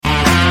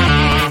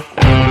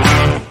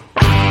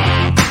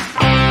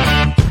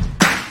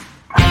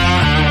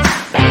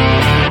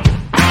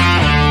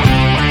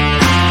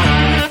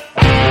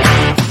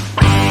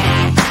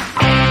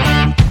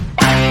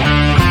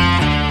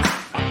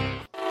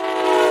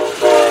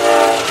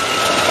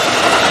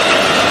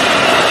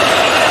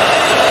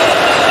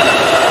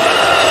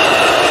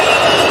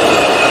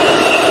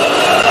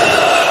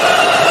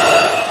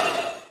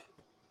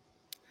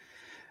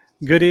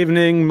Good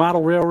evening,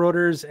 model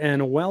railroaders,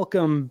 and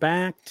welcome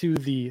back to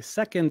the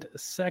Second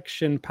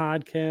Section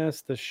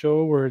podcast, the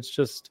show where it's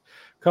just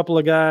a couple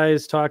of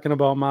guys talking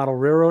about model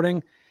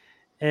railroading.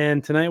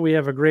 And tonight we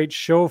have a great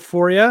show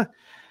for you.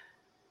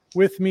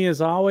 With me,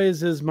 as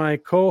always, is my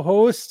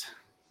co-host,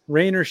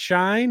 rain or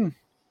shine,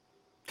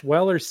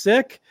 well or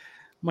sick,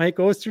 Mike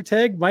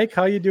Ostertag. Mike,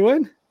 how you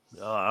doing?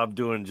 I'm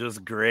doing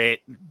just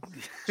great.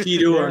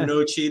 Cheeto or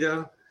no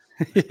Cheeto?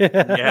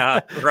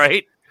 Yeah,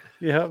 right?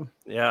 Yep.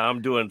 Yeah,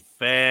 I'm doing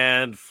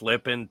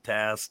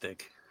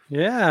fan-flippin-tastic.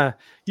 Yeah,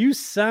 you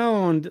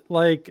sound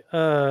like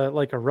a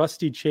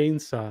rusty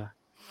chainsaw.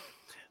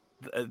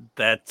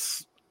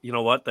 That's, you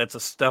know what? That's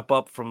a step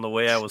up from the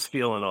way I was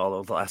feeling all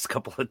those last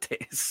couple of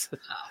days.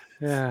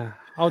 Yeah,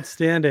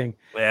 outstanding.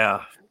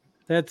 Yeah.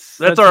 That's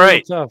all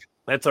right. Tough.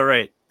 That's all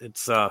right.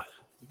 It's got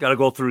to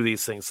go through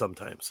these things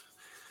sometimes.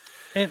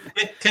 And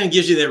it kind of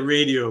gives you that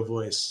radio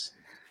voice.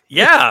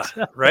 Yeah,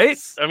 right?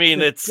 I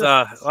mean, it's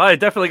I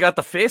definitely got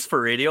the face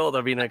for radio.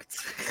 I mean,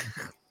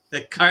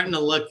 that Carton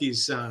of Lucky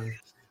song.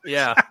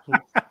 Yeah.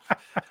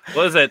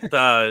 What is it?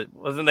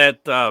 Wasn't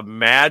that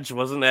Madge?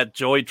 Wasn't that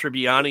Joey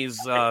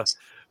Tribbiani's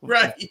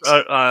right?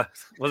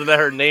 Wasn't that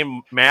her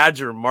name,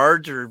 Madge or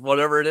Marge or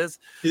whatever it is?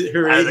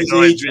 Her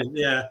agent,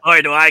 yeah.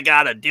 Boy, do I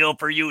got a deal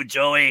for you,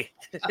 Joey.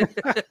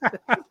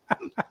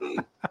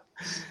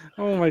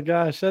 Oh my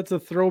gosh, that's a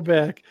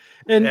throwback.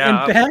 And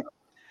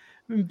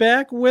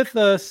back with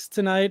us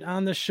tonight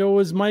on the show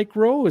is Mike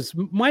Rose.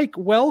 Mike,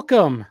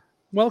 welcome.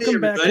 Welcome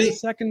back to the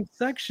Second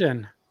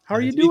Section. How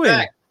are you doing?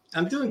 Back.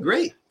 I'm doing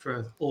great for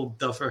an old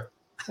duffer.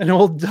 An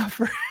old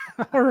duffer.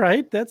 All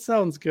right, that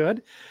sounds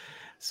good.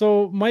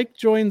 So Mike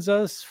joins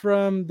us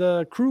from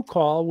the Crew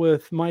Call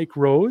with Mike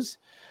Rose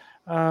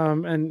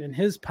and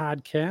his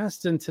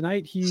podcast. And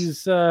tonight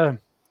he's going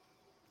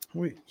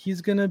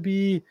to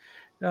be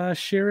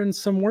sharing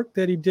some work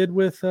that he did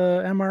with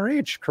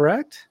MRH,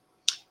 correct?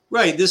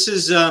 Right. This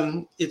is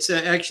it's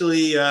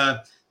actually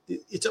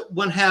it's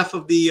one half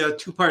of the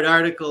two-part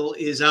article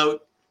is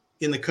out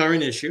in the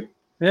current issue.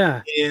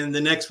 Yeah. And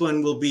the next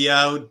one will be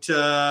out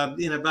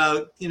in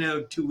about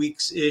 2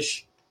 weeks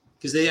ish,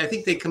 because I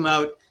think they come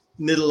out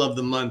middle of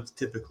the month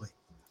typically.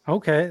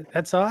 Okay,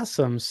 that's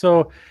awesome.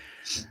 So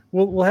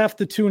we'll have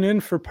to tune in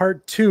for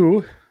part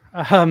 2.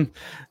 When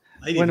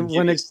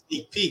a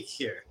sneak peek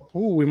here.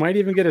 Oh, we might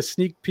even get a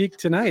sneak peek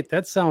tonight.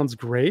 That sounds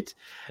great.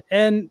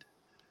 And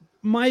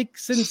Mike,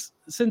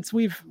 since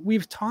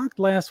we've talked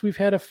last, we've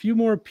had a few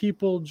more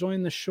people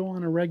join the show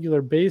on a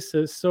regular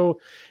basis. So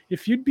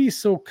if you'd be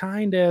so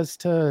kind as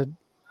to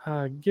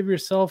give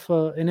yourself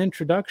an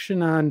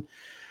introduction on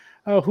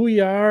who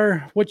you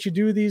are, what you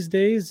do these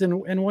days,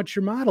 and what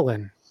you're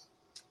modeling.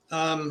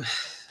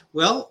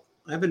 Well,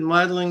 I've been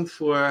modeling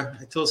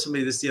I told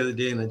somebody this the other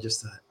day, and I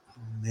just thought,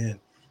 oh man,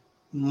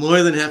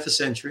 more than half a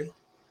century.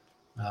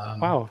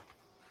 Wow.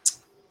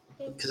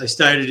 Because I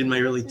started in my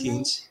early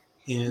teens.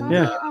 And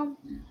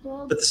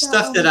but the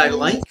stuff that I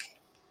like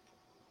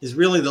is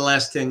really the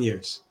last 10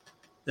 years.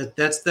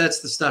 That's the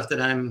stuff that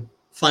I'm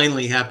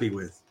finally happy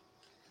with.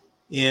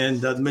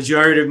 And the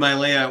majority of my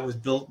layout was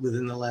built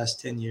within the last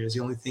 10 years. The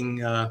only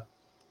thing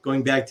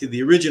going back to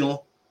the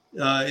original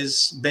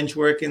is bench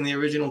work in the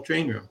original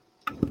train room.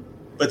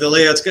 But the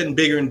layout's gotten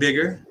bigger and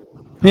bigger.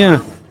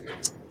 Yeah.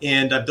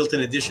 And I built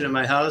an addition in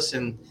my house,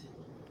 and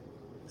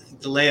I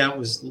think the layout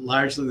was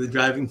largely the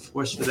driving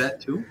force for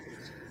that too.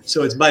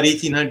 So it's about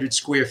 1,800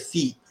 square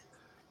feet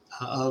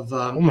of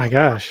oh my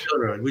gosh,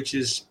 railroad, which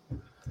is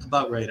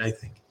about right, I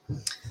think.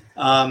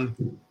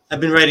 I've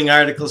been writing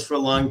articles for a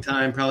long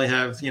time. Probably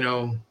have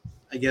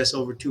I guess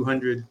over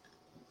 200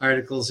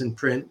 articles in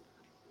print.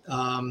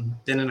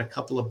 Been in a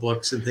couple of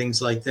books and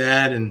things like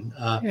that. And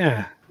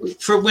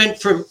for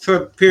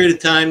a period of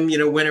time,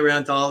 went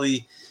around to all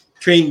the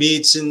train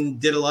meets and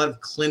did a lot of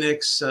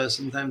clinics.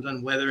 Sometimes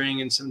on weathering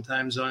and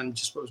sometimes on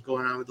just what was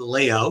going on with the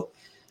layout.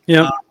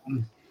 Yeah.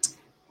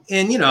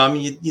 And, you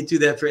do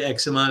that for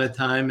X amount of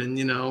time and,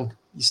 you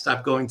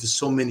stop going to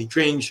so many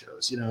train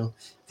shows, I think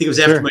it was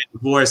after my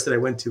divorce that I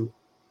went to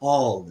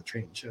all the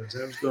train shows.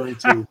 I was going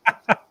to,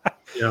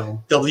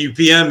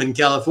 WPM in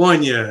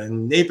California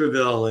and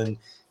Naperville and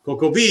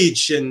Cocoa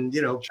Beach and,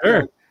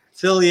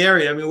 Philly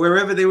area. I mean,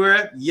 wherever they were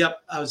at,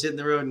 I was hitting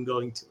the road and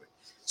going to it.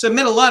 So I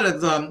met a lot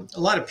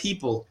of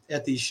people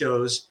at these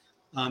shows,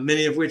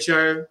 many of which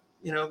are,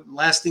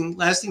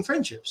 lasting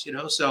friendships,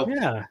 so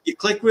you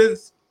click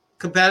with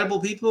compatible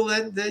people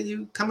that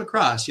you come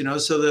across,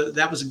 so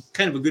that was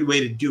kind of a good way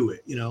to do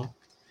it,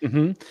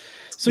 Mm-hmm.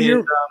 So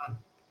and,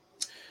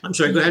 I'm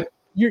sorry, go ahead.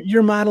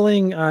 You're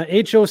modeling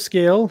HO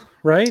scale,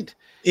 right?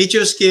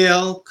 HO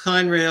scale,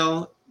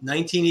 Conrail,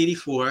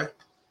 1984.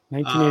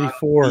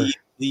 1984.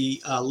 The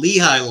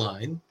Lehigh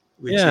line,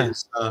 which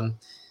is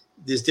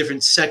there's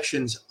different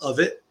sections of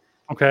it.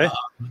 Okay.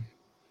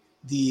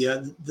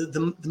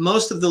 The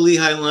most of the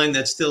Lehigh line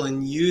that's still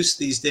in use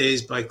these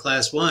days by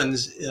Class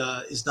 1s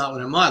is not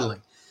what I'm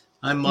modeling.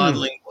 I'm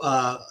modeling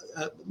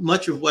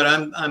much of what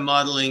I'm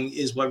modeling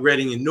is what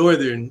Reading and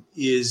Northern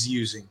is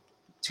using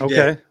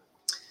today.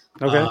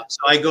 Okay. So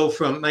I go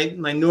from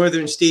my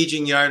northern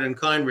staging yard on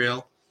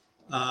Conrail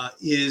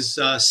is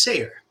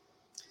Sayre,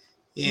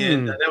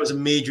 and that was a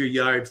major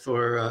yard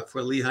for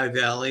Lehigh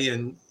Valley,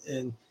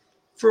 and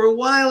for a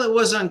while it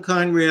was on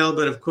Conrail,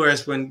 but of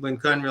course when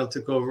Conrail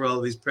took over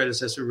all these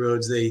predecessor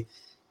roads, they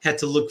had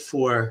to look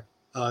for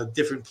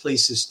different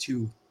places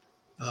to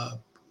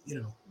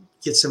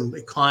get some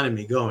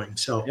economy going.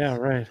 So yeah,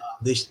 right.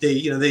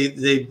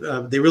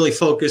 They really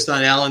focused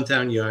on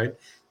Allentown Yard.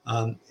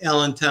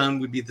 Allentown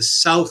would be the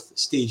south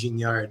staging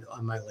yard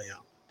on my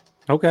layout.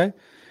 Okay.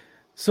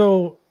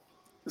 So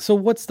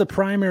what's the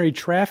primary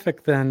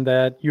traffic then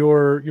that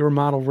your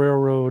model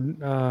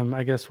railroad,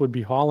 I guess, would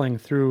be hauling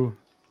through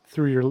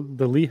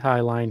the Lehigh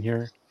line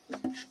here?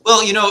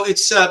 Well,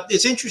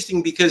 it's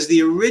interesting because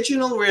the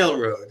original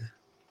railroad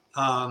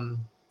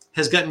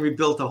has gotten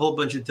rebuilt a whole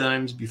bunch of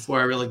times before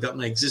I really got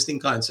my existing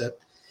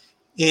concept.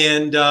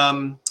 And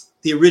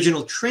the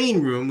original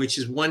train room, which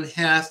is one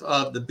half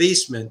of the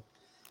basement,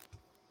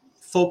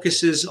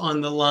 focuses on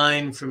the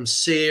line from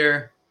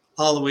Sayre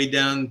all the way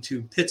down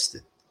to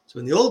Pittston. So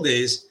in the old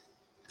days,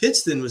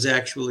 Pittston was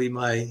actually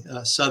my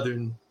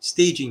southern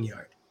staging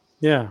yard.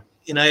 Yeah.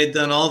 And I had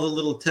done all the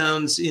little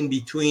towns in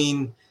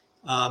between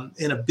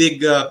and a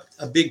big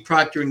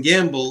Procter &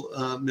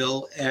 Gamble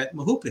mill at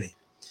Mahoupany.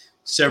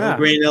 Several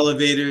grain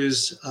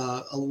elevators,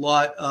 a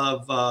lot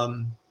of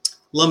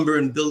lumber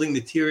and building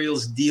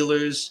materials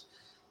dealers.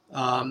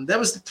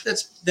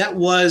 That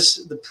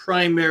was the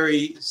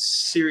primary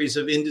series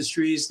of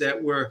industries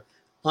that were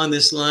on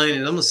this line.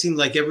 It almost seemed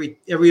like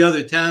every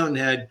other town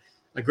had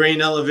a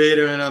grain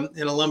elevator and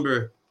a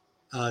lumber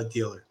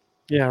dealer.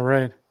 Yeah,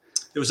 right.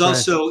 There was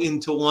also in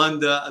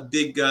Towanda a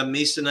big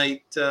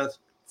Masonite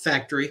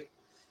factory.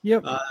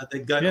 Yep.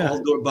 That got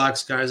all-door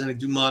boxcars, and I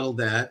do model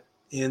that.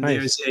 And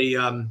there's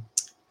a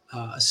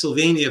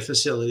Sylvania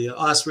facility,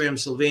 Osram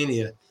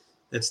Sylvania,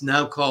 that's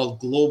now called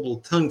Global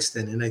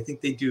Tungsten, and I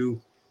think they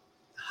do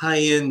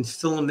high-end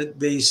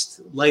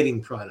filament-based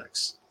lighting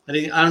products.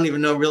 I don't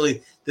even know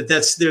really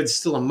there's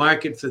still a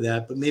market for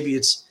that, but maybe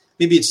it's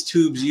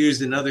tubes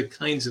used in other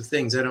kinds of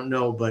things. I don't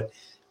know, but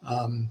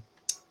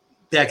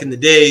back in the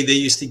day, they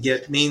used to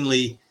get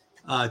mainly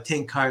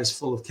tank cars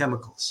full of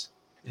chemicals.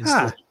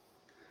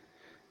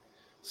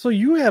 So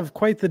you have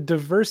quite the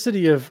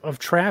diversity of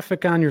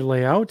traffic on your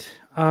layout.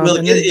 Well,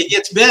 it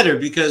gets better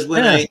because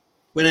when I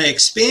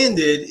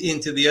expanded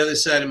into the other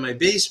side of my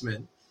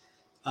basement,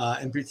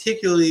 and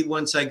particularly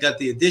once I got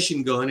the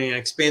addition going and I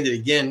expanded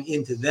again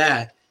into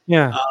that,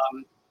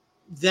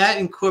 that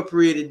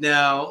incorporated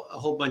now a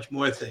whole bunch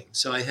more things.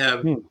 So I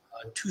have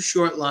 2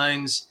 short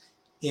lines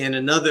and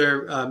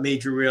another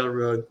major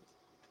railroad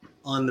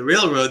on the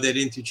railroad that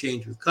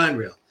interchange with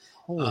Conrail.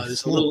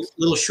 There's a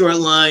little short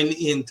line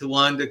in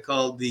Towanda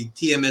called the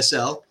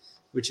TMSL,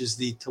 which is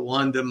the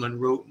Towanda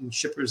Monroe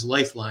Shippers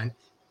Lifeline.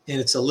 And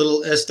it's a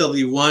little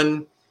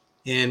SW1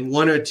 and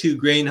 1 or 2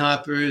 grain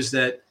hoppers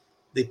that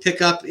they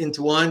pick up in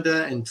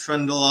Towanda and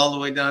trundle all the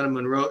way down to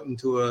Monroe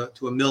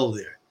to a mill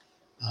there.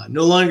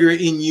 No longer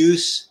in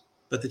use,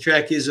 but the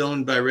track is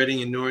owned by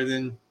Reading and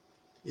Northern.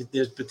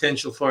 There's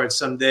potential for it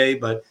someday,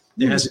 but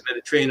there hasn't been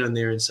a train on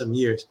there in some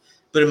years.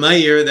 But in my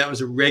era, that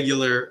was a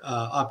regular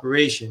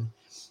operation.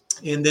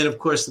 And then, of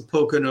course, the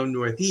Pocono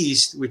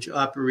Northeast, which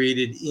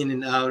operated in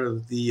and out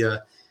of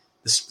the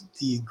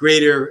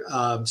greater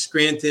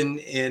Scranton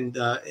and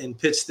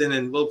Pittston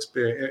and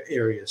Wilkes-Barre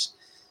areas.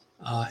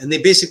 And they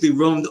basically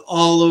roamed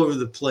all over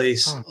the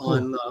place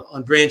on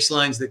branch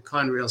lines that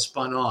Conrail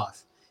spun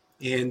off.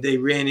 And they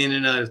ran in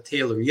and out of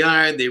Taylor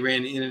Yard. They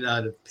ran in and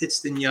out of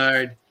Pittston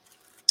Yard.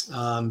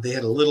 They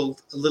had a little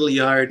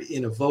yard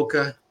in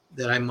Avoca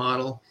that I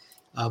model,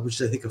 which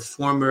is, I think, a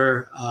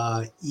former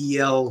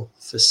EL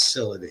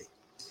facility.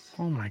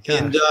 Oh, my gosh.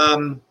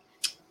 And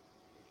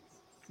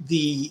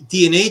the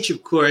D&H,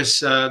 of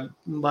course,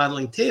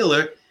 modeling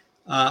Taylor,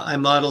 I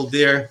modeled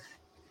their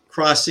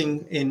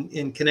crossing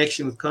in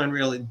connection with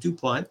Conrail and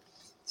DuPont.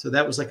 So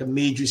that was like a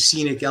major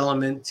scenic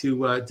element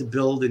to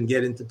build and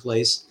get into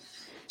place.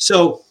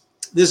 So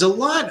there's a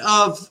lot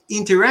of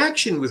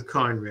interaction with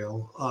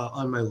Conrail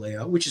on my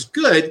layout, which is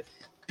good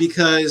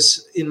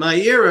because in my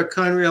era,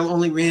 Conrail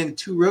only ran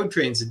 2 road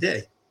trains a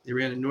day. They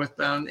ran a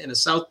northbound and a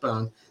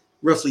southbound,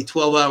 roughly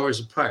 12 hours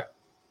apart.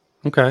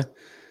 Okay.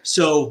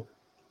 So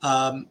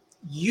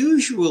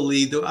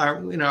usually in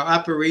our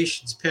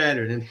operations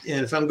pattern, and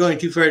if I'm going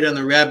too far down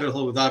the rabbit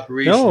hole with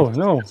operations,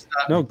 no.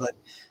 But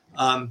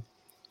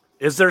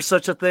is there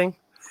such a thing?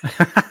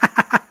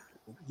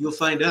 You'll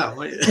find out.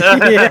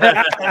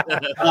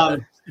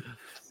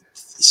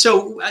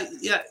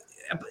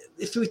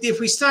 If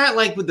we start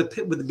like with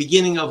the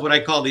beginning of what I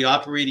call the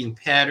operating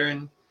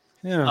pattern,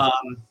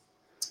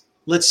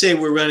 let's say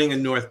we're running a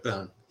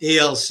northbound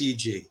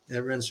ALCG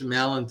that runs from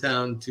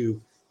Allentown to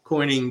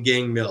Corning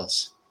Gang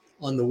Mills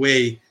on the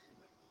way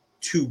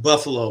to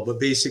Buffalo, but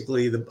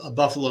basically a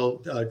Buffalo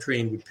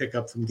train would pick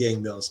up from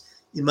Gang Mills.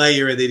 In my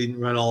era, they didn't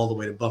run all the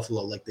way to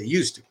Buffalo like they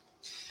used to.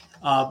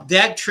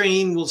 That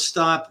train will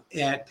stop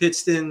at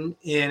Pittston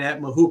and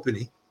at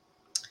Mahoupany.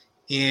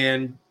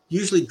 And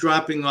usually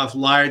dropping off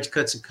large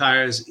cuts of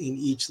cars in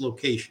each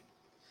location.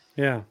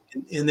 Yeah.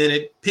 And then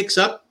it picks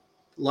up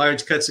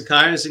large cuts of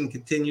cars and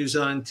continues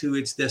on to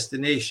its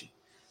destination.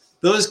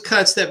 Those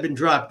cuts that have been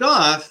dropped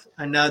off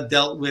are now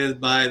dealt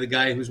with by the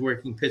guy who's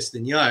working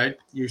Pittston Yard,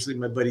 usually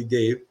my buddy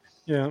Dave,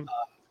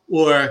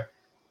 or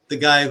the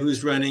guy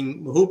who's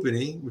running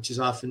Mahoopany, which is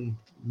often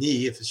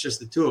me if it's just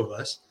the two of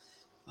us.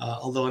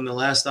 Although in the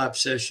last op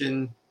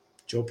session,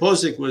 Joe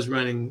Posick was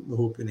running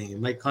Mahoopany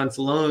and Mike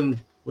Confalone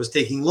was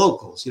taking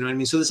locals. You know what I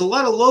mean? So there's a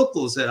lot of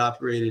locals that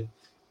operated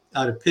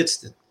out of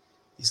Pittston.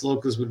 These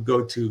locals would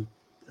go to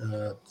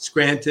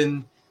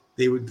Scranton.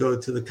 They would go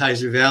to the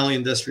Kaiser Valley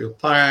Industrial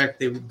Park.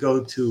 They would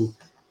go to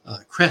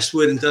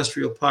Crestwood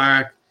Industrial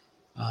Park.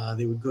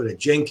 They would go to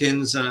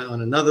Jenkins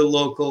on another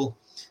local.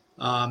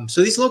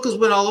 So these locals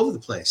went all over the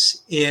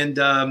place. And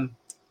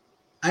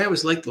I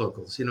always liked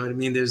locals. You know what I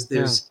mean?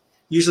 There's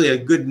usually a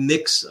good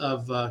mix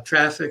of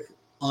traffic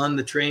on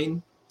the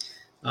train.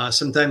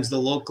 Sometimes the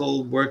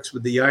local works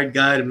with the yard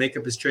guy to make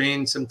up his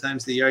train.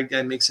 Sometimes the yard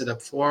guy makes it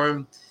up for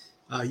him.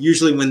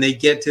 Usually when they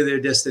get to their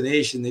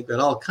destination, they've got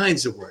all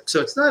kinds of work. So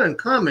it's not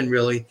uncommon,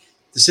 really,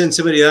 to send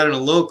somebody out on a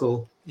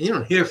local, and you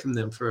don't hear from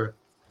them for,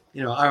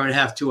 hour and a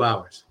half, 2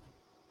 hours.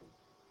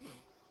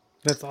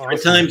 That's awesome. There are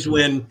times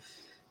when,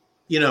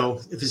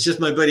 if it's just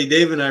my buddy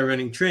Dave and I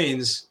running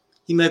trains,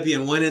 he might be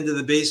in one end of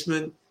the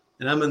basement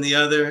and I'm on the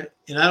other,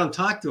 and I don't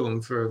talk to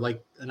him for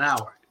like an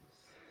hour.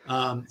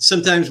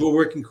 Sometimes we're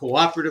working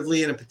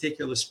cooperatively in a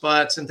particular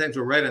spot. Sometimes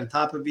we're right on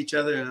top of each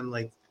other, and I'm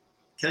like,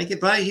 can I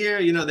get by here?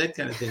 That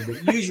kind of thing.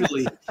 But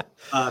usually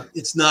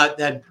it's not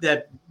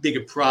that big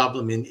a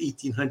problem in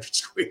 1,800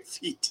 square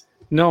feet.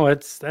 No,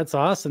 that's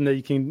awesome that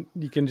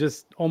you can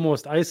just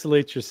almost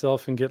isolate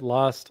yourself and get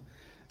lost,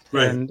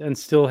 right, and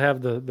still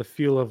have the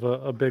feel of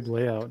a big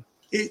layout.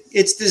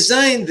 It's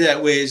designed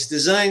that way. It's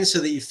designed so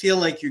that you feel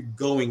like you're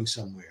going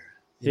somewhere.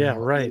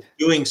 Right.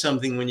 Doing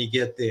something when you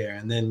get there,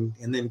 and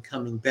then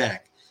coming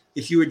back.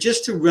 If you were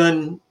just to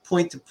run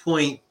point to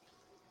point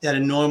at a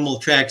normal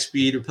track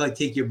speed, it would probably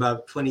take you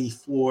about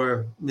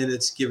 24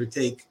 minutes, give or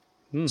take.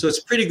 So it's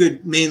a pretty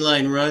good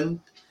mainline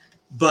run.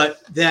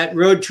 But that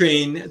road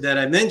train that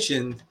I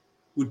mentioned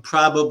would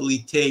probably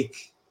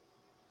take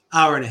an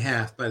hour and a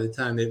half by the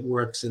time it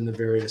works in the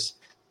various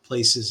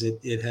places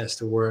it has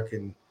to work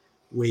and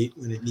wait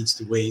when it needs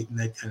to wait and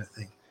that kind of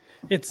thing.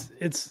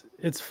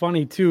 It's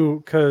funny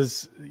too,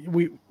 because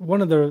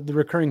one of the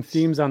recurring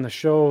themes on the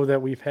show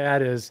that we've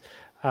had is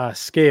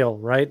scale,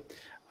 right?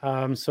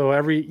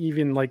 So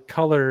even like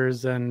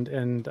colors and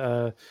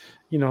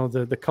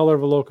the color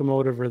of a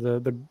locomotive or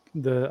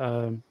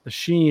the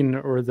sheen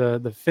or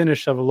the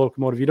finish of a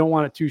locomotive. You don't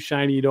want it too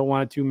shiny. You don't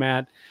want it too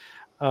matte.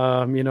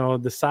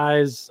 The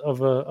size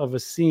of a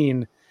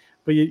scene,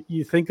 but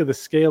you think of the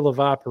scale of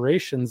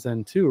operations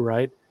then too,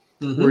 right?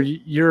 Mm-hmm. Where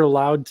you're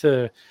allowed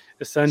to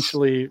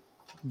essentially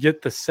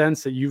get the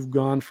sense that you've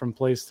gone from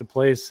place to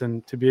place,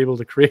 and to be able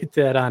to create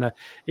that on a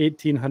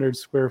 1,800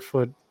 square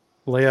foot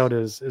layout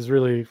is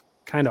really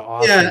kind of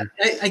awesome.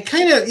 Yeah, I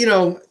kind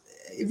of,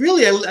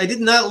 really, I did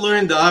not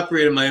learn to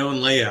operate on my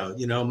own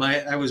layout.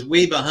 I was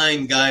way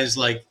behind guys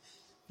like,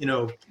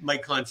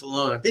 Mike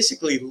Confalone. I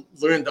basically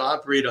learned to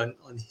operate on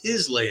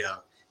his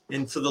layout.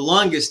 And for the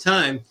longest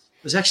time,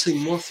 I was actually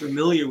more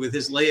familiar with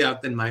his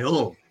layout than my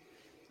own.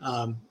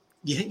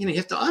 You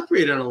have to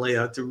operate on a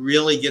layout to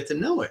really get to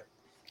know it.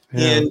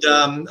 Yeah. And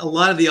a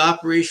lot of the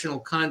operational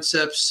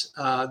concepts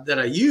that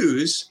I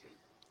use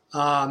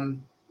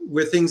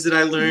were things that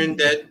I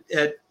learned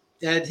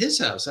at his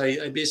house.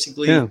 I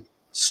basically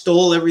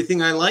stole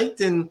everything I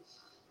liked and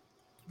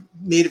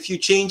made a few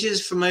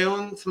changes for my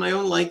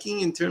own liking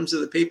in terms of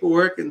the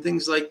paperwork and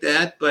things like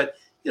that. But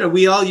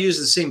we all use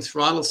the same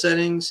throttle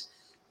settings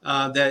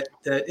that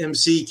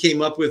MC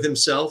came up with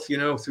himself.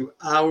 Through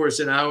hours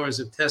and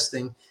hours of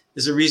testing.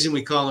 There's a reason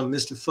we call him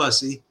Mr.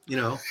 Fussy.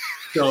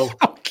 So.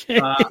 Okay.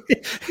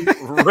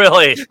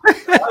 Really?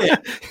 Yeah.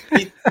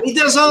 He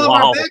does all of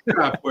our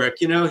backdrop work.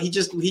 He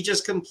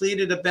just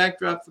completed a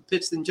backdrop for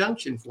Pittston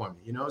Junction for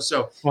me.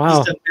 So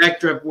he's done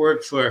backdrop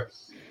work for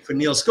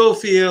Neil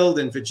Schofield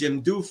and for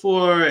Jim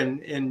Dufour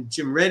and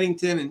Jim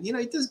Reddington, and he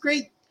does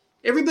great.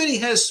 Everybody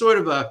has sort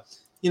of a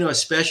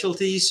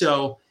specialty.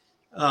 So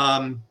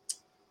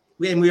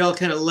we all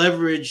kind of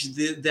leverage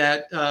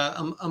that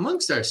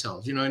amongst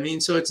ourselves. You know what I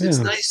mean? So it's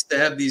nice to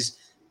have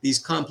these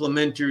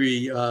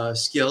complementary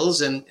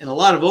skills and a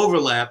lot of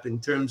overlap in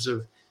terms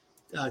of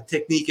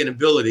technique and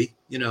ability,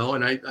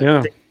 and I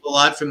take a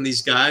lot from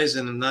these guys,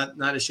 and I'm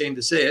not ashamed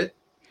to say it,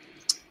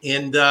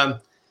 and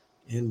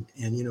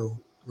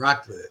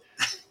rocked with it.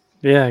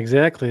 Yeah,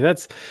 exactly.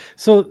 This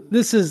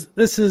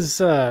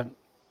is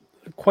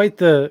quite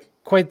the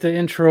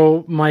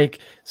intro, Mike.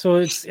 So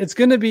it's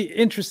going to be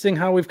interesting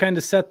how we've kind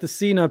of set the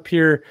scene up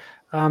here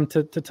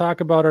to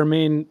talk about our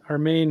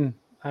main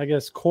I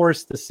guess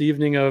course this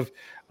evening of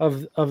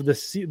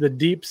the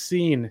deep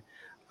scene.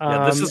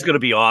 This is going to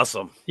be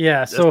awesome.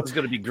 Yeah, so it's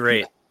going to be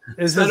great.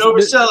 Let's not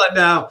oversell it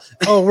now.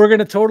 Oh, we're going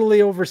to totally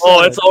oversell.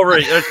 Oh, it's over.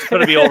 It's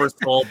going to be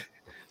oversold.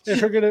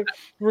 we're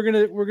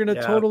gonna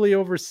totally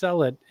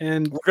oversell it,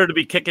 and we're going to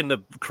be kicking the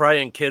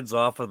crying kids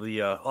off the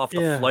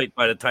Yeah. flight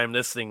by the time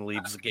this thing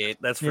leaves the gate.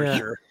 That's for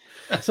sure.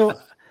 So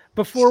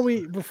before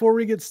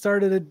we get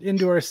started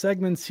into our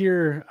segments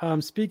here,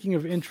 speaking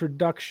of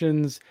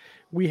introductions,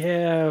 we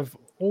have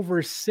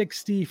over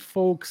 60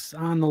 folks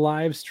on the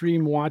live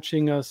stream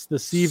watching us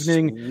this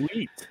evening.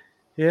 Sweet.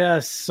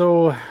 Yes,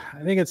 so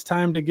I think it's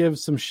time to give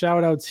some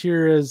shout outs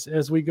here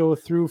as we go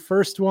through.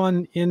 First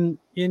one in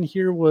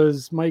here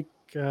was Mike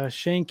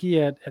Shanky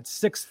at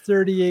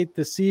 6:38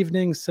 this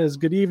evening. Says,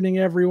 good evening,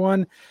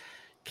 everyone.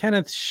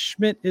 Kenneth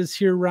Schmidt is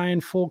here.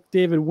 Ryan Folk,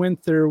 David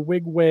Winther,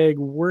 Wigwag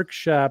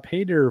Workshop.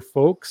 Hey there,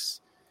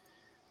 folks.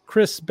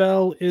 Chris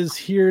Bell is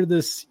here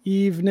this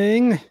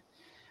evening.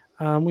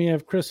 We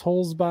have Chris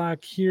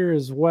Holzbach here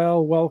as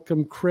well.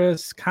 Welcome,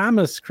 Chris.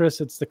 Chris.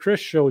 It's the Chris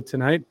Show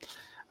tonight.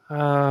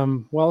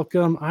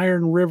 Welcome.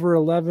 Iron River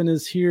 11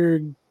 is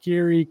here.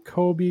 Gary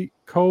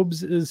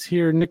Cobes is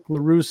here. Nick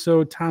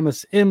LaRusso,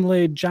 Thomas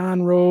Imlay,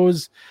 John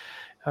Rose,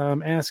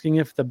 asking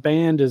if the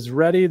band is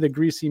ready. The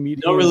Greasy Meat.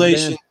 No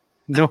relation. Band.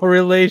 No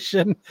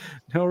relation.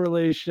 No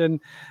relation.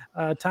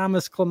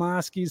 Thomas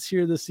Klamoski's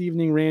here this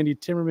evening. Randy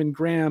Timmerman,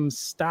 Graham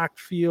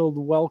Stockfield,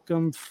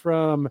 welcome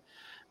from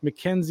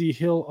Mackenzie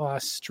Hill,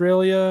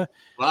 Australia.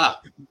 Wow.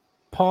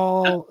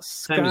 Paul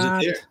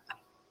Scott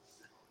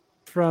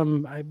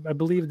from, I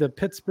believe, the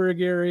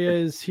Pittsburgh area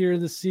is here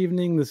this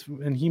evening.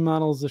 And he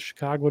models the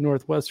Chicago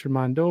Northwestern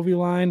Mondovi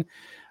line.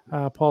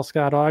 Paul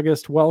Scott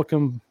August,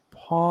 welcome,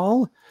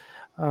 Paul.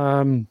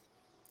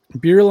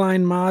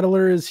 Beerline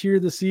Modeler is here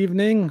this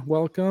evening.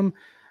 Welcome.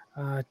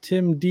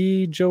 Tim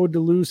D, Joe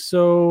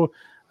DeLusso,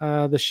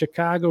 the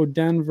Chicago,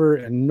 Denver,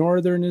 and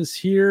Northern is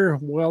here.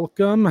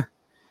 Welcome.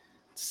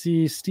 Let's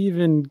see,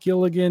 Stephen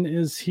Gilligan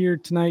is here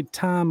tonight.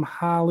 Tom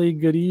Holly,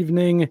 good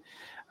evening.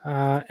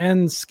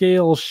 N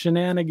Scale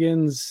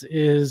Shenanigans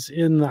is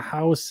in the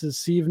house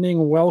this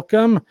evening.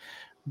 Welcome.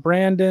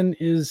 Brandon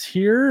is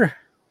here.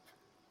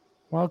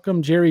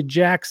 Welcome. Jerry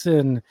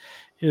Jackson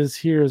is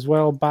here as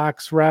well.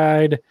 Box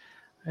Ride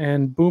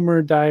and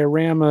Boomer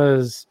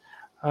Dioramas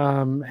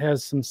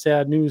has some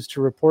sad news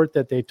to report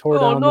that they tore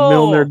down the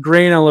Milner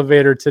grain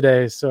elevator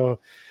today. So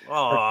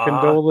our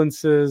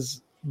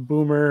condolences,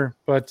 Boomer,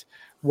 but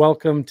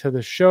welcome to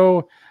the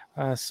show.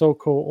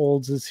 Soko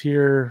Olds is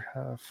here,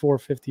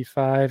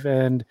 455,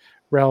 and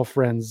Ralph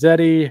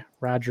Renzetti,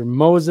 Roger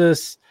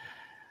Moses,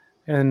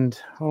 and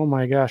oh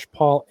my gosh,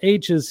 Paul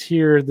H is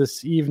here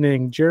this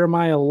evening.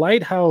 Jeremiah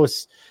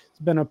Lighthouse has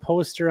been a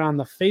poster on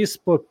the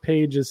Facebook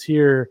page is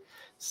here.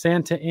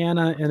 Santa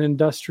Ana and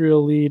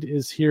Industrial Lead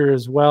is here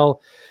as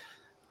well.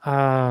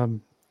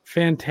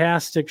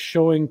 Fantastic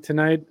showing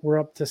tonight. We're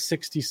up to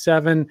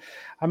 67.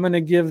 I'm going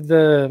to give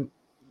the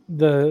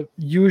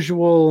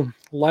usual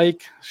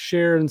like,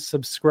 share, and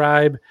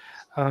subscribe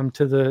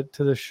to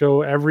the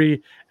show.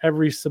 Every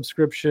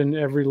subscription,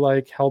 every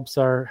like helps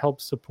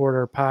support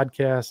our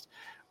podcast.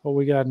 Well,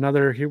 we got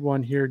another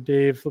one here.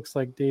 Dave, looks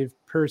like Dave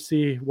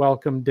Percy.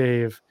 Welcome,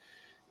 Dave.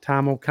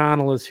 Tom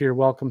O'Connell is here.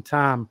 Welcome,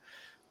 Tom.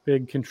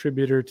 Big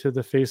contributor to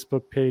the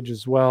Facebook page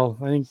as well.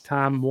 I think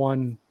Tom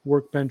won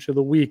Workbench of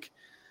the Week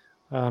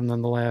on the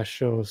last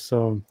show.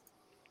 So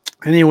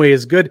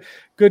anyways, good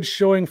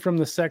showing from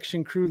the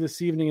section crew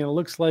this evening. And it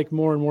looks like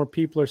more and more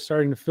people are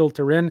starting to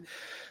filter in.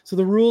 So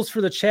the rules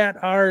for the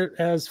chat are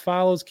as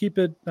follows. Keep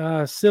it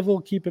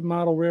civil, keep it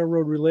model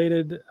railroad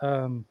related.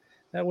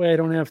 That way I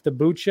don't have to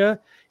boot you.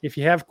 If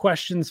you have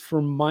questions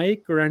for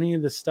Mike or any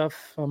of the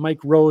stuff, Mike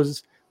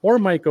Rose or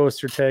Mike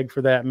Ostertag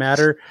for that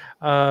matter,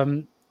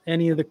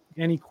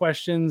 any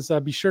questions,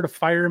 be sure to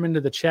fire them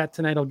into the chat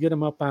tonight. I'll get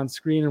them up on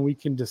screen and we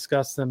can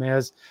discuss them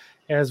as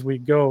we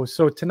go.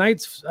 So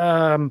tonight's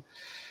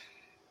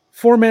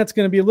format's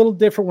going to be a little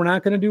different. We're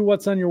not going to do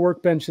what's on your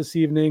workbench this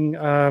evening.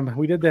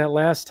 We did that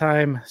last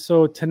time.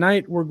 So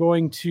tonight we're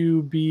going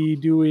to be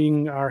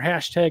doing our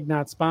hashtag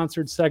not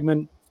sponsored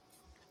segment.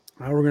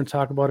 We're going to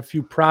talk about a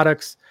few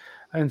products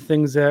and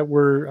things that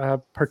we're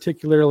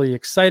particularly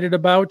excited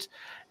about.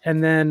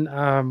 And then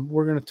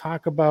we're going to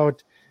talk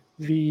about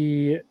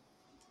the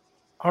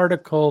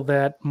article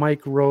that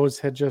Mike Rose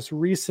had just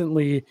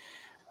recently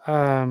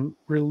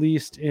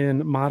released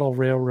in Model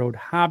Railroad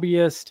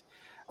Hobbyist,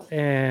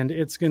 and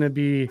it's going to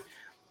be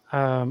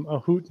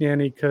a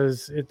hootenanny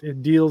because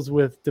it deals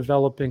with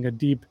developing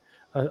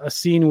a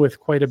scene with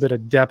quite a bit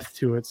of depth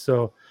to it.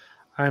 So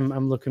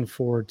I'm looking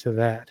forward to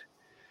that.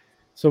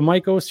 So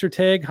Mike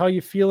Ostertag, how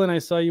you feeling? I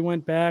saw you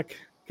went back,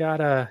 got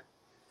a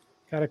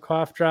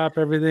cough drop,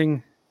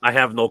 everything. I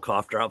have no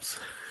cough drops.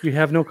 You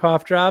have no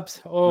cough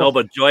drops? Oh, no,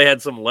 but Joy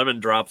had some lemon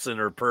drops in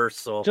her purse,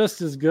 so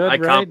just as good,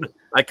 right?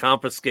 I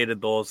confiscated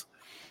those.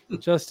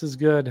 Just as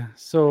good.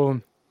 So,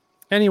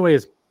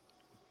 anyways,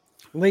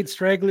 late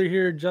straggler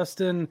here,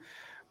 Justin.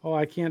 Oh,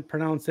 I can't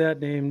pronounce that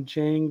name.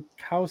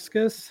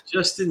 Jankowskis.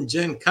 Justin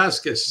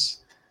Jankowskis.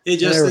 Hey,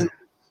 Justin.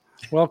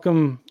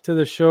 Welcome to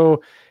the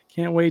show.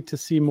 Can't wait to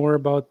see more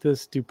about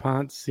this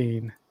DuPont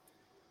scene.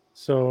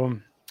 So,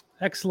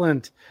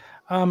 excellent.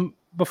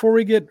 Before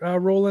we get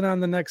rolling on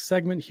the next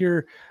segment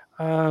here,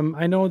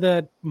 I know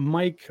that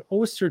Mike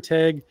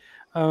Ostertag,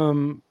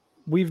 do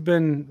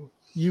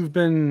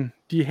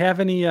you have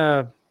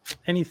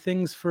any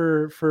things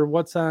for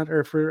what's on,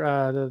 or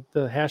for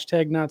the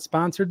hashtag not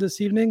sponsored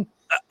this evening?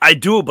 I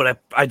do,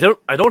 but I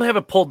don't have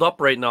it pulled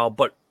up right now.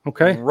 But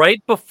Okay.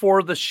 right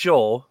before the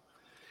show,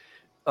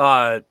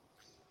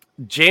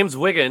 James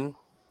Wiggin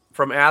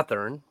from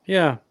Athern,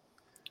 Yeah,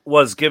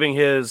 was giving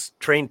his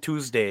Train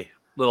Tuesday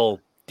little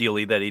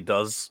dealie that he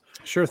does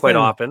sure quite thing.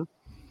 often,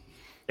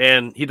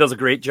 and he does a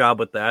great job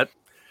with that.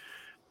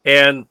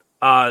 And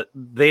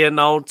they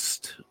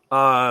announced,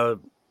 I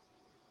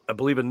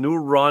believe, a new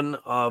run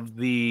of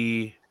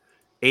the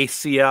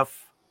ACF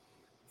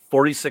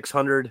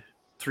 4600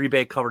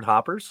 3-bay covered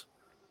hoppers,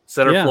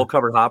 center flow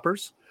covered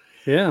hoppers.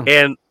 Yeah.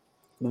 And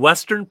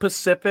Western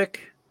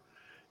Pacific,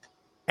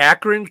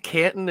 Akron,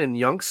 Canton, and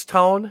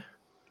Youngstown.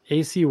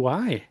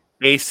 ACY.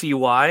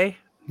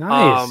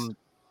 Nice.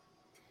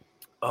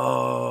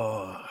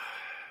 Oh,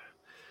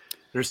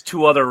 There's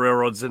two other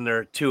railroads in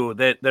there too.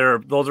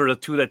 Those are the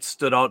two that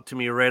stood out to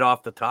me right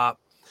off the top.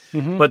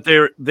 mm-hmm. But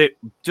they're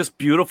just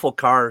beautiful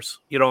cars,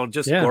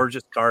 just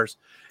gorgeous cars.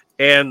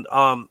 And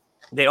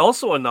they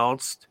also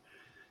announced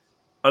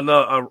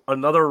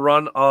another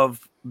run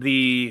of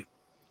the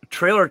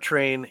Trailer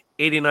Train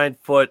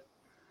 89-foot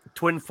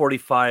twin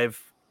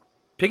 45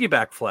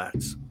 piggyback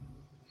flats.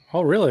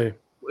 Oh, really?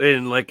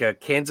 In like a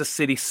Kansas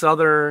City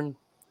Southern,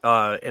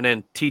 and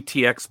then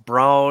TTX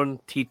brown,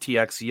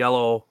 TTX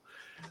yellow.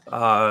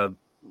 I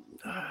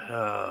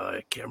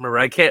can't remember.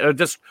 I can't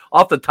just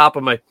off the top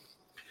of my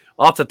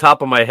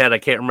head. I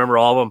can't remember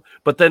all of them.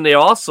 But then they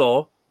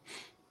also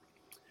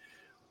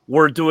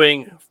were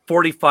doing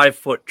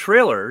 45-foot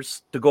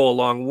trailers to go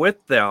along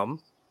with them,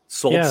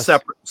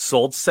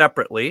 sold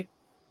separately,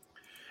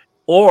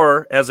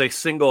 or as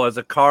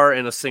a car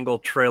and a single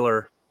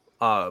trailer,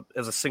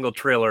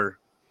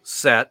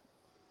 set.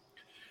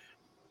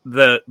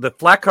 The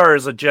flat car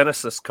is a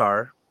Genesis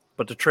car,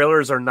 but the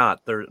trailers are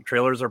not. The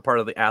trailers are part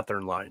of the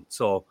Athern line.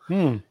 So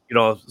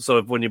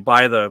so when you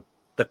buy the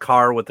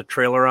car with the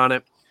trailer on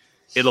it,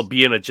 it'll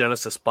be in a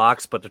Genesis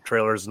box, but the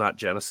trailer is not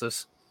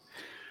Genesis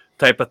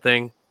type of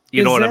thing.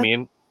 You know what I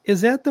mean?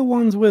 Is that the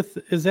ones with?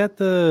 Is that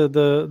the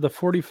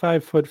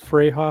 45-foot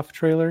Freyhoff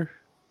trailer?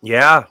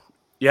 Yeah.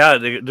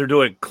 They're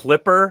doing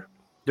Clipper.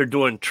 They're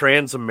doing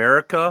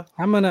Transamerica.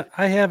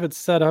 I have it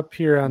set up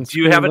here on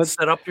screen. Do you have it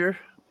set up here?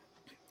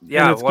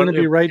 Yeah, and it's going to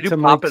be right to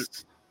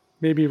Mike's,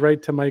 maybe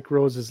right to Mike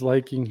Rose's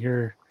liking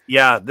here.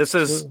 Yeah, this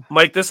is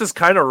Mike. This is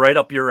kind of right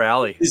up your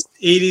alley. This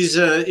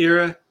 80s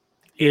era.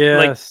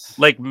 Yes,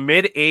 like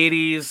mid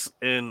 80s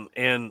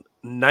and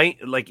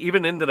like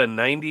even into the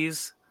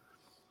 90s.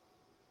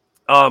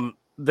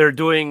 They're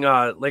doing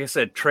like I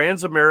said,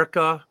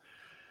 Transamerica,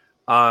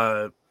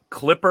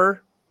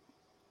 Clipper,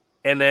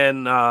 and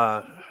then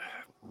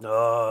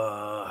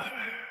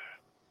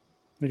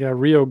we got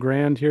Rio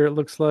Grande here. It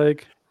looks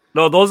like.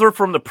 No, those are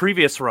from the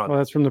previous run. Oh,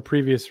 that's from the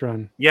previous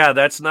run. Yeah,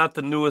 that's not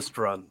the newest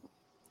run.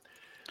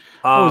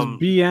 It was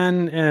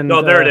BN and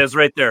no, there it is,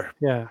 right there.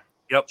 Yeah.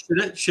 Yep.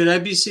 Should I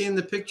be seeing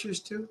the pictures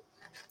too?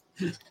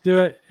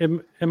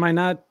 Am I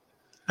not?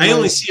 I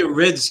only see a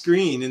red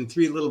screen and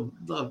three little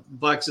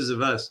boxes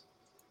of us.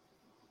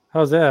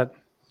 How's that?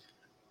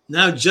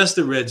 Now just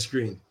a red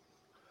screen.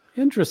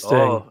 Interesting.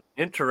 Oh,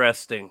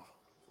 interesting.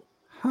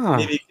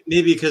 Huh.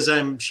 Maybe because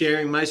I'm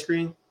sharing my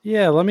screen.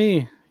 Yeah.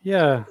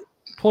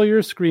 Pull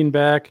your screen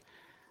back,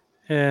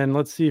 and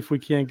let's see if we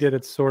can't get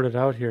it sorted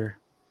out here.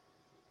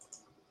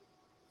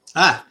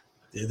 Ah,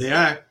 there they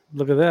are.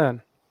 Look at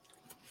that.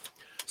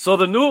 So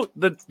the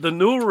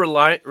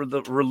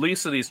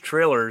release of these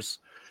trailers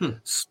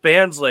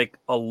spans like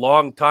a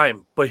long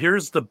time. But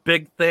here's the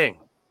big thing,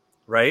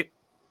 right?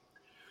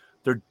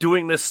 They're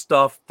doing this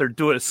stuff. They're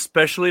doing,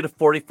 especially the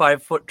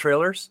 45-foot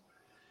trailers,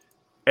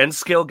 N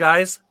scale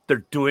guys.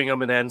 They're doing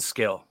them in N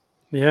scale.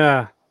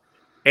 Yeah.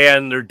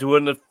 And they're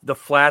doing the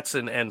flats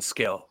in N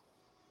scale.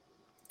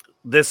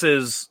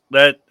 It's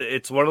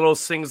one of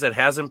those things that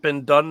hasn't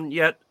been done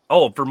yet.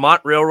 Oh,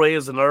 Vermont Railway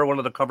is another one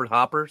of the covered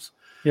hoppers.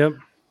 Yep.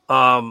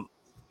 But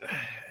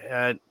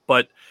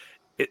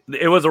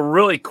it was a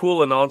really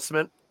cool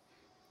announcement.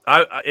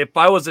 If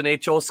I was an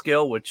HO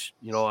scale, which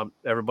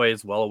everybody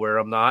is well aware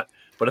I'm not,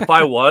 but if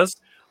I was,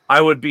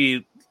 I would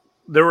be.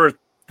 There were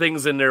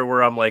things in there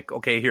where I'm like,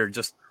 okay, here,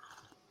 just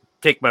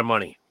take my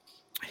money.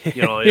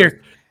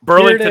 Here.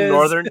 Burlington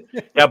Northern.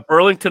 Yeah,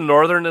 Burlington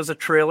Northern is a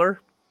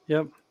trailer.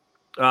 Yep.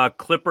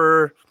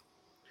 Clipper,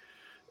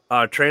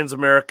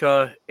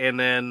 Transamerica, and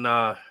then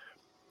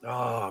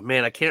oh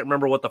man, I can't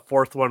remember what the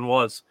fourth one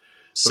was.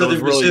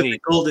 Southern really Pacific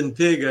neat. Golden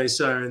Pig I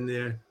saw in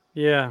there.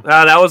 Yeah.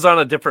 That was on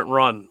a different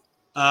run.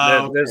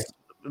 Okay.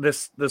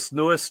 This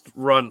newest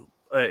run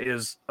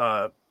is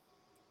 4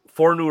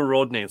 new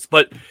road names,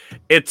 but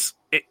it's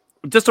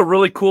just a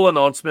really cool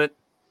announcement.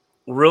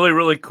 Really,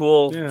 really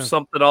cool. Yeah.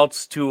 Something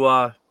else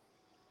to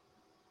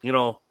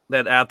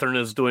that Athern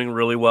is doing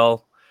really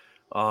well.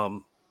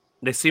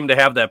 They seem to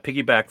have that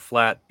piggyback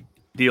flat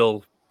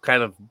deal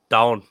kind of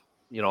down,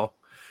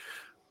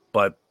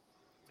 but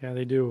yeah,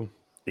 they do.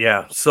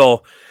 Yeah,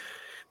 so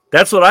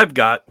that's what I've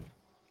got.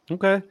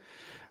 Okay.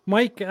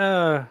 Mike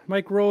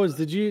Rose,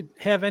 did you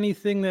have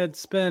anything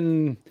that's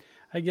been,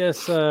 I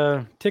guess,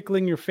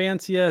 tickling your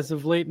fancy as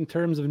of late in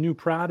terms of new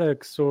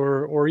products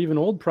or even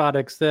old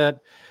products that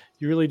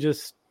you really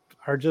just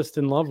are just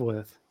in love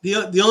with?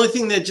 The only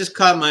thing that just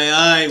caught my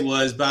eye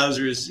was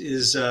Bowser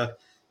is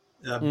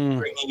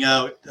bringing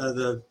out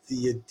the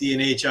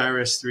D&H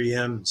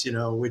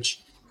RS3Ms,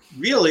 which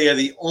really are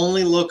the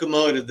only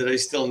locomotive that I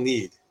still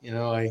need.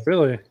 I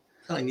Really?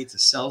 probably need to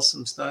sell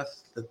some stuff,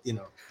 but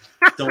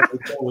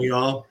don't we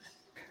all?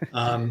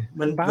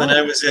 When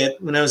I was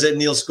at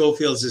Neil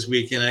Schofield's this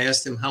weekend, I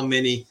asked him how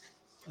many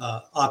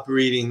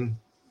operating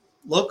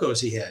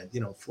locos he had,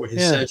 for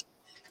his session.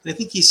 And I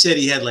think he said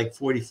he had like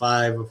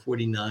 45 or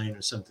 49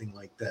 or something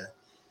like that.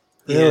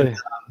 Really?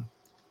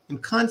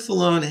 And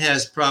Confalone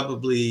has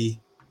probably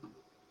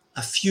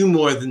a few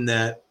more than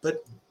that,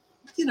 but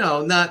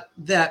not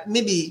that.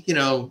 Maybe in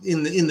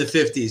the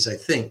 50s, I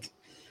think.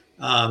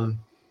 And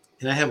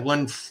I have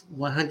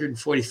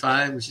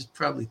 145, which is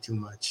probably too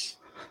much.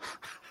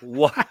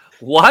 What?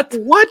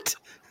 What?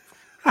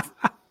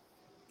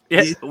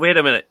 Yeah, wait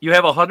a minute. You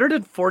have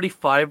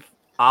 145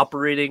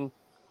 operating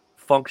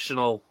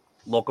functional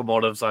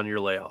locomotives on your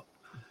layout,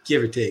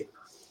 give or take.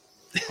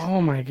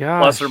 Oh my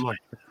gosh! Plus or minus.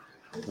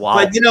 Wow.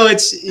 But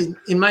it's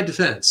in my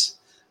defense.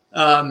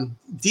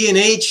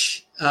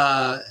 D&H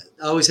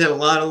always had a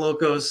lot of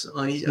locos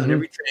on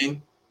every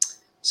train,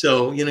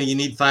 so you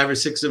need 5 or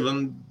 6 of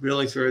them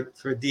really for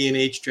a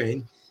D&H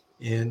train,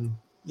 and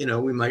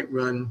we might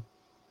run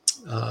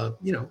 4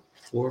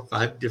 or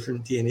 5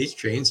 different D&H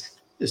trains.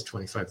 There's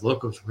 25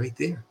 locos right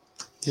there.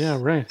 Yeah,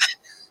 right.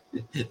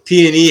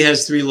 P&E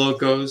has 3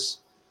 locos.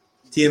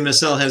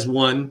 TMSL has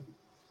 1,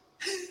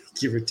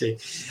 give or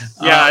take.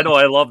 Yeah, I know.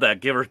 I love that.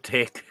 Give or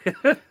take.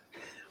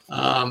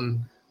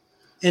 And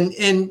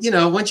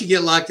once you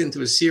get locked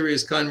into a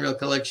serious Conrail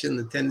collection,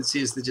 the tendency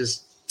is to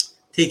just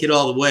take it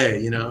all the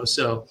way,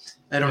 So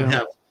I don't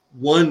have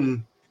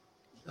 1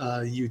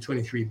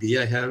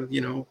 U23B. I have,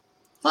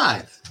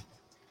 5.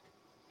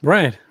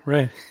 Right.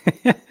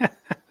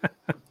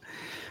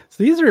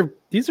 So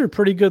these are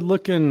pretty good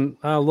looking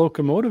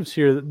locomotives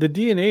here. The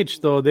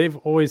D&H though, they've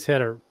always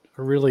had a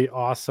really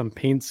awesome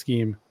paint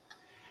scheme.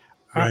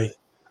 Right.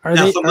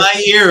 For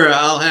my era,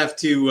 I'll have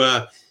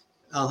to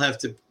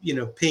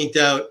paint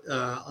out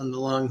on the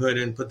long hood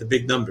and put the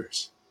big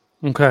numbers.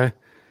 Okay.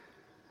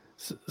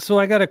 So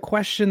I got a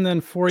question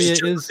then for you.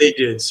 They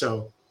did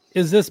so.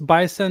 Is this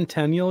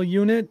bicentennial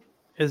unit?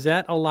 Is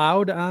that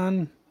allowed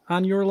on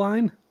your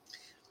line?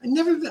 I've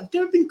never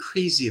been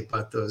crazy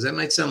about those. That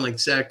might sound like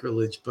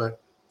sacrilege, but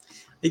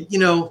I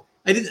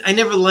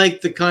never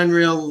liked the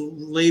Conrail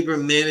labor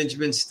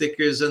management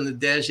stickers on the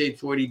Dash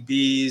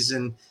 840Bs,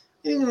 and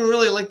I didn't even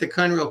really like the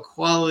Conrail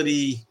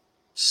quality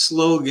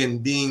slogan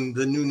being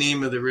the new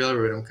name of the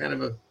railroad. I'm kind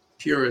of a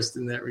purist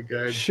in that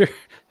regard.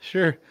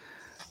 Sure.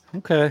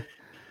 Okay.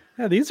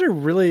 Yeah, these are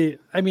really,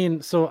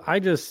 so I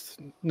just,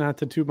 not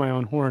to toot my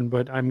own horn,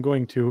 but I'm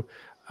going to.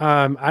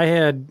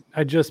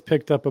 I just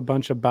picked up a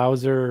bunch of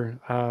Bowser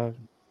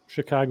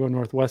Chicago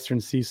Northwestern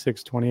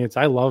C628s.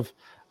 I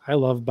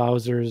love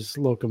Bowser's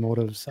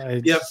locomotives.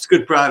 It's a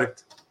good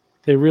product.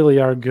 They really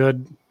are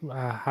good,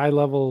 high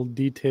level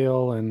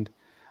detail, and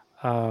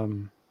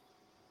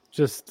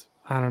just,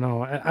 I don't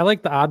know. I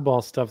like the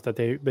oddball stuff that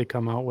they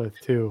come out with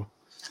too.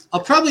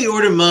 I'll probably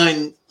order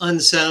mine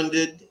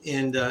unsounded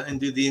and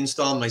do the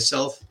install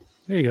myself.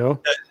 There you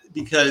go.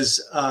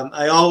 Because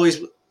all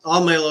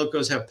my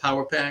locos have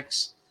power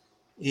packs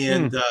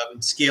and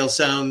scale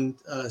sound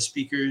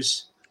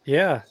speakers.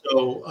 Yeah.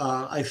 So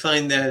I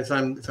find that if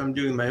I'm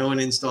doing my own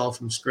install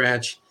from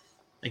scratch,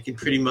 I can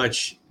pretty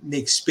much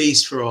make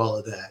space for all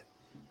of that.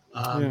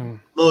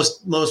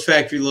 Most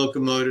factory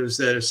locomotives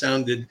that are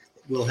sounded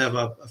will have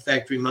a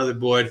factory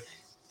motherboard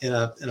and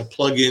a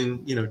plug-in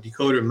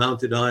decoder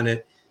mounted on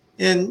it,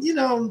 and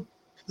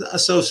a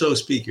so-so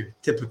speaker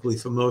typically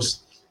for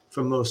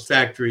most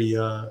factory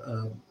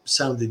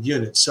sounded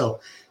units. So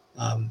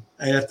I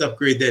have to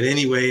upgrade that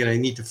anyway, and I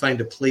need to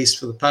find a place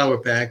for the power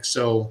pack.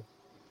 So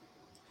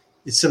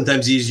it's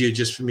sometimes easier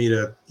just for me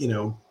to,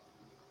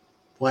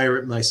 wire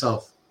it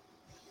myself.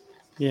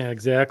 Yeah,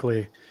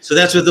 exactly. So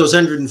that's what those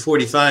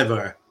 145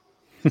 are.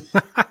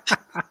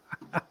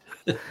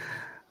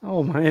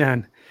 Oh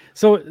man.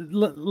 So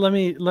let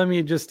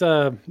me just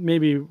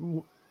maybe,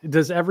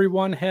 does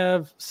everyone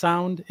have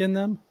sound in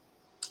them?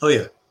 Oh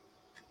yeah.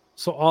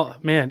 So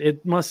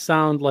it must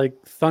sound like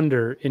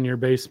thunder in your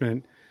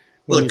basement.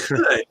 Well, it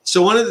could.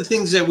 So one of the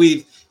things that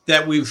we've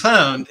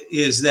found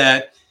is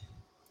that,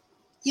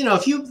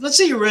 if let's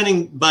say you're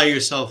running by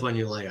yourself on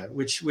your layout,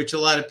 which a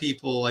lot of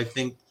people, I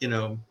think, I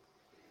don't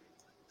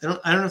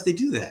know if they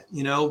do that,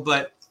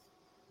 but at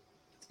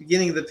the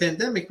beginning of the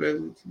pandemic,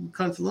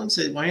 Confalone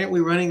said, why aren't we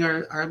running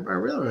our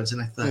railroads?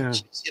 And I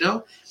thought,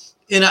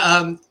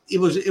 and it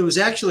was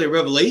actually a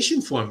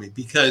revelation for me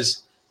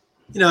because,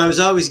 I was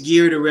always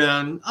geared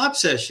around op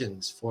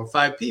sessions. 4 or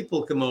 5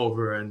 people come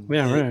over and,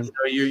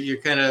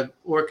 you're kind of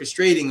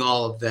orchestrating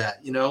all of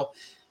that,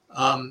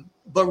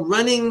 But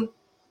running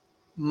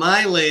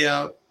my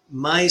layout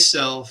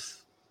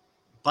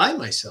by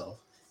myself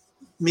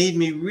made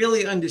me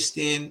really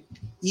understand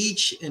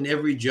each and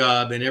every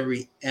job and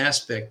every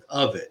aspect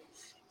of it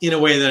in a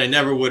way that I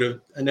never would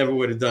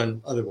have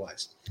done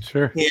otherwise.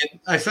 Sure. And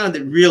I found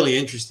it really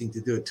interesting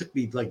to do. It took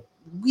me like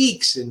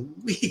weeks and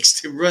weeks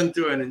to run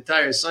through an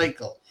entire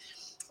cycle.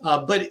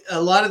 But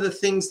a lot of the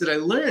things that I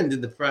learned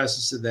in the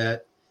process of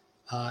that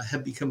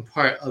have become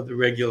part of the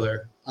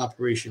regular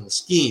operational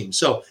scheme.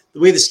 So the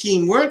way the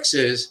scheme works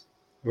is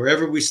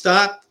wherever we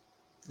stop,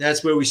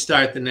 that's where we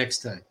start the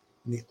next time.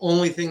 And the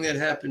only thing that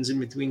happens in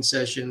between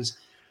sessions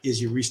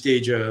is you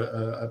restage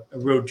a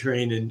road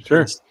train and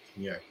sure.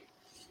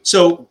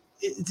 So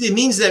it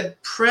means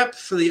that prep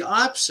for the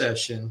op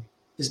session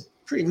is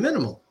pretty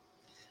minimal.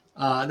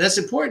 That's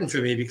important for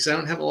me because I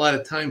don't have a lot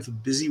of time for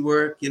busy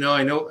work.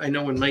 I know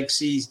when Mike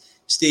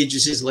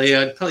stages his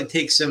layout, it probably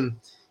takes him,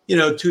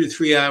 2 to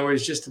 3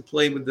 hours just to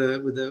play with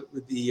the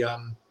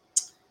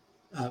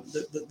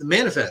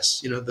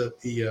manifests,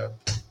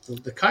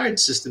 the card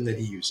system that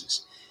he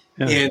uses.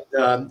 Yeah.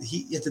 And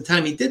he, at the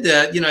time he did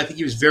that, I think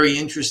he was very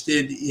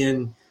interested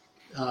in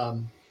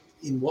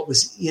what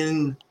was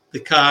in the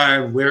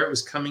car and where it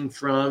was coming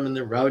from and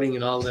the routing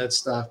and all that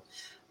stuff.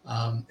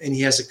 And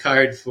he has a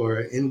card for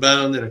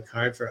inbound and a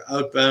card for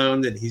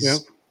outbound, and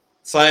he's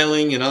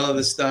filing and all of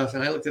this stuff.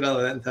 And I looked at all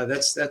of that and thought,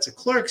 that's a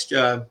clerk's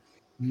job,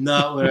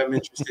 not what I'm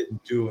interested in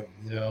doing.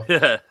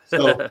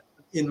 So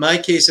in my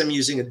case, I'm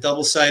using a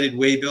double-sided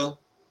waybill.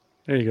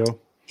 There you go.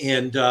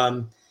 And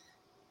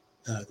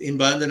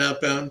inbound and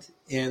outbound,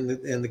 and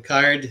the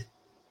card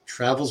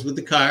travels with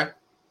the car.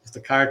 If the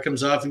card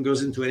comes off and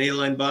goes into an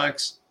A-line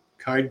box,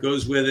 card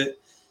goes with it.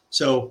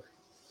 So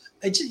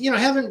I just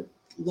haven't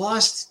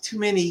lost too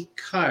many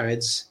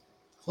cards.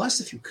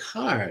 Lost a few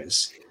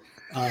cars,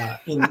 and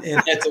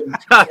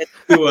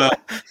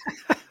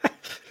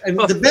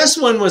the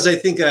best one was, I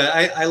think,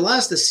 I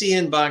lost a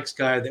CN box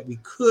card that we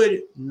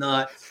could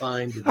not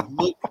find. It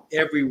looked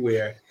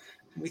everywhere.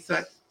 And we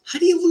thought, how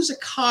do you lose a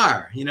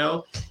car?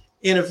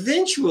 And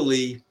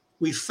eventually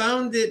we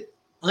found it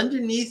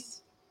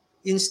underneath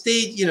in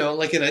stage,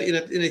 like in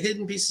a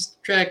hidden piece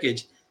of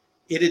trackage.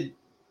 It had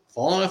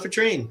fallen off a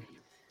train.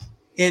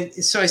 And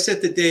so I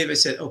said to Dave, I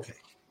said, okay,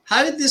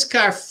 how did this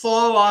car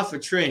fall off a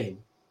train?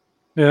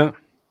 Yeah.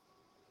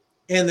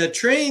 And the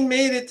train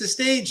made it to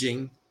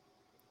staging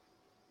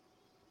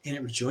and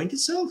it rejoined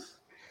itself.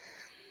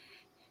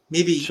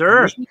 Maybe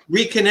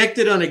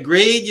reconnected on a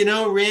grade,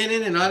 ran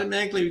in and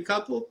automatically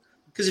recoupled.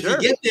 Because if you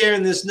get there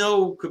and there's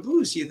no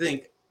caboose, you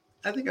think,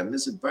 I think I'm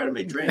missing part of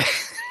my train.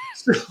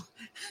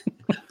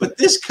 But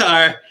this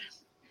car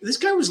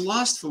was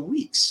lost for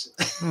weeks.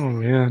 Oh,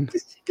 man.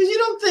 Because you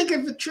don't think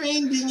of a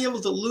train being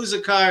able to lose a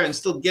car and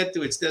still get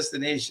to its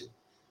destination.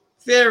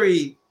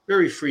 Very,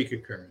 very freak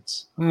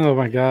occurrence. Oh,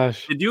 my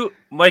gosh.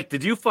 Mike,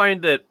 did you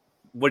find that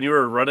when you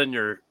were running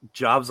your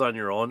jobs on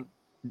your own,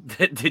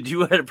 did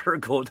you ever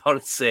go down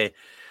and say,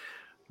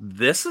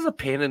 this is a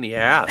pain in the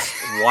ass?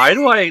 Why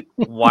do I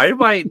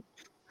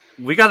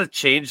we got to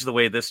change the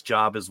way this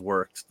job is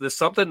worked.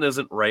 Something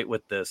isn't right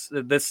with this,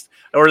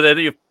 or then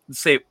you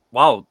say,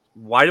 wow,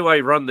 why do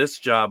I run this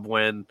job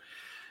when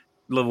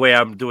the way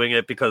I'm doing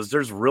it? Because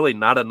there's really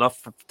not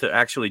enough to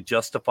actually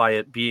justify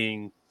it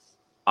being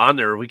on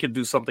there. We could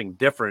do something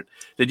different.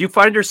 Did you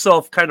find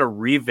yourself kind of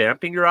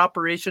revamping your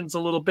operations a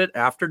little bit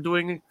after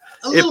doing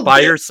it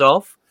by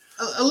yourself?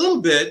 A little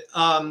bit.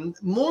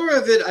 More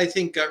of it, I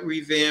think, got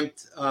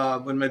revamped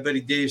when my buddy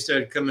Dave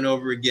started coming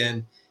over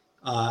again.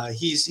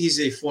 He's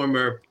a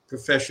former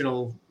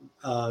professional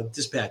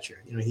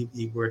dispatcher.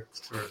 He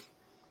worked for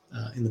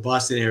in the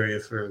Boston area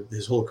for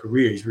his whole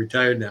career. He's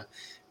retired now,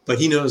 but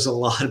he knows a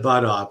lot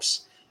about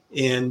ops.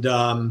 And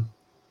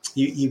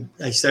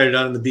I started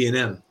out in the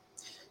B&M.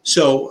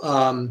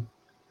 So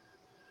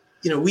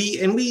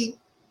we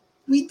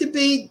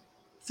debate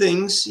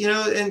things.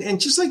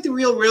 And just like the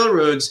real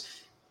railroads,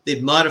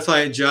 they'd modify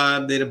a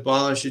job, they'd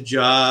abolish a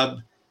job.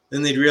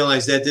 Then they'd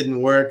realize that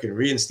didn't work and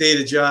reinstate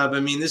a job. I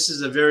mean, this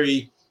is a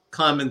very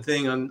common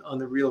thing on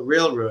the real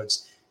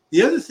railroads.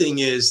 The other thing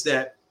is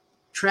that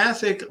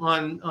traffic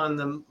on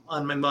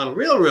my model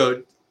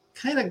railroad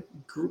kind of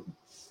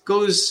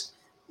goes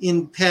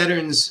in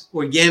patterns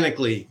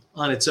organically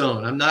on its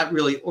own. I'm not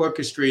really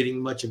orchestrating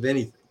much of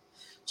anything.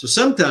 So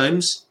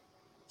sometimes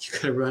you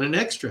got to run an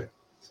extra.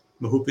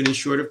 Mahoopin is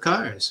short of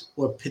cars,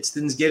 or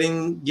Pittston's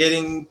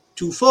getting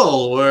too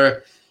full,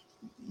 or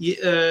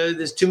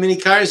there's too many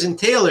cars in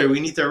Taylor.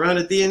 We need to run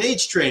a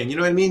D&H train. You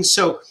know what I mean?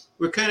 So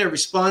we're kind of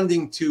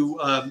responding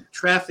to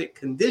traffic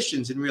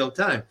conditions in real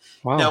time.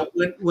 Wow. Now,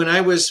 when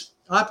I was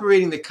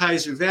operating the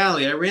Kaiser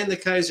Valley, I ran the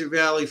Kaiser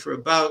Valley for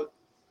about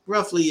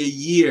roughly a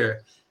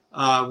year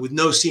with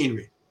no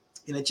scenery.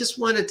 And I just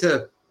wanted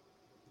to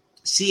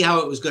see how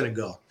it was going to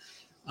go.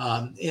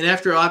 And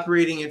after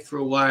operating it for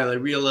a while, I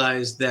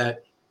realized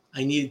that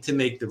I needed to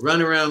make the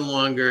runaround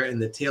longer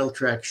and the tail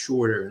track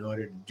shorter in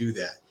order to do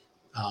that.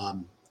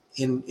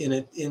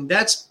 And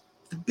that's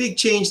the big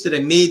change that I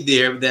made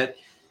there, that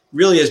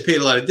really has paid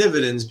a lot of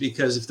dividends,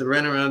 because if the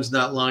runaround's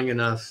not long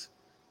enough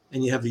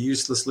and you have a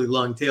uselessly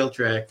long tail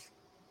track,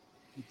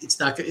 it's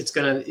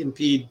going to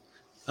impede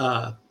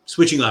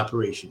switching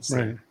operations.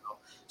 Right.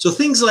 So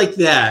things like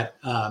that.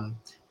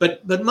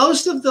 But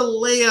most of the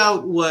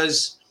layout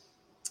was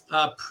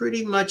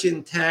pretty much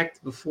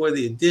intact before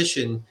the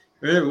addition.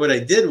 Remember, what I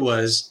did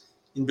was,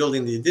 in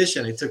building the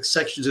addition, I took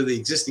sections of the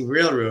existing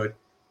railroad,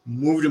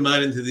 moved them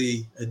out into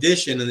the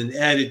addition, and then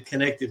added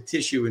connective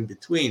tissue in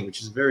between,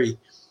 which is a very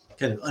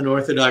kind of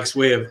unorthodox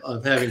way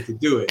of having to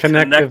do it.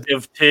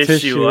 Connective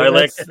tissue. I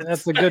like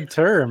that's a good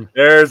term.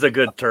 There's a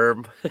good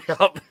term.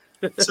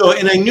 So,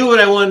 and I knew what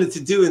I wanted to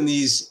do in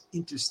these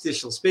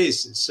interstitial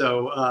spaces.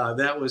 So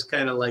that was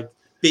kind of like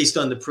based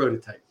on the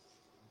prototype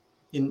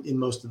in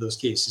most of those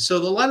cases. So a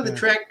lot of the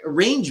track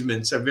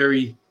arrangements are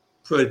very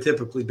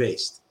prototypically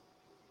based.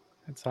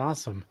 That's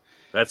awesome.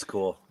 That's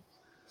cool.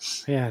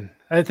 Man,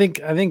 I think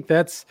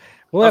that's.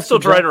 I'm still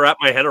trying to wrap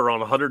my head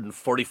around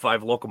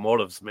 145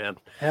 locomotives, man.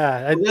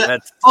 Yeah.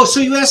 So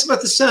you asked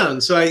about the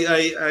sound. So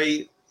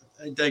I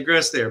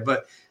digress there,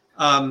 but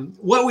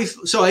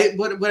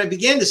what I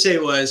began to say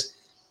was,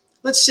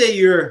 let's say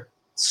you're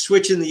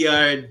switching the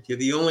yard. You're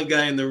the only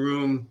guy in the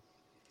room.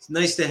 It's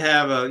nice to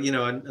have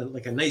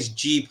a nice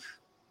Jeep,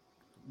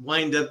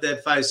 wind up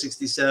that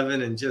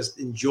 567 and just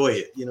enjoy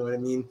it. You know what I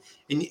mean?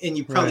 And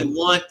you probably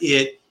want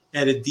it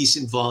at a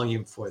decent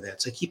volume for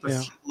that. So keep a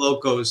few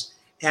locos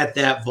at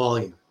that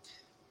volume.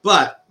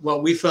 But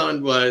what we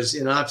found was,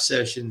 in op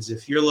sessions,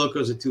 if your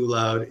locos are too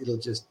loud, it'll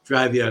just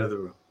drive you out of the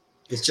room.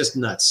 It's just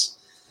nuts.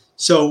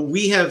 So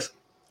we have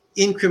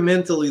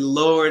incrementally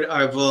lowered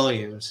our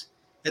volumes,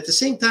 at the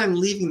same time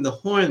leaving the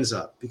horns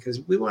up, because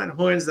we want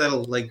horns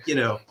that'll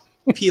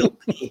peel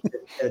paint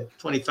at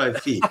 25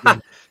 feet.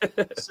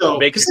 So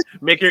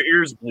make your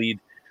ears bleed.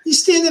 You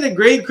stand at a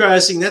grade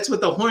crossing, that's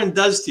what the horn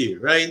does to you,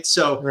 right?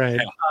 So,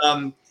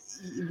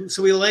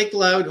 so we like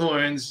loud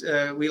horns.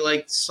 We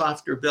like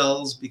softer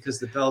bells, because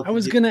the bell. I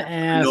was going to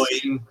ask.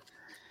 Annoying.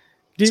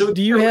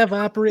 Do you have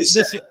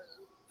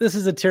This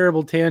is a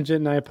terrible tangent,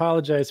 and I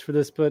apologize for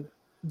this, but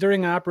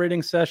during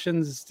operating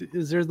sessions,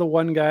 is there the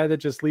one guy that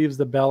just leaves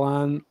the bell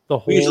on the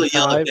whole time? We usually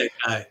yell at that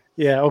guy.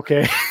 Yeah.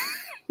 Okay.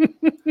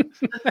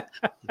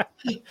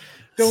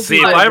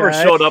 If I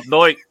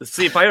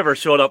ever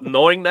showed up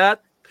knowing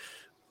that,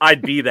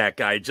 I'd be that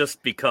guy,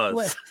 just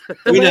because.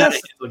 We don't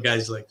handle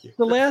guys like you.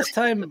 The last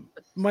time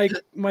Mike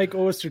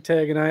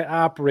Ostertag and I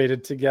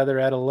operated together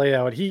at a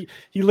layout, he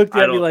looked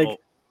at me like,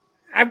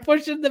 I'm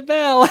pushing the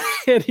bell,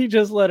 and he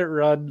just let it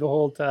run the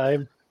whole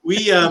time.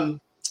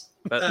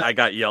 I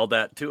got yelled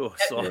at too.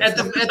 So. At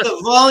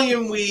the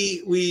volume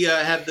we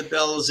have the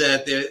bells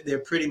at, they're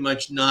pretty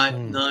much not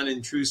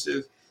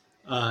non-intrusive.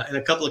 In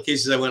a couple of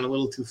cases, I went a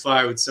little too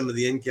far with some of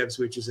the end cap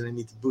switches, and I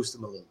need to boost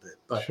them a little bit.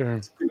 But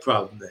it's a good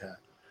problem to have.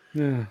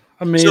 Yeah,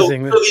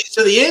 amazing.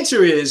 So the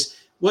answer is,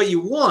 what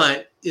you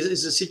want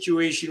is a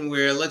situation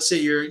where, let's say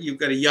you've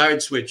got a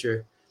yard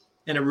switcher,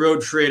 and a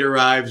road freight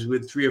arrives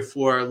with 3 or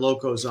 4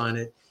 locos on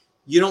it.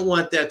 You don't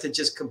want that to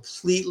just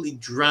completely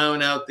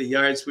drown out the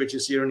yard switcher,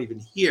 so you don't even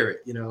hear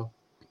it. Yeah,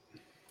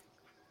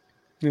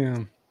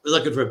 we're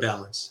looking for a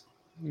balance.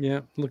 Yeah,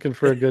 looking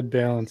for a good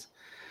balance.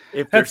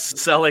 If they're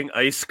selling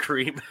ice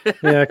cream.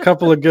 Yeah, a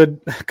couple of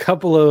good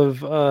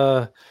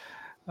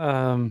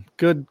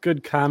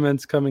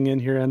comments coming in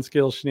here on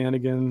Scale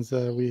Shenanigans.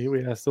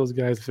 We asked those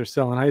guys if they're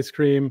selling ice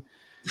cream.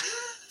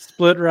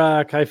 Split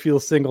Rock, I feel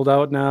singled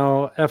out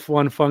now.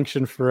 F1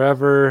 function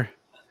forever.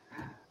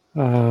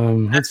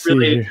 That's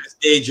really a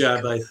day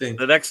job, I think.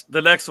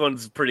 The next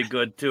one's pretty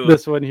good too.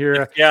 This one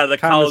here. Yeah, the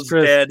cow's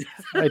dead.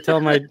 I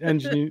tell my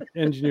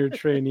engineer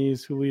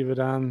trainees who leave it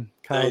on,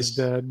 cow's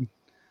dead.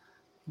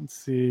 Let's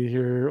see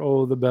here.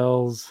 Oh, the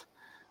bells.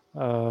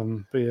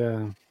 But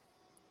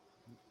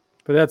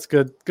that's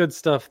good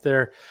stuff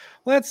there.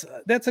 Well,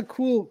 that's a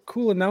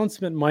cool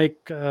announcement, Mike.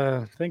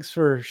 Thanks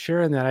for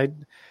sharing that.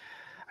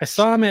 I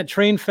saw him at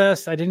Train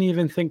Fest. I didn't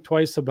even think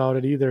twice about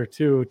it either,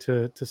 too,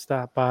 to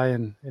stop by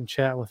and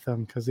chat with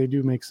them, because they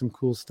do make some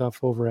cool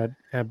stuff over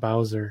at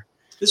Bowser.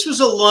 This was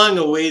a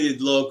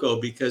long-awaited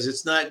loco, because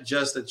it's not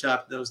just a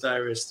chopped-nosed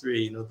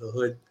IRS-3. The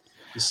hood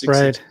is 6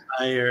 inches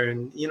higher,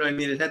 and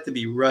it had to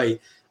be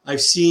right. I've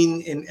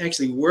seen and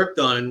actually worked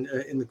on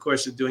in the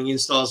course of doing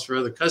installs for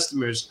other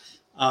customers.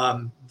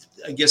 I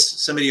guess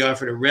somebody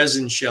offered a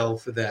resin shell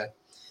for that,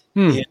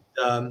 and it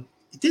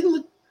didn't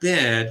look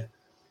bad.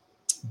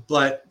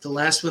 But the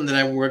last one that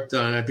I worked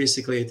on, I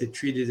basically had to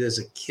treat it as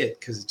a kit,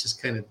 because it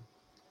just kind of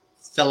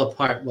fell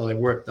apart while I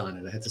worked on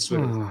it. I had to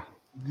sort of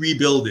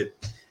rebuild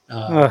it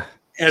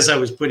as I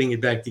was putting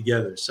it back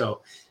together.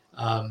 So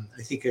I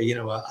think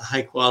a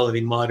high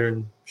quality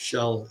modern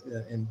shell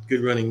and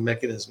good running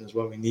mechanism is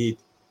what we need.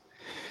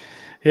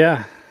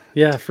 Yeah,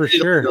 for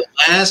sure. The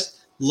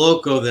last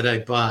loco that I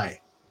buy.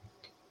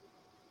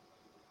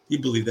 You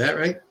believe that,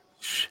 right?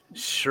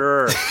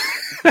 Sure.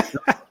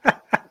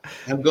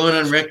 I'm going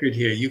on record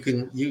here. You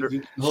can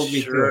hold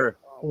me to it.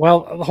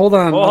 Well, hold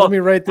on. Let me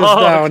write this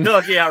down. No,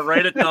 yeah,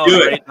 write it down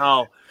right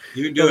now.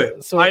 You do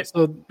it.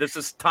 So this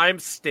is time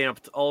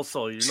stamped.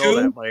 Also, you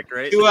know that, Mike,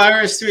 right? 2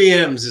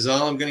 RS3Ms is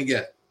all I'm going to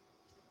get.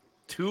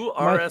 2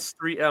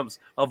 RS3Ms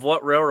of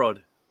what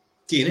railroad?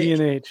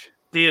 D&H.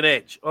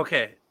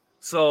 Okay,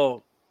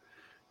 so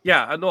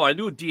yeah, I know I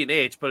knew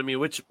D&H, but I mean,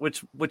 which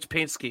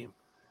paint scheme?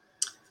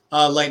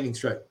 Lightning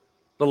Stripe.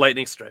 The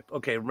Lightning Stripe.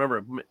 Okay,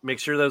 remember, make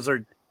sure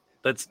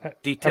that's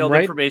detailed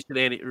information.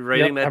 Andy,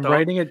 writing that down.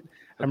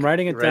 I'm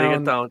writing it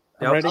down.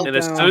 Yep. And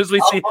as soon as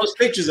we see, I'll post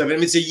pictures of it. I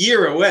mean, it's a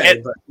year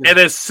away. And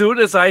as soon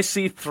as I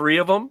see 3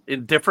 of them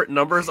in different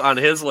numbers on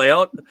his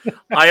layout,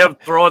 I am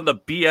throwing the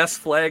BS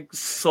flag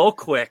so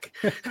quick.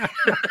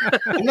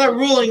 I'm not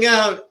ruling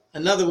out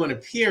another one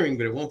appearing,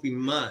 but it won't be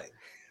mine.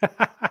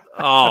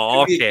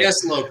 Oh, okay. Be a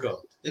guest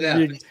loco. It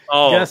happens.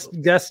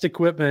 Guest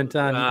equipment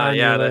on.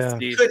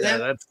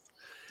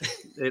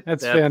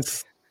 That's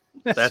fantastic.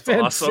 That's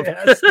awesome.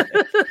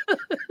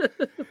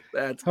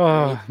 That's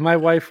my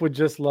wife would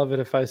just love it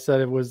if I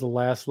said it was the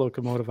last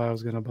locomotive I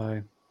was going to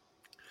buy.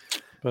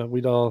 But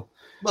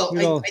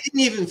I didn't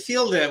even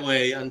feel that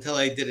way until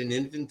I did an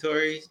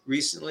inventory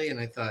recently, and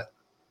I thought,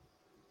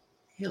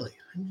 really,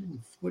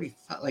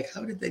 145? Like,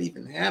 how did that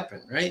even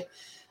happen, right?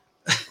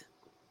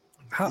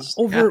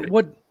 So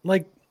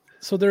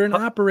they're in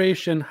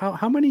operation.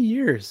 How many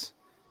years?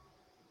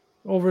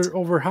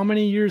 Over how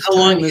many years? How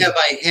long have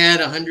I had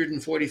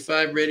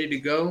 145 ready to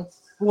go?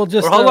 Well,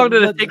 just how long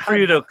did it take for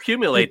you to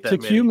accumulate that? To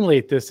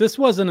accumulate this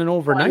wasn't an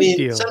overnight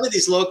deal. Some of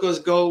these locos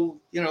go,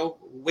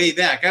 way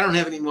back. I don't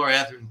have any more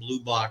Atherton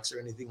Blue Box or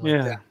anything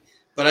like that.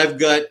 But I've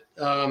got,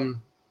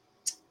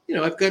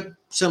 I've got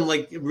some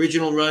like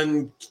original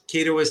run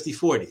Cato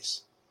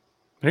SD40s.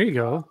 There you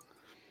go.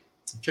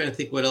 I'm trying to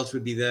think what else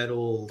would be that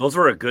old. Those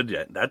were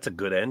that's a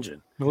good engine.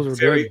 Those are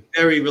very,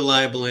 very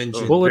reliable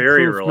engine.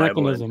 Very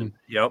reliable mechanism.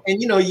 Yep. And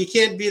you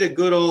can't beat a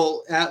good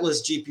old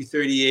Atlas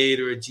GP38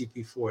 or a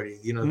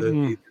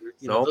GP40.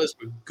 Those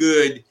were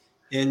good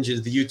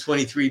engines. The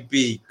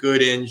U23B,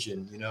 good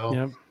engine.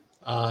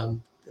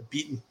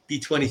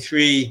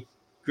 B23,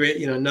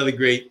 great. Another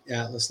great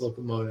Atlas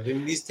locomotive. I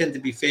mean, these tend to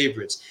be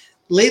favorites.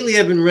 Lately,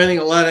 I've been running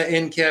a lot of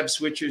end cap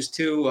switchers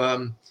too.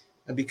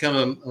 I've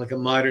become a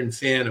modern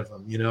fan of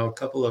them. A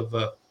couple of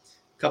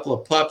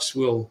pups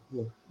will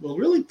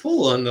really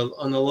pull on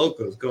the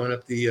locos going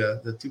up the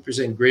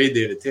 2% grade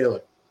there to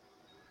Taylor.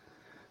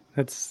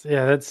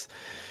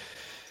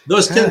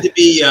 Those tend to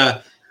be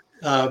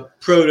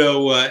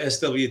proto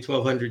SW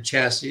 1200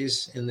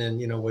 chassis, and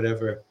then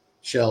whatever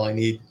shell I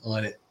need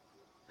on it.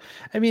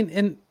 I mean,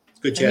 and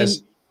good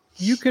chassis.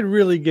 You could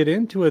really get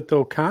into it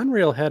though.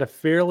 Conrail had a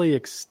fairly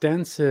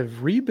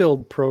extensive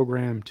rebuild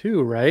program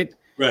too, right?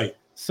 Right.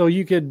 So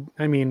you could,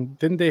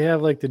 didn't they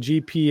have like the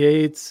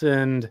GP8s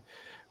and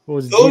what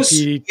was those?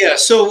 GP? Yeah.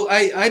 So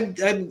I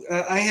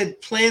had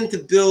planned to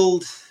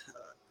build,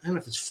 I don't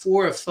know if it's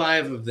 4 or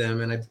 5 of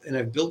them, and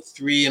I've built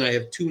 3, and I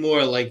have 2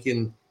 more like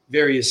in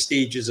various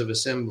stages of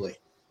assembly.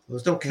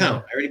 Those don't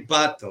count. I already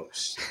bought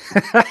those.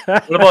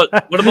 What about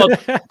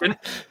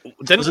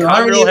didn't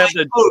Conrail have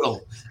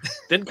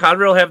Didn't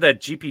Conrail have that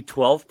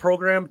GP12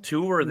 program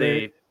too, where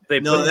they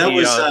No,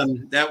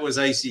 that was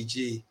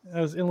ICG.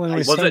 That was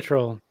Illinois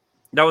Central.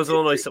 That was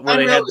Illinois, where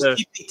they had the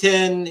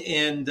GP10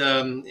 and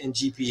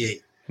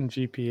GP8. And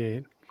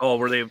GP8. Oh,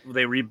 where they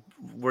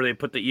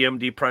put the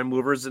EMD prime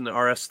movers in the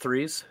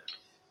RS3s?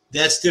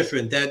 That's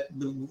different. That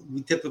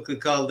we typically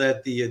call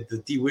that the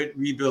DeWitt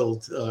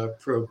rebuild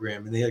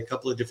program, and they had a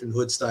couple of different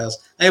hood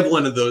styles. I have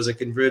one of those. I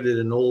converted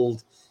an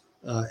old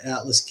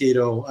Atlas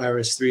Cato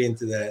RS3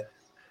 into that.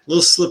 A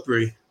little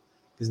slippery.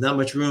 There's not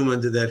much room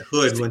under that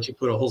hood once you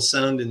put a whole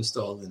sound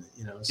install in it.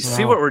 You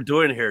see what we're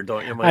doing here,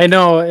 don't you, Mike? I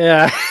know.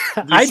 Yeah,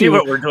 I see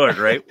what we're doing,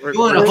 right? We're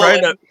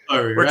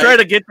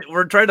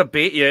trying to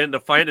bait you into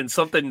finding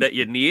something that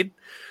you need.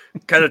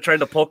 Kind of trying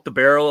to poke the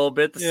barrel a little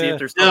bit to see if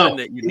there's something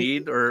that you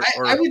need. Or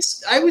I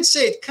would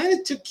say it kind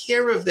of took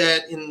care of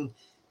that in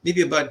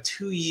maybe about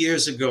 2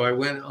 years ago. I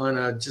went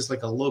on just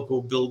like a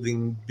local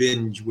building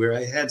binge where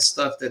I had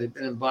stuff that had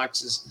been in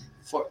boxes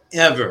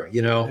forever,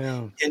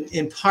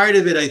 and part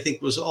of it I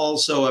think was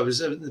also I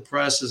was in the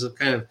process of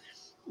kind of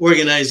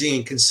organizing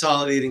and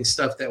consolidating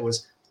stuff that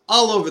was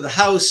all over the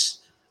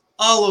house,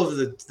 all over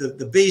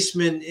the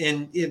basement,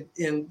 and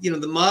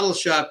the model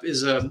shop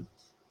is a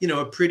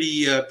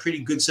pretty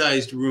good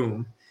sized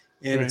room,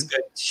 and It's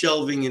got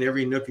shelving in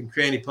every nook and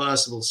cranny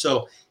possible.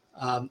 So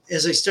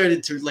as I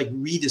started to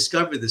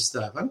rediscover this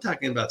stuff, I'm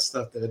talking about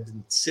stuff that had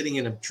been sitting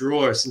in a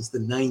drawer since the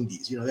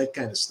 90s, that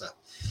kind of stuff.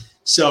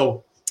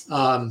 So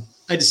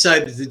I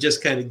decided to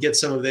just kind of get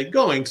some of that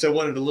going because I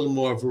wanted a little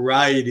more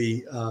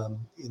variety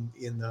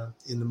in the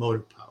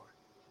motive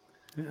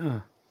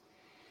power.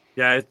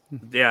 Yeah.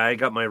 I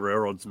got my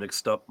railroads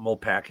mixed up.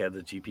 Mopac had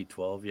the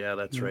GP12. Yeah,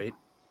 that's right.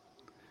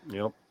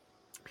 Yep.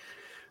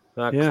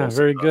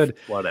 Very good.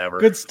 Whatever.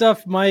 Good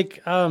stuff,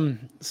 Mike.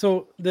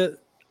 So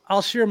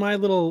I'll share my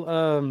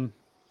little,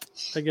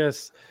 I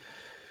guess,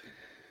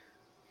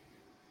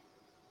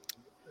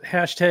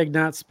 hashtag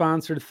not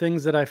sponsored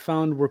things that I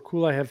found were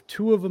cool. I have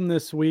 2 of them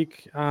this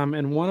week,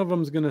 and one of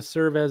them is going to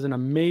serve as an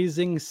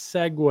amazing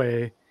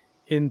segue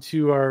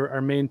into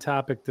our main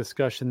topic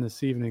discussion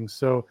this evening.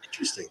 So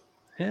Interesting.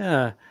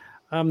 Yeah.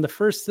 The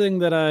first thing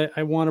that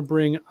I want to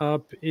bring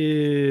up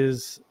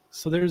is,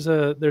 so there's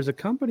a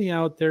company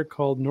out there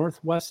called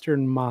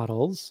Northwestern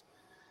Models.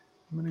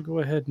 I'm going to go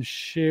ahead and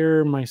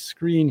share my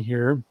screen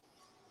here.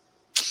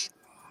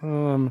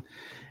 And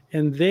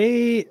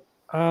they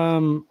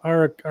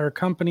are a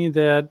company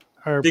that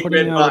are Big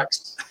putting red out.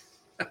 box.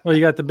 Oh,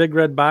 you got the big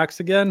red box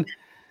again?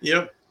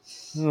 Yep.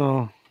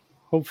 Oh,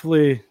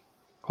 hopefully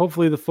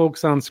the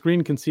folks on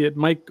screen can see it.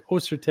 Mike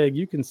Ostertag,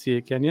 you can see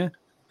it, can you?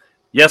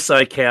 Yes,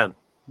 I can.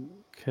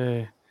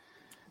 Okay.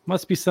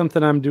 Must be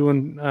something I'm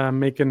doing,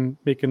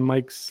 making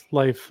Mike's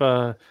life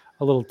a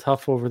little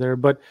tough over there.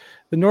 But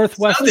the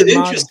Northwestern Sounded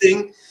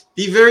interesting.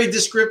 Be very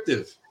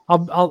descriptive.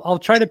 I'll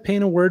try to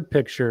paint a word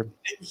picture.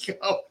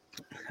 Oh,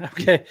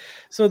 Okay.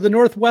 So the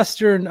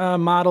Northwestern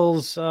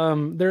models,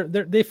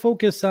 they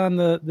focus on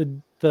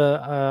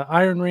the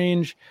Iron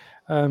Range,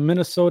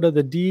 Minnesota,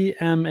 the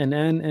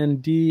DMNN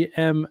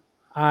and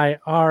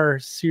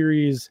DMIR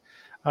series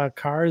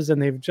cars,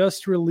 and they've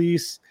just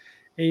released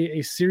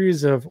a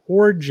series of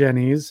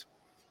Origenies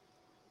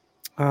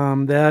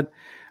that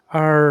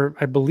are,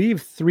 I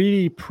believe,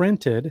 3D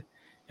printed,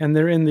 and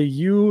they're in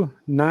the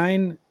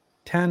U9,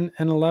 10,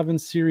 and 11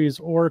 series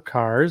ore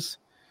cars.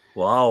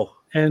 Wow.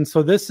 And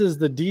so this is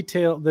the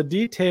detail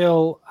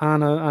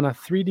on a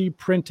 3D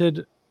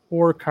printed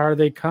ore car.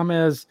 They come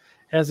as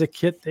a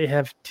kit. They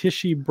have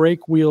Tishy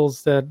brake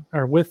wheels that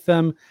are with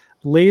them,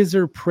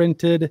 laser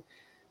printed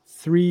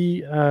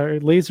decals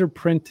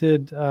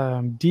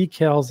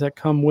that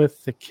come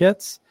with the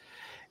kits.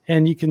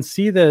 And you can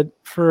see that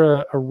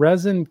for a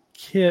resin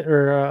kit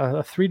or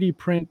a 3D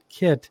print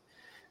kit,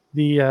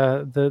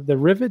 the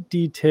rivet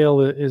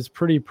detail is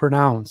pretty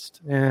pronounced,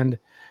 and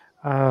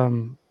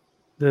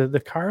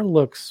the car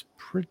looks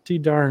pretty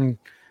darn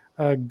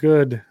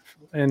good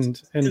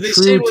and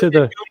true to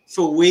the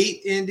for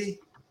weight, Andy.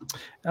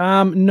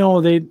 No,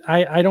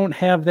 I don't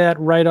have that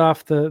right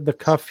off the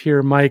cuff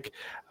here, Mike.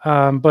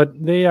 But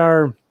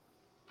they're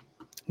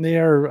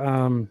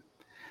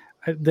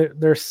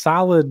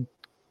solid,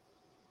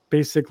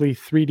 basically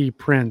 3D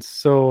prints.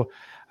 So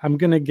I'm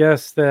gonna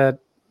guess that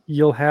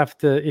you'll have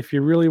to, if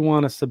you really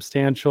want a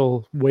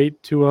substantial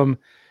weight to them,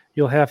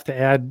 you'll have to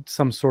add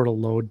some sort of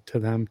load to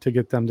them to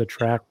get them to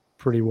track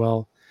pretty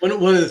well.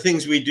 One of the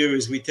things we do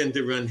is we tend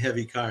to run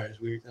heavy cars.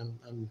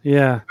 I'm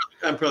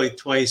probably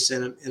twice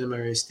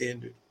NMRA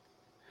standard.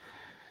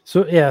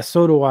 So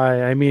so do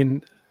I. I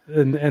mean,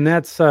 and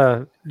that's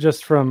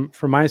just from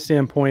my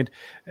standpoint,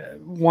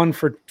 one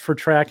for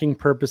tracking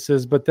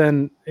purposes, but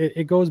then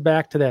it goes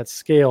back to that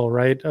scale,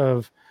 right?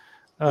 Of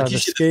the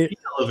scale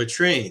of a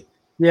train.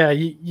 Yeah,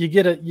 you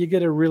get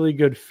a really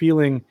good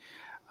feeling.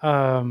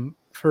 Make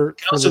for a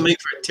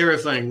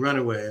terrifying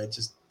runaway. I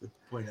just would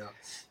point out.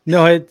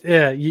 No,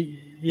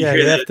 you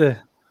have to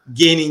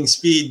gaining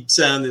speed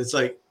sound. It's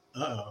like,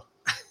 uh-oh,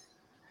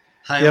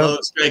 low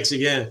strikes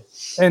again.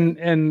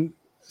 And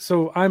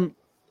so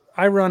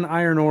I run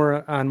iron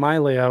ore on my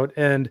layout,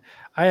 and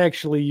I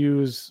actually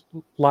use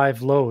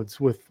live loads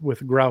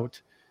with grout,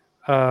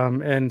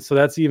 and so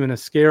that's even a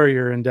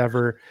scarier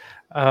endeavor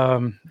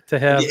to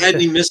have. Have you had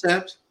any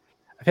mishaps?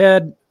 I've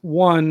had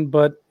one,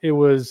 but I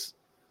was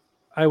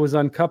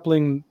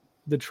uncoupling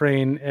the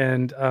train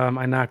and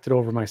I knocked it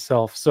over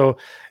myself. So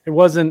it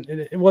wasn't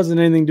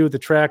anything to do with the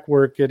track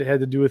work. It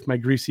had to do with my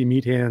greasy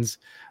meat hands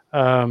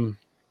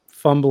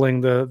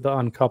fumbling the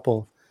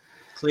uncouple.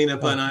 Clean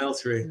up on aisle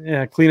 3.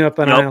 Yeah, clean up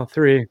on aisle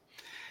 3.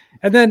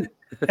 And then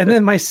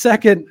my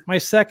second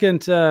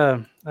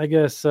I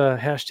guess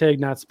hashtag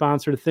not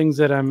sponsored things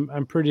that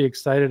I'm pretty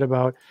excited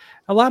about.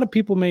 A lot of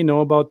people may know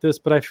about this,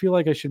 but I feel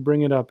like I should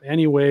bring it up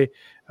anyway.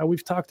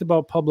 We've talked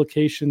about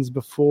publications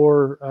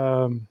before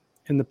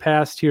in the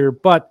past here,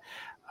 but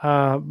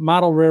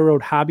Model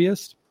Railroad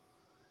Hobbyist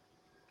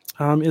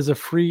is a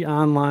free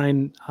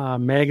online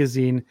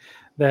magazine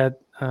that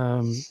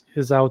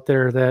is out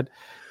there that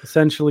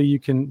essentially you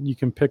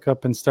can pick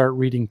up and start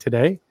reading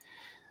today.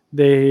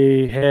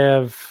 They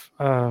have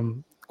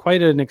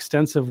quite an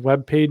extensive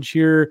web page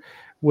here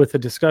with a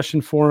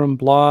discussion forum,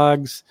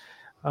 blogs,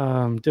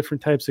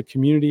 different types of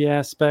community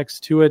aspects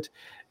to it,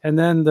 and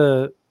then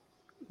the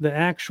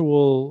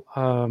actual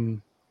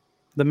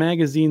the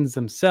magazines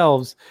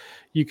themselves.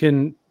 You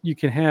can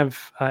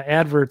have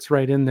adverts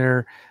right in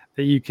there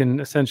that you can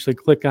essentially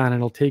click on, and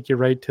it'll take you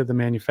right to the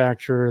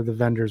manufacturer or the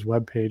vendor's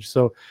webpage.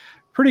 So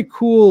pretty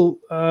cool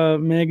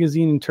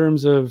magazine in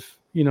terms of,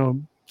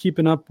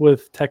 keeping up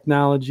with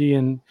technology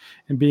and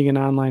being an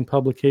online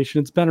publication.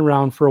 It's been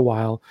around for a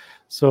while.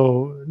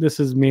 So this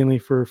is mainly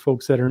for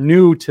folks that are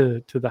new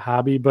to the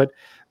hobby, but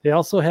they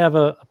also have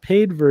a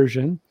paid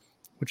version,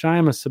 which I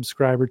am a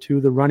subscriber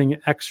to, the Running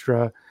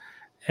Extra.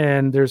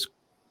 And there's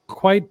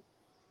quite,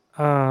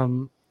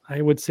 I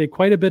would say,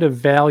 quite a bit of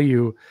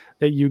value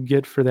that you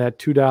get for that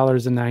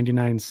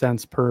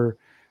 $2.99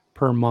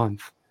 per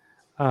month.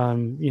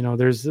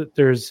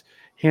 There's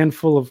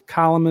handful of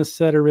columnists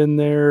that are in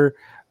there,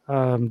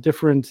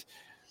 different,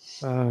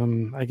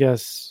 I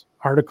guess,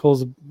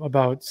 articles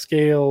about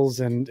scales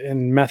and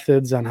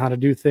methods on how to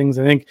do things.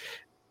 I think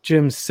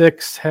Jim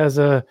Six has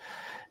a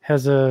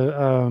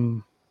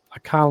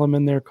column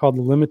in there called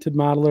The Limited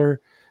Modeler,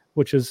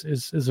 which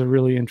is a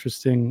really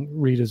interesting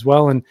read as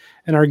well. And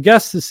our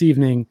guest this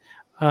evening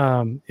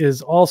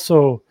is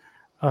also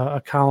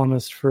a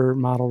columnist for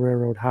Model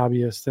Railroad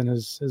Hobbyist, and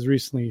has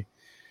recently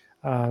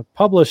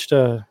published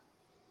a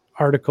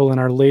article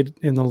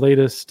in the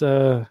latest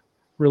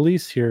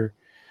release here.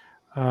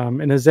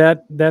 And is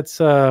that's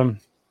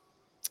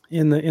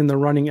in the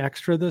running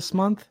extra this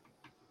month?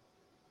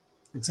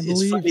 It's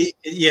funny.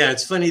 Yeah,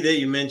 it's funny that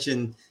you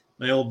mentioned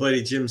my old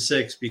buddy Jim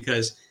Six,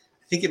 because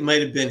I think it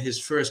might have been his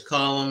first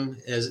column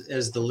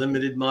as the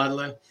limited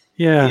modeler.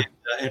 Yeah.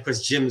 And of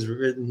course, Jim's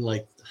written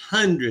like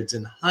hundreds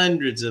and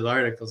hundreds of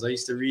articles. I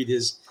used to read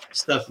his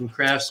stuff in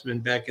Craftsman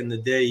back in the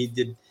day.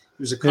 He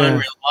was a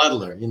Conrail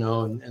modeler,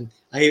 and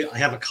I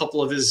have a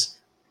couple of his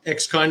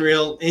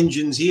ex-Conrail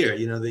engines here,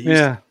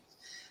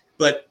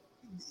 But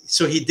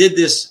so he did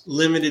this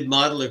limited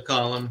modeler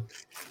column,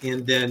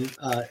 and then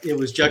it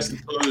was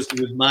juxtaposed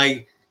with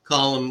my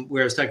column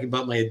where I was talking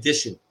about my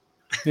edition.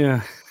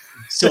 Yeah.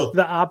 So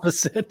the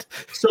opposite.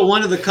 So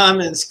one of the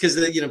comments, because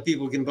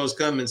people can post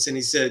comments, and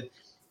he said,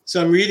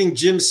 "So I'm reading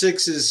Jim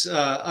Six's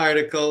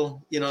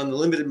article, on the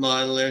limited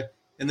modeler,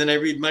 and then I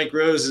read Mike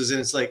Rose's, and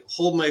it's like,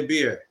 hold my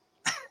beer."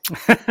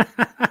 It's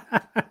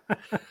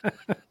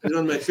one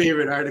of my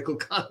favorite article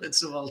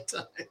comments of all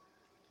time.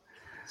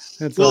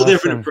 That's a little awesome.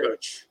 Different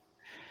approach.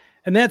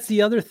 And that's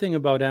the other thing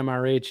about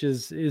MRH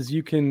is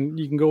you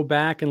can go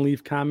back and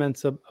leave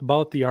comments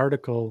about the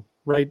article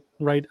right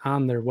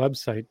on their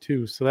website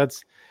too. So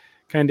that's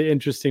kind of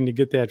interesting to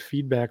get that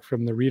feedback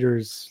from the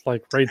readers,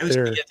 like right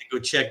there. I was going to go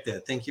check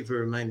that. Thank you for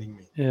reminding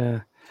me.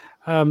 Yeah.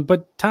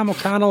 But Tom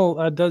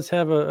O'Connell does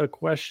have a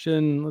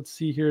question. Let's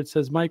see here. It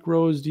says, Mike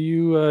Rose, do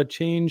you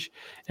change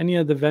any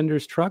of the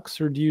vendors' trucks,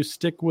 or do you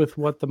stick with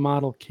what the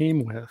model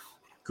came with?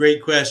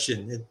 Great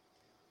question.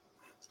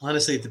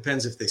 Honestly, it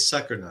depends if they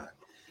suck or not.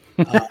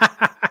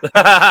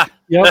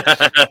 Yep.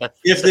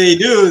 If they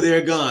do,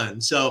 they're gone.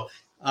 So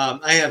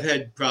I have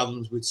had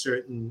problems with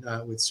certain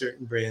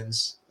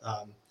brands.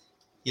 On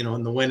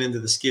the one end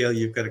of the scale,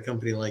 you've got a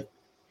company like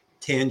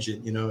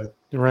Tangent.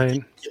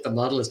 Right. The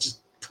model is just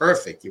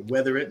perfect. You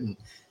weather it, and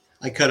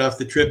I cut off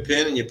the trip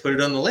pin, and you put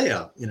it on the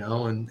layout.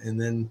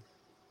 And then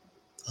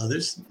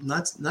others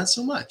not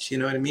so much. You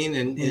know what I mean?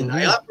 And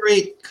I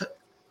operate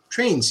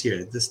trains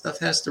here. This stuff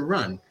has to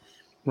run.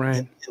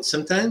 Right. And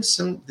sometimes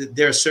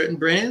there are certain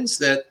brands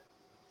that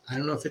I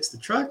don't know if it's the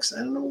trucks. I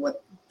don't know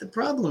what the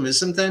problem is.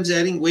 Sometimes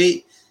adding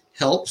weight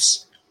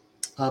helps,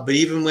 but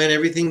even when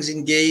everything's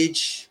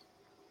engaged,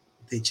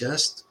 they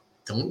just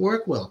don't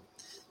work well.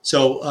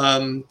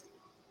 So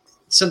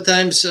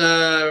sometimes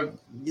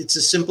it's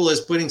as simple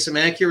as putting some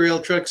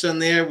AccuRail trucks on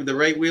there with the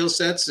right wheel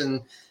sets,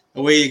 and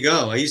away you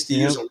go. I used to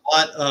use a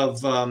lot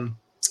of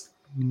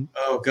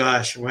oh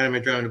gosh, why am I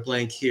drawing a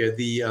blank here?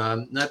 The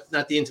not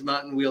the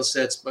Intermountain wheel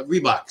sets, but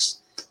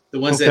Reeboks, the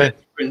ones that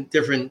have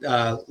different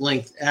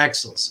length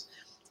axles.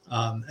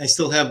 I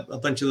still have a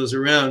bunch of those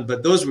around,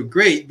 but those were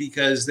great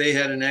because they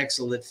had an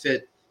axle that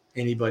fit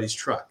anybody's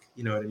truck.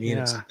 You know what I mean?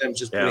 Yeah. Sometimes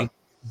just putting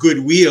good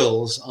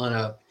wheels on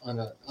a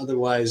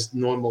otherwise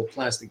normal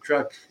plastic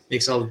truck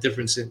makes all the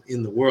difference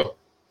in the world.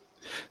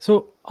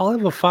 So I'll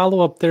have a follow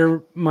up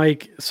there,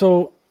 Mike.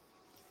 So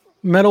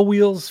metal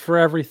wheels for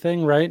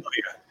everything, right? Oh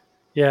yeah.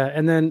 Yeah,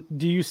 and then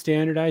do you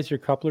standardize your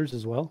couplers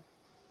as well?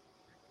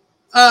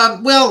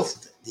 Well,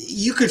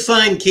 you could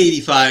find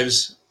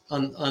KD5s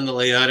on the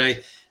layout.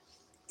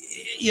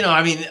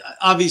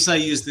 Obviously I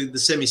use the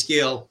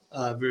semi-scale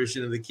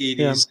version of the KDs.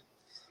 Yeah.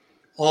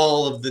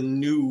 All of the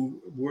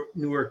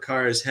newer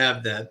cars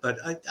have that, but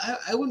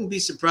I wouldn't be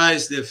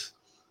surprised if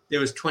there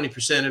was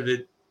 20% of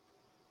it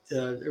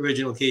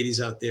original KDs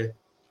out there.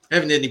 I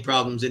haven't had any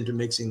problems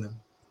intermixing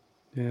them.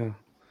 Yeah.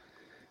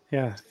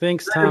 Yeah,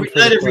 thanks, Tom.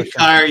 Not every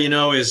car,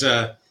 is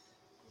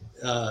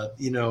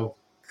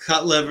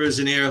cut levers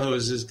and air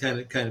hoses kind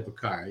of a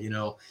car.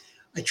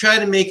 I try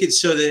to make it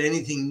so that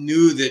anything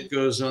new that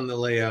goes on the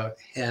layout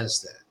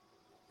has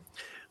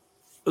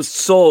that.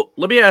 So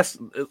let me ask.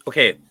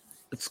 Okay,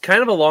 it's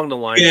kind of along the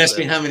line. You can ask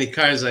me how many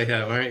cars I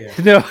have, aren't you?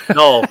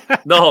 No,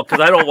 because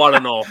I don't want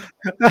to know.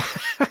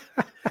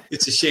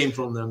 It's a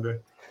shameful number.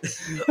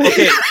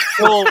 Okay,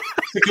 so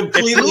it's a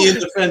completely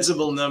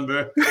indefensible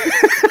number.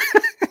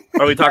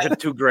 Are we talking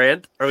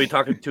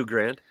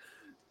 $2,000?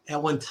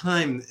 At one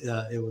time,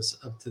 it was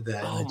up to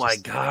that. Oh my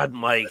God,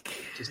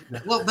 Mike!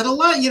 But a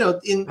lot,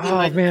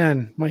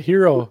 my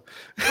hero.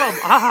 Come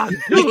on,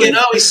 you can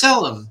always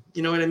sell them.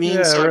 You know what I mean?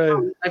 Yeah, so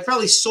right. I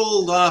probably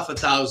sold off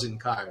 1,000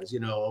 cars,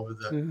 over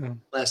the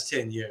last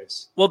 10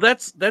 years. Well,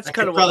 that's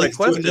kind of what my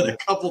question is. A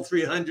couple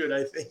 300,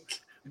 I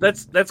think.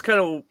 That's kind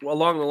of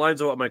along the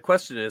lines of what my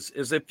question is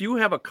if you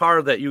have a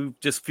car that you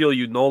just feel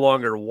you no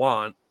longer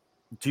want,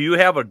 do you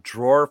have a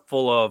drawer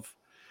full of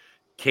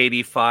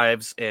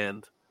KD5s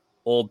and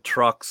old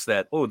trucks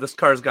that, oh, this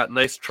car's got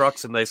nice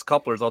trucks and nice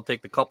couplers. I'll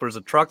take the couplers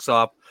and trucks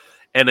off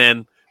and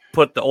then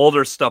put the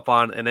older stuff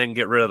on and then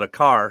get rid of the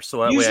car.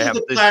 So that Usually way I have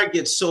the car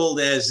gets sold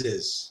as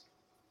is.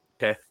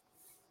 Okay.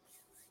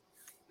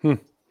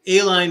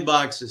 A-line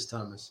boxes,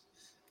 Thomas.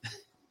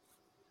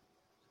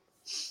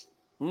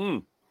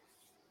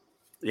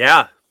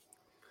 Yeah.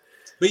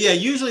 But yeah,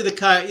 usually the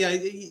car,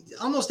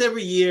 almost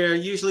every year,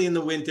 usually in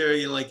the winter,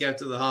 like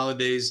after the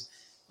holidays,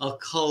 I'll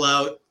call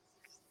out,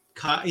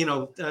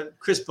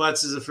 Chris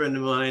Butts is a friend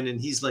of mine, and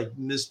he's like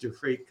Mr.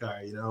 Freight Car,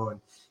 and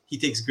he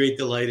takes great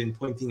delight in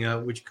pointing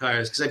out which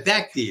cars, because I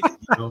backdate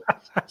it,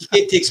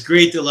 he takes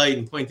great delight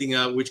in pointing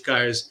out which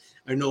cars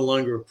are no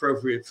longer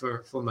appropriate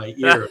for my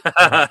ear.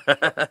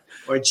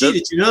 Or, gee,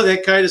 did you know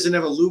that car doesn't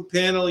have a lube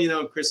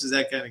panel? Chris is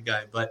that kind of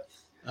guy, but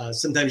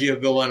sometimes you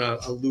go on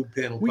a lube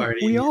panel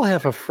party. We all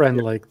have a friend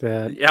like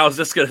that. Yeah, I was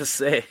just going to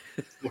say.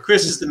 Well,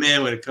 Chris is the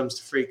man when it comes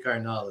to freight car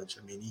knowledge.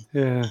 I mean,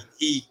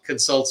 he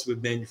consults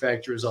with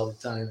manufacturers all the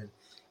time, and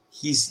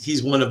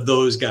he's one of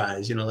those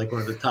guys, like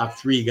one of the top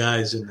 3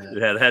 guys in that.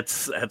 Yeah,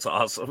 that's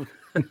awesome.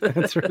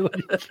 That's really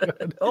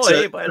good.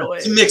 By the way.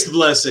 It's a mixed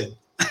blessing.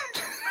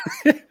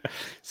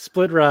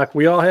 Split Rock,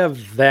 we all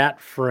have that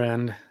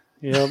friend.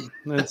 Yep,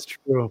 that's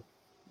true.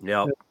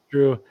 Yeah, that's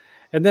true.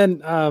 And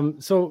then,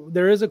 so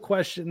there is a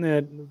question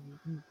that,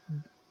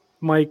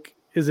 Mike,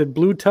 is it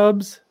blue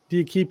tubs? Do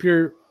you keep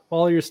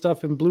all your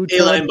stuff in blue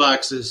tubs? A-line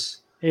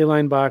boxes.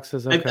 A-line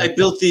boxes. Okay. I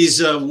built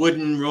these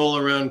wooden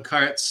roll-around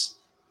carts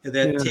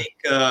that take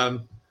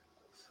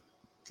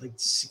like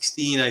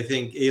 16, I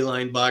think,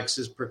 A-line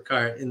boxes per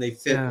cart, and they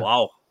fit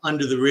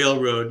under the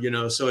railroad,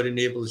 so it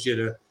enables you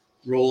to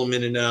roll them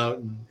in and out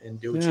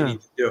and do what you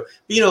need to do.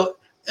 But,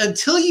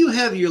 until you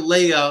have your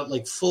layout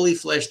like fully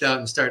fleshed out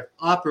and start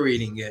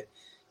operating it,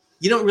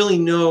 you don't really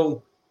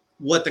know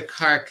what the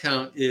car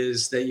count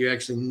is that you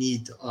actually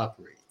need to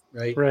operate,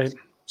 right? Right.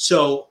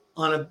 So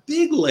on a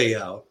big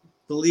layout,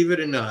 believe it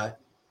or not,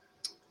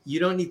 you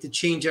don't need to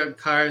change out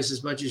cars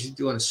as much as you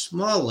do on a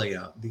small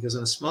layout, because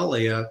on a small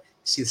layout,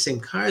 you see the same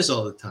cars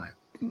all the time.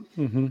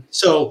 Mm-hmm.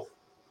 So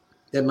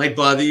that might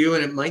bother you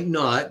and it might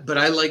not, but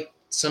I like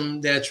some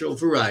natural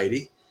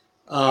variety.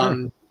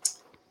 Sure.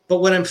 But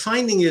what I'm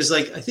finding is,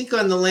 I think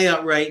on the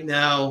layout right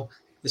now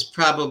is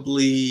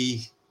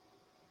probably,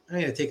 I'm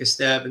going to take a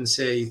stab and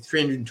say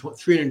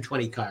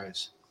 320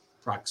 cars,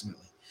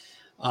 approximately.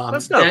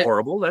 That's not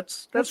horrible.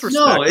 That's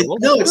respectable.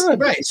 No, it's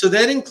right. So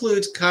that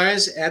includes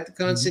cars at the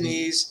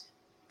consignees,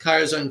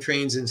 cars on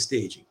trains and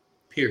staging,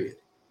 period.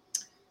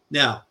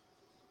 Now,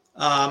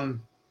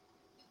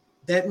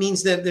 that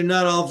means that they're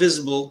not all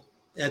visible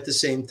at the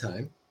same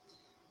time.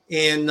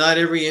 And not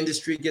every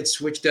industry gets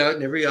switched out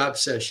in every op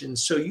session.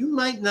 So you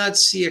might not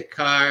see a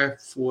car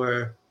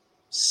for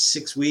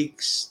 6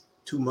 weeks,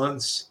 2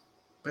 months.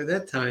 By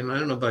that time, I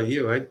don't know about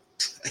you. I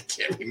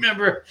can't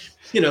remember,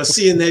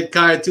 seeing that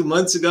car 2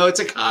 months ago. It's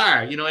a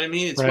car. You know what I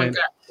mean? It's one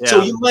car. Yeah.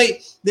 So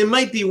there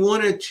might be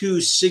 1 or 2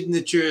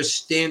 signature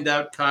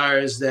standout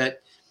cars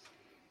that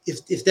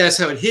if that's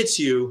how it hits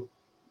you,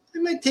 I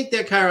might take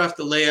that car off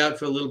the layout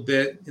for a little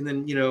bit and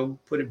then,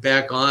 put it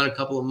back on a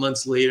couple of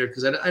months later,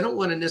 because I don't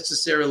want to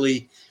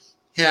necessarily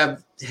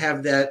have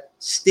that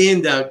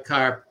standout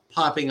car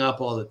popping up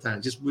all the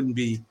time. Just wouldn't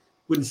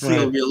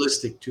feel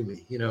realistic to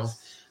me,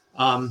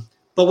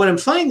 But what I'm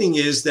finding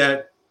is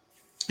that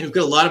we've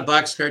got a lot of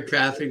boxcar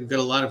traffic, we've got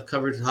a lot of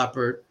covered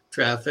hopper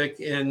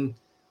traffic, and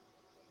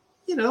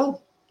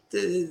no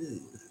 2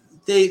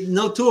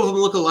 of them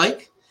look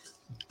alike,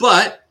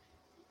 but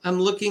I'm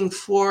looking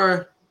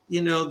for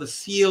the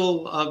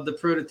feel of the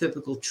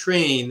prototypical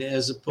train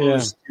as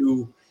opposed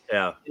to,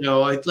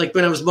 like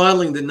when I was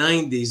modeling the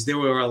 90s, there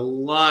were a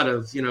lot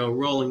of,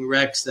 rolling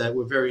wrecks that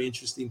were very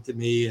interesting to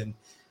me. And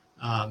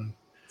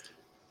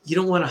you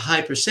don't want a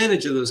high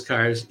percentage of those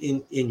cars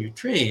in your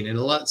train. And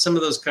some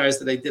of those cars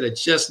that I did are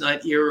just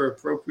not era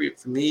appropriate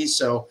for me.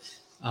 So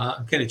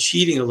I'm kind of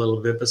cheating a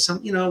little bit, but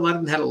some, a lot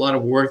of them had a lot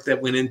of work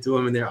that went into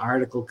them, and they're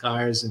article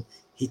cars, and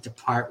hate to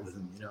part with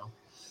them,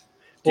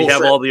 Do you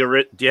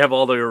have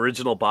all the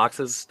original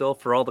boxes still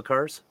for all the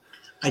cars?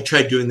 I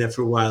tried doing that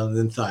for a while and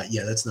then thought,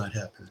 that's not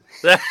happening.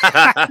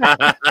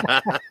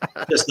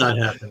 Just not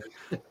happening.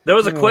 There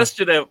was a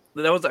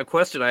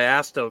question I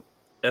asked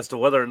as to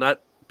whether or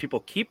not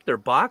people keep their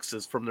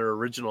boxes from their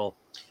original.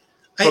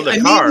 I made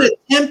an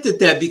attempt at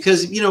that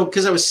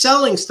because I was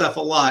selling stuff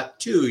a lot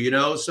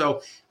too,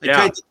 so I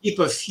tried to keep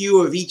a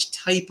few of each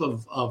type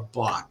of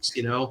box,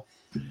 and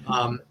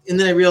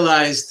then I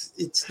realized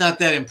it's not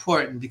that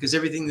important, because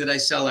everything that I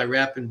sell, I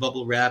wrap in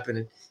bubble wrap,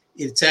 and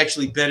it's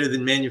actually better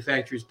than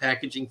manufacturers'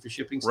 packaging for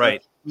shipping stuff.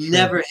 Right.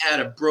 Never had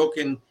a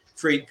broken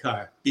freight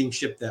car being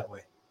shipped that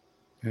way.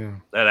 Yeah,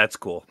 that's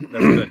cool.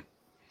 That's good.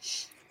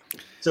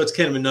 So it's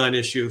kind of a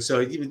non-issue.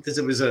 So because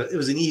it was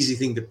an easy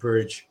thing to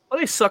purge. Well,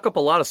 they suck up a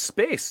lot of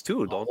space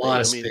too, don't they?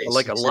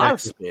 A lot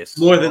of space.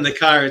 More than the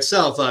car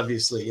itself,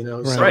 obviously.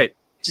 So it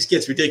just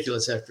gets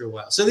ridiculous after a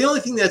while. So the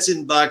only thing that's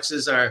in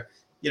boxes are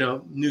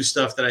new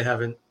stuff that I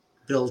haven't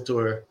built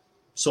or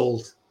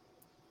sold.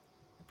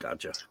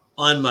 Gotcha.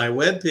 On my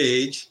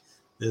webpage,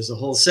 there's a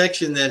whole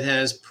section that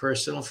has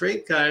personal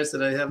freight cars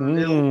that I have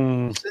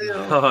available for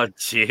sale. Oh,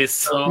 jeez.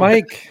 So,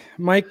 Mike,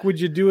 would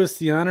you do us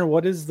the honor?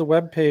 What is the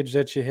webpage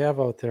that you have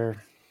out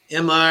there?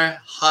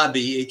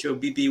 MRHobby,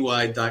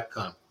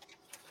 HOBBY.com.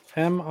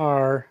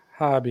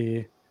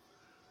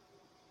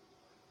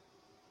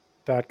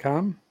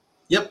 MRHobby.com.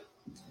 Yep.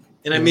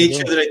 And I made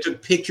sure that I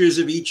took pictures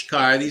of each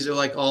car. These are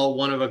like all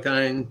one of a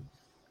kind.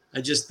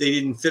 They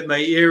didn't fit my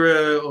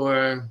era,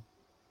 or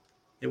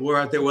they wore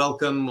out their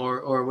welcome,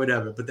 or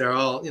whatever. But they're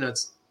all,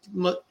 it's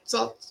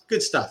all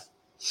good stuff.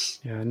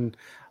 Yeah, and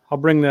I'll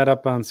bring that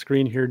up on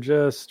screen here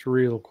just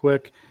real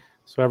quick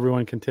so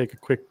everyone can take a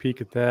quick peek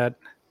at that.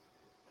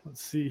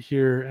 Let's see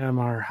here,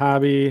 MR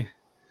Hobby.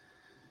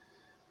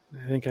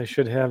 I think I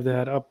should have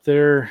that up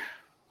there.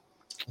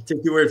 I'll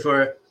take your word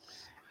for it.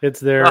 It's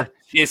there.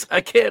 Jeez,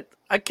 I can't.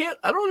 I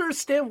don't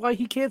understand why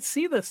he can't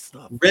see this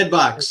stuff. Red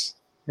box.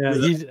 Yeah,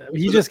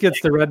 he just gets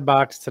the red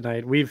box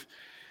tonight. We've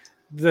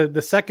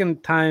the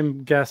second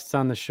time guests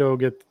on the show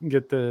get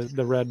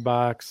the red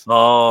box.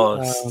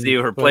 Oh, see,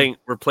 we're playing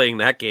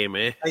that game,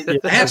 eh? I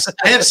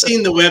have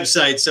seen the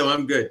website, so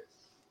I'm good.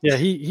 Yeah,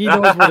 he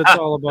knows what it's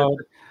all about.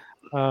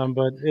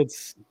 But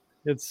it's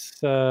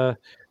got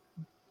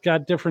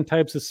different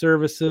types of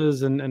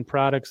services and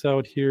products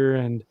out here.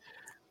 And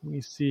let me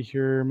see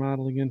here,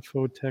 modeling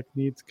info,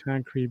 techniques,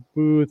 concrete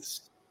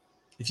booths.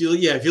 If you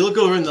look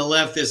over in the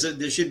left,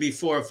 there should be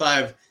 4 or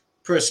 5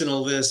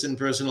 personal this and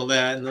personal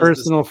that. And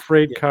personal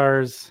freight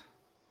cars.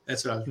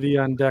 That's what the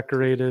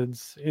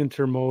undecorateds,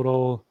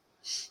 intermodal.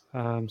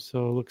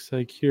 So it looks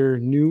like here,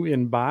 new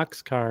in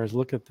box cars.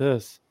 Look at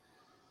this.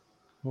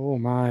 Oh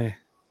my.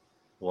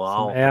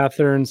 Wow. Some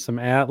Athearn, some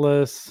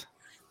Atlas.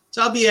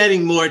 So I'll be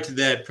adding more to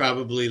that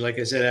probably, like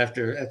I said,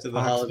 after the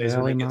Fox holidays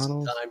Valley when I get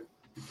models. some time.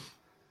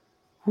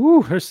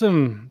 Whew, there's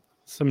some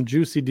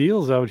juicy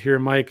deals out here,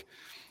 Mike.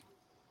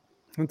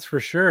 That's for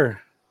sure.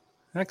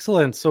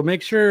 Excellent. So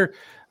make sure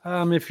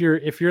if you're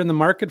in the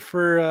market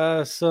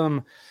for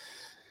some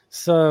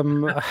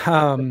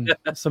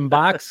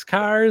box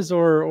cars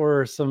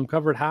or some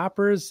covered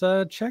hoppers,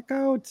 check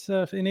out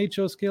in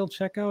HO scale.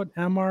 Check out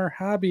MR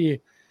Hobby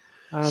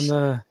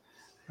on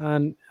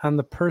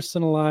the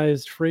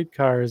personalized freight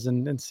cars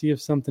and see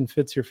if something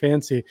fits your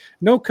fancy.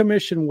 No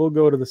commission will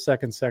go to the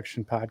Second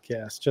Section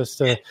podcast. Just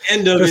to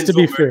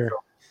be fair.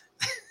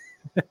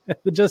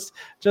 just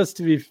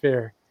to be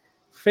fair.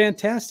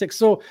 Fantastic.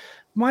 So,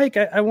 Mike,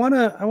 I want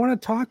to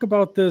talk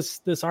about the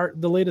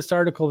latest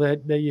article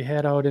that you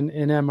had out in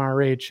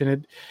MRH, and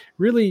it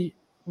really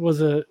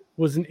was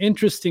an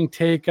interesting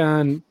take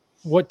on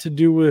what to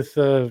do with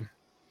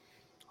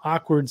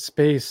awkward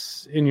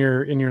space in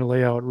your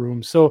layout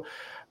room. So,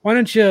 why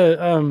don't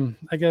you,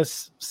 I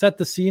guess, set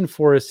the scene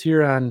for us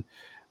here on.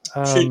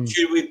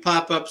 Should we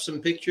pop up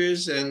some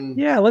pictures and?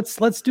 Yeah,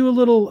 let's do a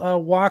little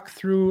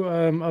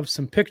walkthrough of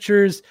some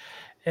pictures.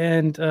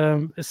 And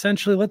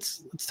essentially,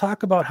 let's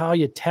talk about how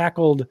you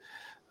tackled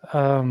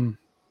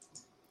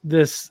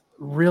this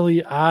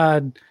really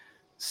odd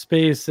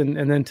space,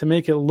 and then to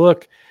make it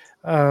look.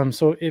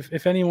 So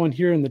if anyone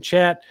here in the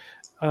chat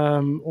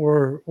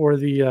or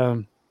the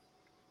let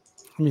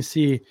me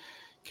see,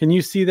 can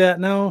you see that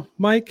now,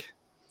 Mike?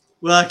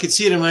 Well, I could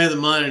see it on my other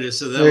monitor,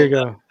 so there you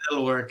go.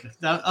 That'll work.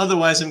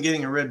 Otherwise, I'm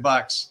getting a red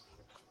box.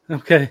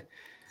 Okay.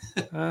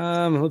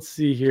 Let's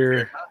see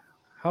here.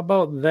 How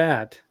about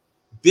that?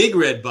 Big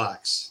red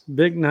box.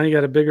 Now you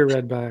got a bigger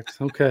red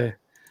box. Okay.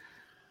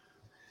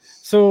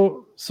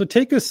 So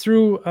take us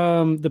through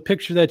the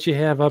picture that you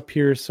have up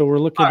here. So we're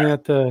looking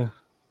at the.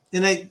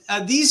 And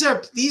these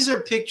are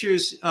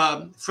pictures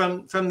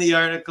from the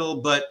article,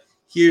 but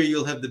here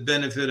you'll have the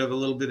benefit of a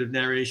little bit of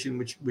narration,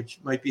 which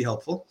might be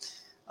helpful.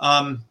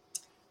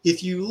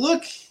 If you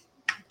look,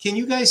 can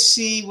you guys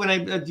see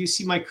do you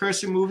see my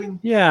cursor moving?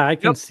 Yeah, I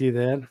can see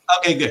that.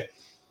 Okay, good.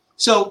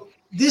 So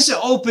this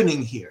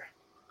opening here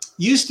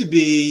used to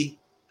be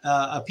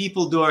a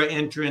people door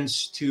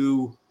entrance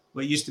to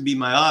what used to be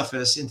my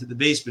office into the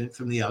basement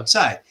from the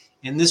outside.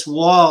 And this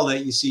wall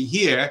that you see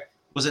here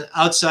was an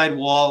outside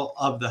wall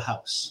of the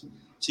house.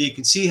 So you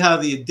can see how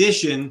the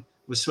addition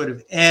was sort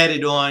of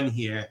added on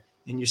here.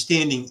 And you're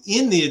standing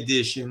in the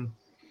addition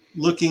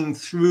looking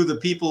through the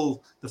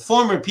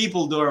former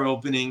people door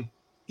opening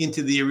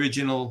into the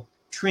original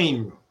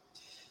train room.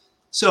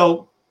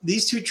 So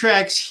these 2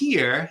 tracks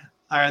here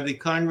are the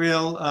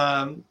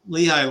Conrail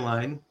Lehigh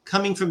line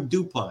coming from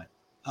DuPont.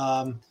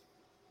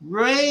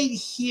 Right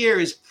here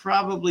is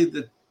probably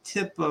the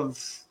tip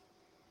of,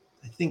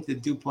 I think, the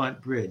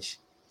DuPont Bridge.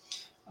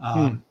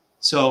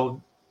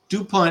 So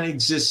DuPont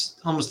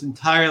exists almost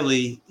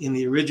entirely in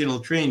the original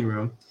train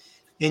room.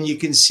 And you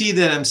can see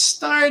that I'm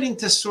starting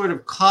to sort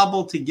of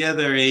cobble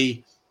together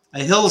a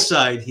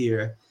hillside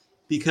here,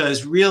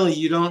 because really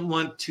you don't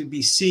want to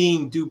be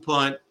seeing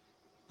DuPont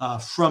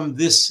from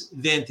this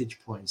vantage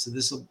point. So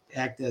this will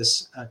act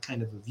as a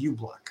kind of a view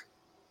block.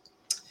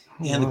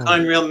 And the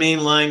Conrail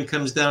main line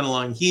comes down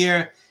along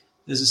here.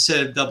 There's a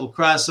set of double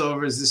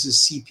crossovers. This is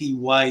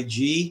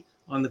CPYG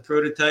on the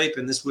prototype,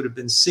 and this would have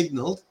been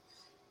signaled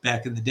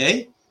back in the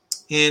day.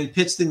 And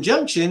Pittston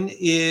Junction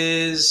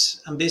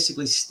I'm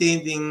basically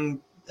standing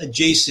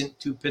adjacent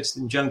to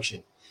Pittston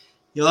Junction.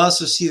 You'll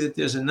also see that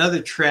there's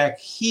another track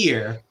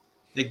here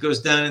that goes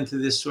down into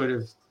this sort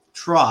of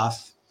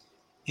trough,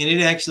 and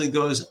it actually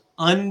goes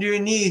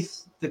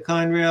underneath the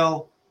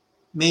Conrail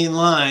main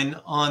line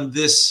on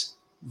this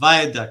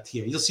viaduct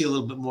here. You'll see a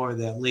little bit more of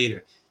that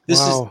later. This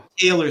is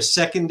Taylor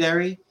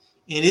Secondary,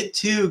 and it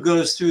too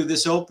goes through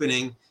this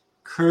opening,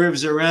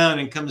 curves around,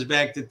 and comes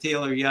back to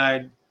Taylor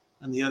Yard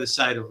on the other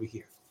side over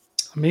here.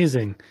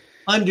 Amazing.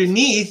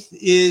 Underneath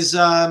is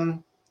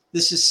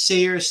this is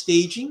Sayre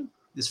Staging.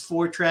 There's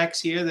 4 tracks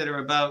here that are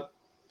about,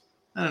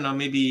 I don't know,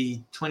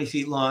 maybe 20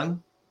 feet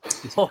long.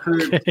 It's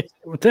curved.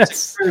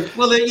 That's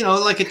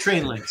well, like a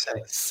train length, say.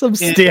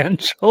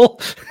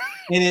 Substantial.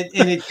 And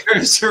it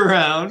curves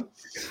around.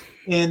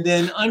 And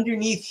then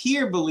underneath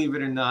here, believe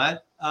it or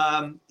not,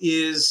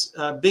 is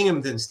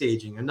Binghamton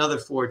Staging, another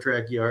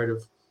 4-track yard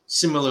of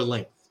similar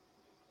length.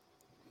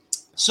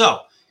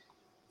 So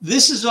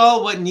this is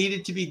all what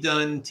needed to be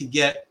done to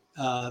get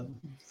the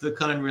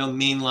Conrail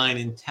main line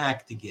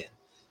intact again.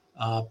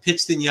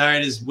 Pittston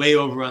Yard is way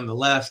over on the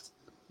left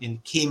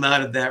and came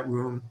out of that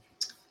room.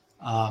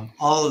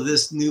 All of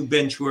this new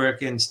bench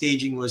work and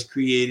staging was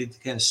created to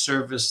kind of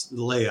service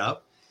the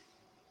layout.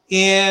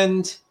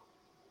 And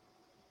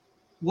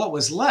what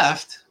was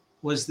left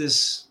was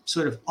this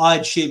sort of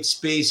odd-shaped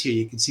space here.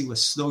 You can see with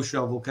snow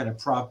shovel kind of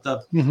propped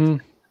up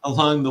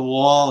along the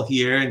wall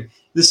here. And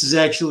this is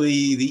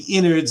actually the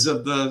innards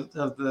of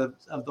the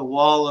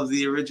wall of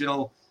the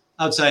original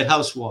outside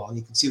house wall. And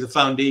you can see the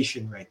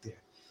foundation right there.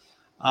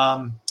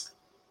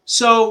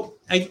 So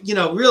I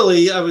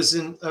was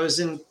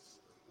in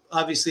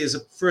obviously as a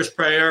first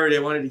priority,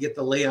 I wanted to get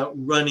the layout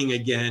running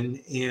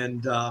again.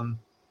 And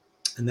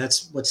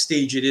that's what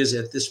stage it is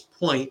at this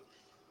point.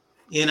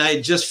 And I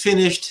had just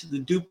finished the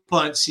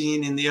DuPont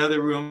scene in the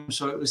other room.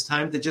 So it was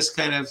time to just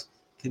kind of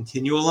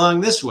continue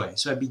along this way.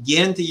 So I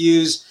began to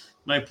use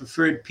my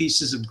preferred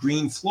pieces of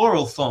green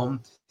floral foam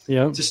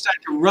to start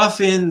to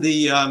rough in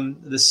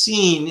the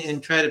scene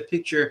and try to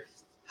picture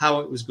how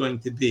it was going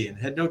to be. And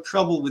I had no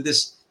trouble with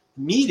this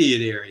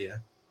immediate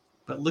area,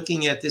 but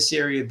looking at this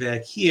area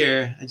back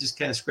here, I just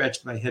kind of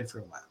scratched my head for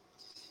a while.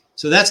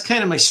 So that's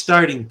kind of my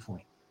starting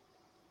point.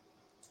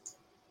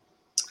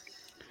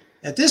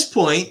 At this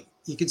point,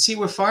 you can see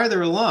we're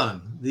farther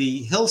along.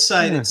 The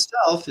hillside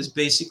itself is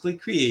basically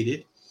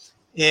created.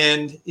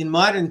 And in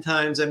modern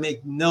times, I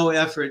make no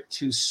effort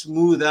to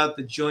smooth out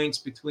the joints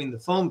between the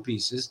foam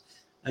pieces.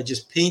 I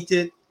just paint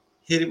it,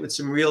 hit it with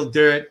some real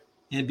dirt,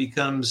 and it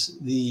becomes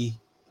the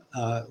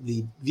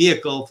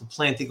vehicle for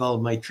planting all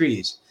of my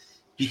trees.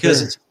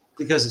 Because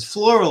it's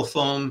floral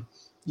foam,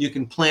 you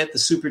can plant the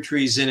super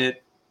trees in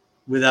it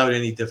without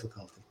any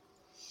difficulty.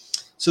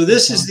 So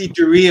this is the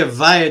Duryea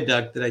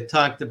Viaduct that I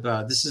talked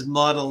about. This is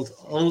modeled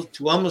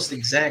to almost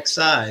exact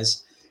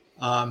size,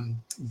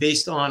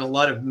 based on a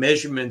lot of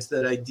measurements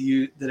that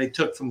I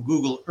took from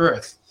Google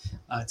Earth.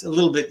 It's a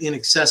little bit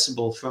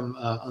inaccessible from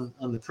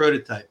on the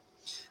prototype,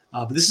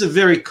 but this is a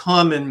very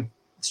common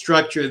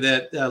structure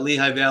that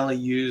Lehigh Valley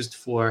used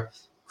for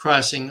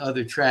crossing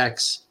other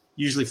tracks,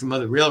 usually from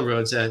other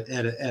railroads at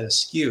a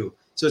skew.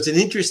 So it's an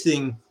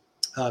interesting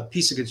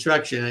piece of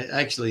construction. I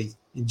actually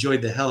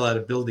enjoyed the hell out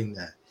of building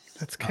that.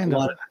 That's kind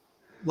of a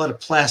lot of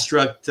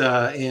plastruct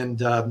and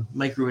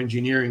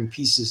microengineering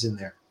pieces in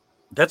there.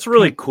 That's a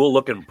really cool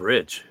looking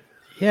bridge.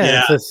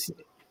 Yeah.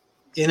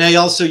 And I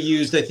also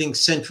used, I think,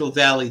 Central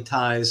Valley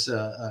ties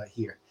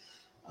here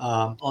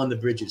on the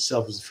bridge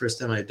itself. It was the first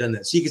time I had done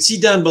that. So you can see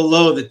down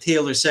below the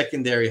Taylor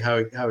Secondary how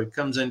it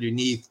comes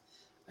underneath.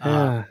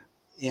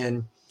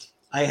 And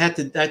I had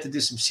to do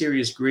some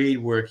serious grade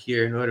work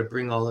here in order to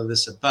bring all of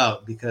this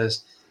about,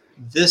 because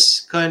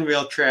this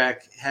Conrail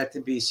track had to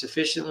be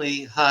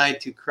sufficiently high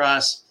to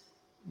cross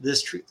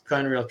this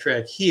Conrail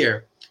track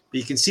here. But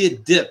you can see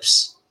it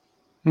dips.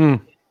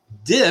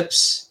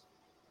 Dips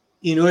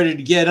in order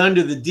to get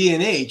under the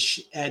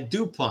D&H at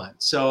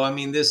DuPont. So I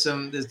mean, there's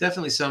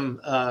definitely some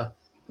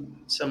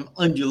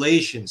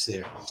undulations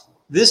there.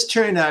 This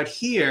turnout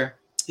here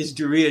is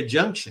Duryea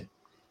Junction,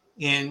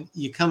 and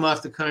you come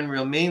off the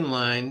Conrail main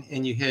line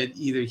and you head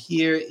either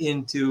here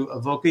into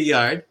Avoca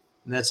Yard,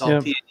 and that's all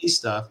P&E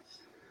stuff,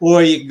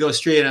 or you can go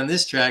straight on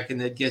this track,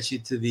 and that gets you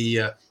to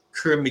the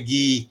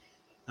Kerr-McGee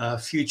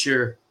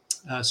future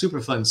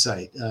Superfund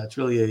site. It's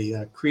really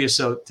a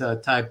creosote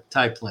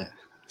tie plant.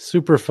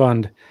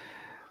 Superfund.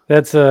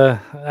 That's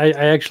I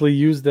actually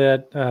used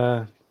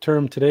that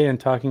term today in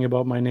talking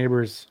about my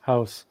neighbor's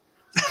house.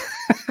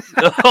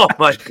 Oh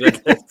my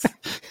goodness!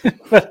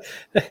 But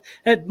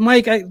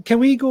Mike, can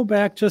we go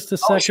back just a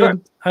second? Sure.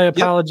 I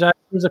apologize.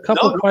 There's a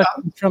couple of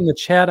questions from the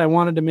chat. I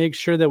wanted to make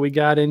sure that we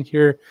got in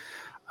here.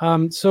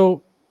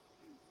 So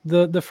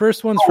the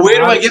first one's from where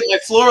do I get my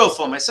floral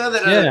foam? I saw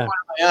that out of the corner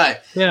of my eye.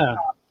 Yeah.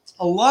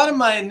 A lot of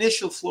my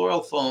initial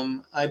floral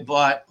foam I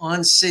bought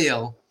on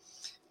sale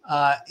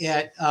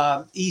at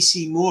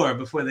E.C. Moore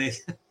before they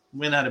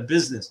went out of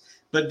business.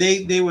 But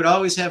they would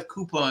always have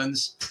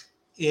coupons,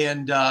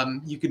 and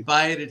you could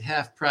buy it at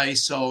half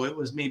price. So it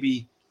was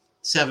maybe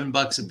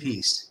 $7 a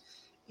piece.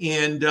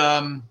 And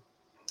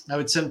I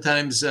would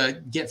sometimes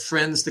get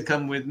friends to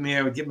come with me.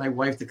 I would get my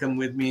wife to come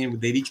with me, and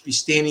they'd each be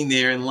standing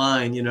there in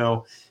line,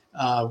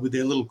 with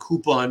their little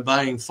coupon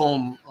buying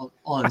foam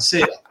on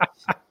sale.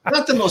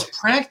 Not the most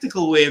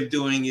practical way of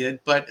doing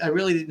it, but I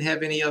really didn't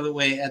have any other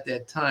way at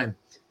that time.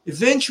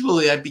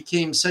 Eventually, I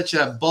became such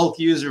a bulk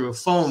user of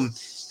foam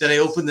that I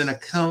opened an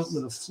account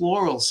with a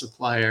floral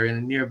supplier in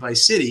a nearby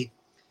city.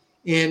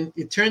 And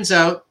it turns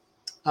out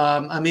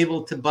I'm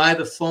able to buy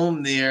the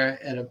foam there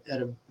at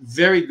a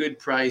very good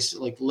price,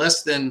 like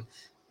less than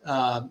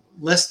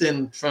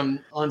from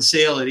on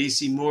sale at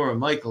AC Moore or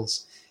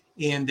Michaels.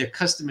 And their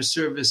customer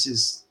service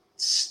is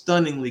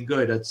stunningly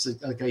good. It's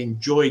like I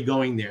enjoy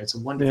going there. It's a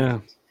wonderful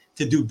place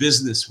to do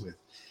business with.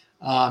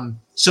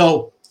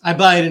 So I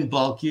buy it in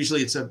bulk.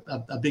 Usually it's a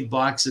big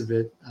box of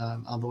it.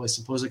 Although I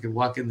suppose I could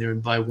walk in there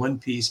and buy one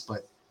piece,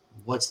 but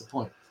what's the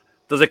point?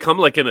 Does it come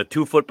like in a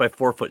 2 foot by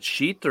 4 foot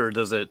sheet, or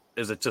is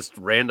it just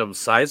random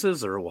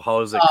sizes, or how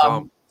does it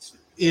come?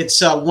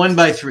 It's 1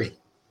 by 3.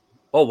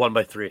 Oh, 1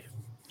 by 3.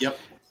 Yep.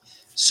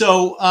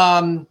 So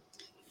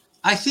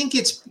I think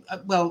it's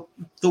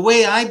the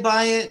way I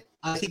buy it,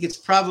 I think it's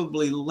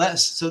probably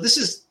less. So this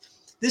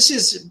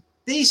is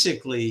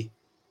basically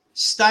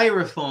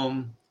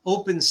styrofoam,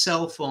 open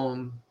cell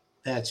foam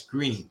that's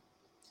green,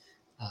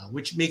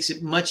 which makes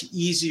it much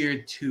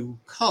easier to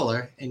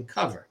color and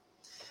cover.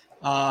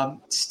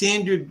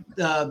 Standard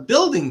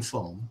building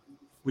foam,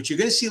 which you're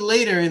going to see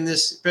later in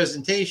this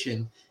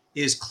presentation,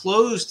 is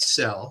closed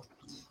cell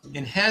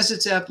and has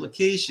its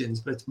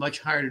applications, but it's much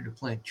harder to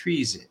plant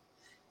trees in.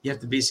 You have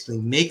to basically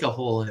make a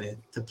hole in it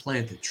to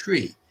plant a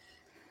tree.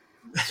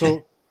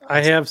 So I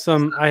have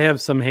some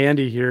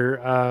handy here,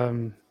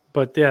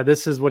 but yeah,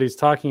 this is what he's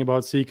talking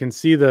about. So you can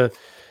see the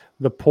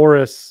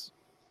porous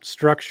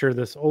structure,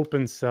 this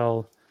open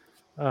cell.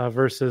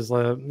 Versus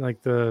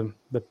like the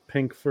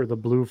pink for the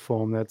blue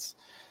foam that's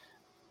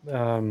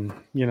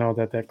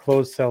that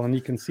closed cell, and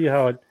you can see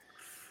how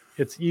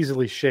it's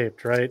easily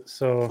shaped, right?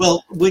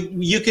 So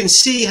you can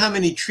see how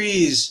many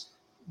trees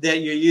that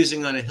you're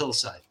using on a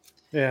hillside.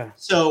 Yeah.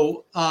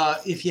 So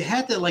if you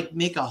had to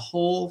make a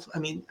hole, I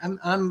mean,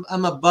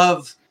 I'm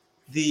above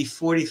the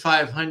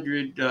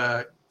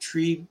 4,500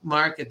 tree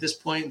mark at this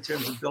point in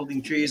terms of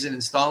building trees and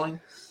installing.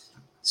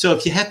 So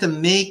if you had to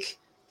make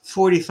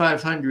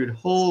 4,500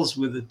 holes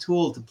with a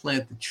tool to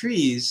plant the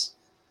trees,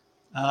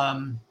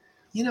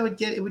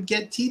 it would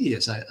get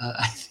tedious.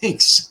 I think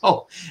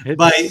so.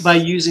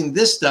 By using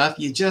this stuff,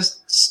 you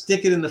just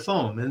stick it in the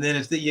foam, and then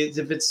if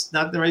it's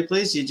not in the right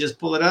place, you just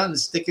pull it out and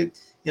stick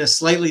it in a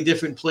slightly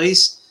different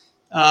place.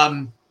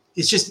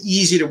 It's just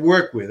easy to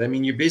work with. I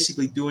mean, you're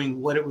basically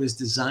doing what it was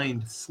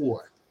designed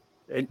for.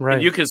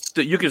 And you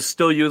can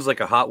still use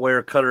like a hot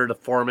wire cutter to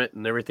form it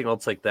and everything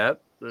else like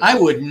that. I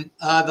wouldn't.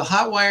 The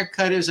hot wire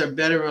cutters are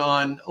better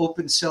on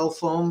open cell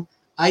foam.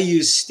 I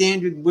use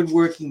standard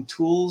woodworking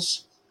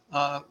tools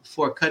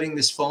for cutting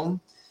this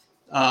foam.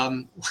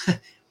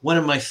 One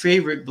of my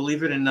favorite,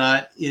 believe it or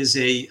not, is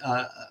a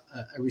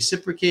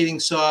reciprocating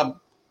saw,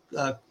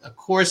 a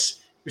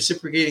coarse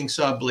reciprocating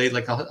saw blade,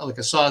 like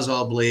a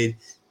Sawzall blade,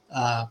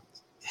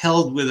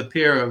 held with a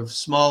pair of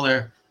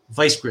smaller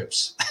vice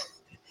grips.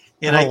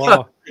 And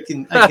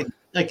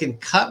I can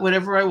cut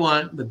whatever I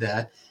want with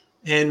that.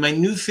 And my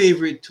new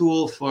favorite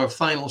tool for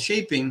final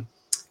shaping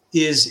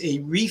is a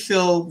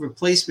refill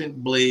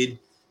replacement blade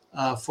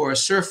for a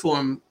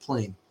Surform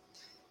plane.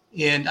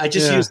 And I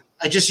just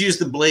use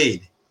the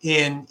blade,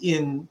 and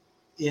in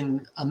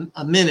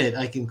a minute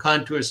I can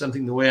contour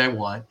something the way I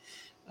want.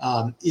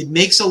 It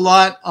makes a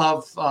lot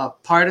of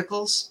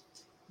particles,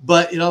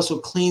 but it also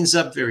cleans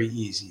up very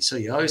easy. So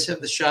you always have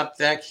the shop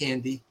vac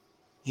handy,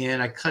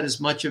 and I cut as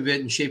much of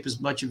it and shape as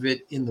much of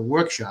it in the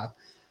workshop.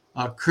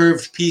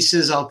 Curved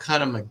pieces I'll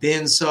cut on my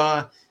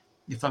bandsaw.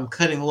 If I'm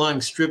cutting long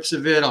strips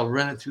of it, I'll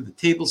run it through the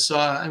table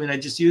saw. I mean, I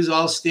just use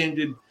all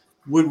standard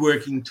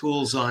woodworking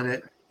tools on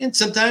it. And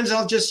sometimes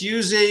I'll just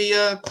use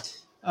like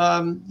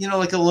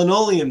a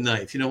linoleum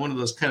knife, one of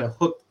those kind of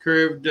hooked,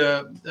 curved.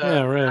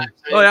 Right.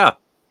 Oh, yeah.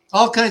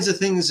 All kinds of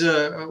things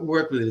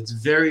work with it. It's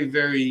very,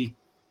 very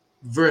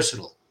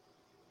versatile.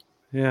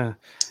 Yeah.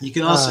 You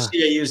can also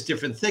see I use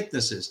different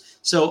thicknesses.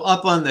 So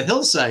up on the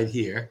hillside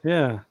here,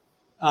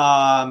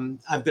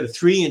 I've got a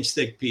 3-inch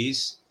thick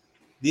piece.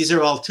 These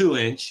are all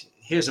 2-inch.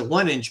 Here's a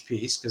 1-inch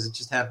piece because it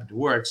just happened to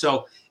work.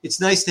 So it's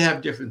nice to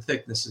have different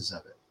thicknesses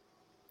of it.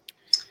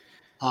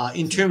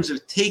 In terms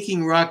of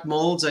taking rock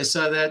molds, I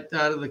saw that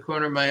out of the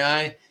corner of my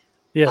eye.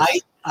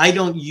 Yes. I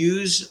don't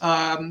use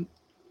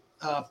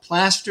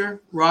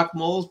plaster rock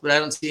molds, but I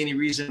don't see any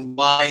reason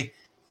why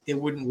it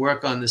wouldn't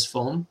work on this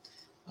foam.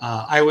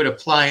 I would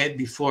apply it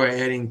before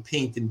adding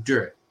paint and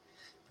dirt.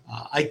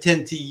 I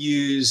tend to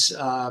use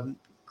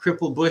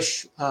Cripple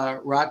Bush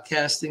rock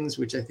castings,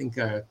 which I think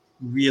are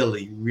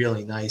really,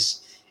 really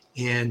nice.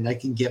 And I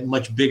can get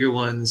much bigger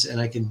ones,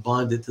 and I can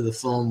bond it to the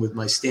foam with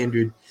my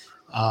standard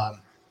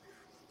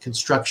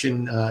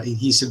construction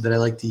adhesive that I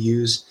like to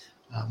use.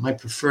 My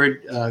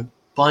preferred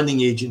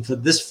bonding agent for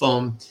this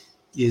foam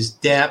is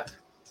DAP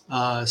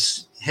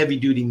Heavy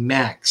Duty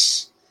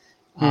Max.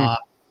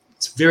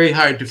 It's very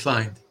hard to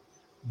find,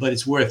 but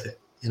it's worth it.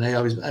 And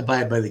I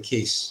buy it by the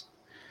case.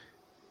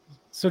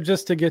 So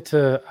just to get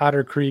to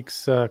Otter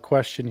Creek's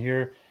question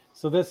here.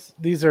 So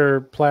these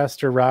are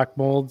plaster rock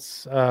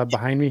molds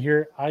behind me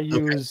here. I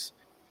use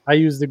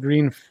the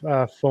green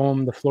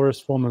foam, the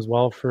Florist foam as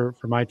well for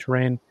my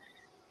terrain.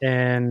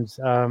 And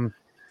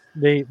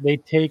they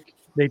take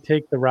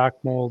the rock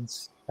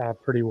molds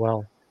pretty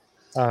well.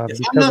 If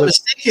I'm not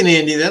mistaken,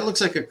 Andy, that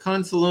looks like a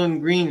Confalone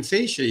green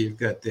fascia you've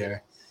got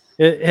there.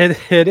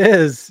 It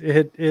is.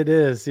 It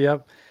is.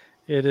 Yep.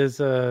 It is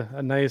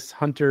a nice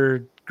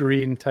hunter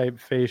green type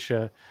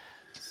fascia.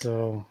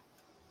 So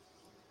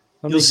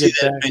you'll see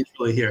that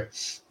eventually here.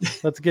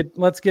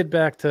 let's get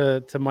back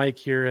to Mike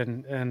here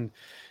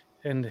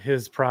and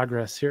his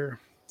progress here.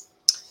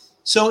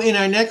 So in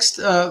our next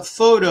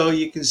photo,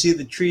 you can see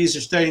the trees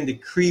are starting to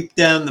creep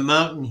down the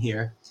mountain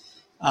here.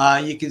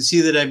 You can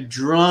see that I've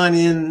drawn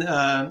in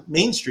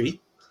Main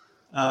Street,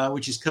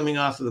 which is coming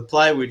off of the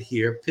plywood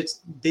here.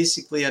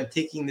 Basically, I'm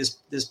taking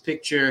this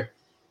picture.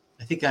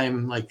 I think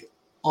I'm like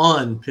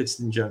on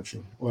Pittston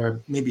Junction, or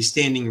maybe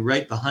standing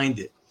right behind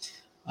it.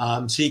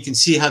 So you can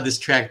see how this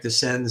track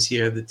descends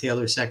here, the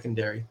Taylor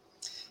Secondary.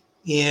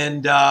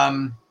 And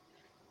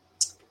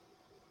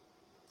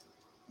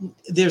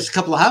there's a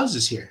couple of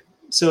houses here.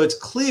 So it's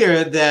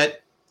clear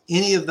that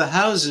any of the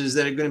houses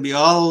that are going to be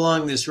all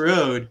along this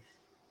road,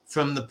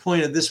 from the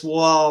point of this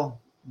wall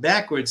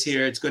backwards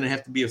here, it's going to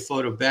have to be a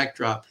photo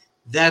backdrop.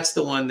 That's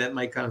the one that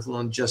Mike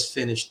Confalone just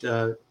finished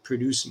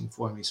producing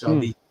for me. So I'll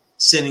be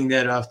sending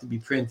that off to be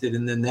printed,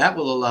 and then that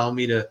will allow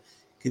me to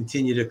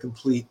continue to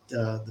complete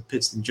the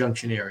Pittston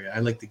Junction area. I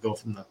like to go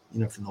from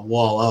the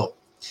wall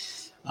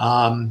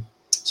out.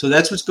 So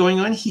that's what's going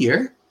on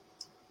here,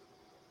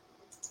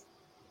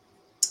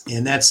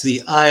 and that's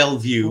the aisle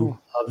view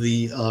of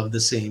the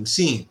same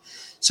scene.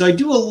 So I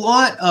do a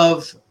lot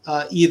of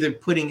either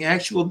putting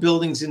actual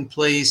buildings in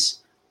place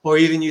or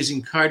even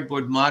using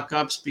cardboard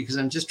mock-ups, because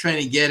I'm just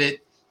trying to get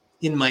it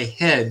in my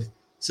head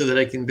so that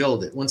I can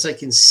build it. Once I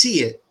can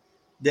see it,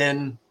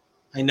 then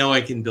I know I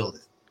can build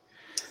it.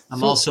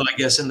 I'm also, I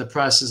guess, in the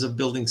process of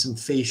building some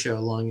fascia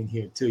along in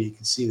here too. You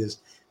can see there's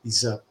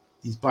these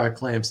bar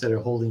clamps that are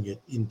holding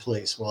it in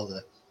place while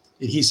the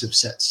adhesive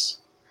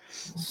sets.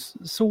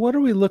 So what are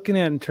we looking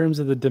at in terms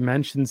of the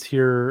dimensions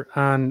here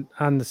on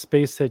the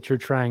space that you're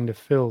trying to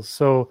fill?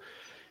 So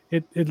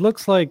it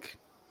looks like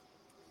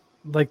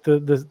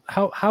the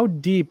how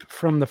deep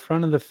from the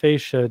front of the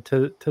fascia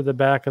to the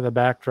back of the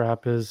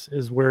backdrop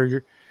is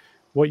where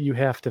what you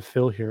have to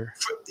fill here.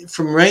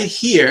 From right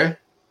here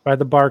by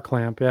the bar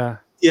clamp, to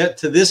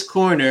this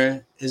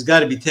corner has got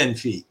to be 10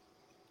 feet.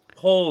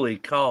 Holy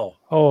cow!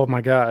 Oh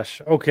my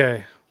gosh!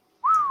 Okay,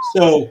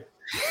 so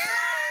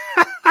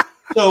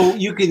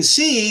you can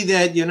see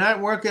that you're not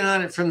working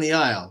on it from the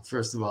aisle,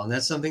 first of all, and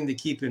that's something to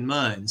keep in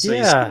mind. So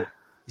you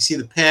see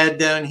the pad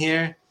down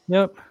here.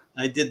 Yep.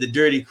 I did the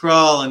dirty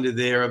crawl under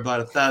there about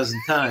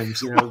 1,000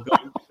 times,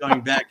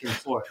 going back and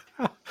forth.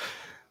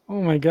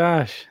 Oh my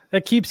gosh,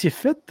 that keeps you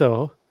fit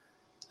though.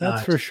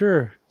 That's for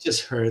sure.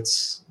 Just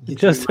hurts.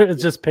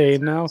 It's just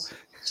pain now.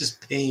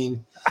 Just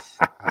pain.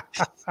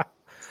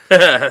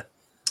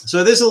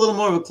 So there's a little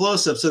more of a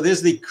close-up. So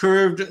there's the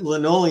curved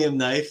linoleum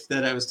knife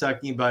that I was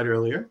talking about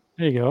earlier.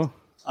 There you go.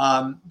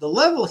 The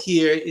level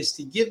here is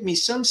to give me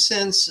some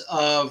sense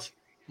of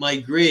my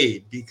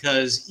grade,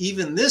 because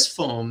even this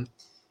foam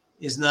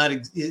is not.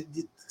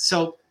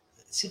 So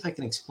let's see if I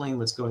can explain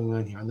what's going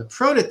on here. On the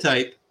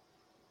prototype,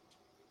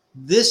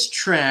 this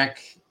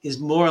track is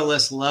more or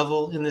less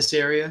level in this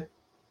area,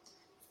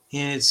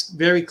 and it's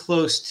very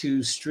close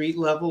to street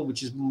level,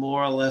 which is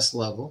more or less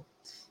level.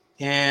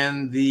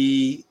 And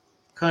the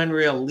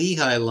Conrail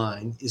Lehigh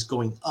line is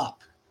going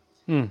up.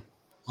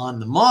 On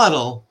the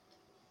model,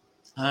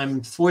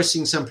 I'm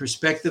forcing some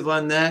perspective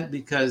on that,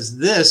 because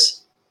this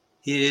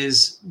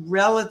is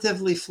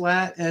relatively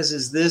flat, as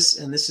is this,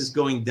 and this is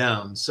going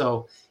down.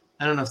 So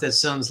I don't know if that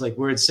sounds like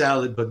word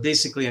salad, but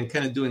basically I'm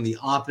kind of doing the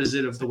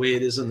opposite of the way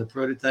it is on the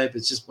prototype.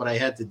 It's just what I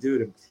had to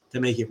do to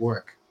make it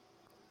work.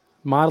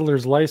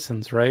 Modeler's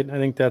license, right? I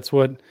think that's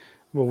what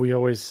we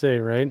always say,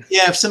 right?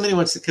 Yeah, if somebody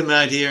wants to come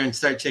out here and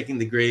start checking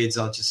the grades,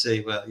 I'll just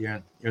say, well,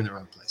 you're in the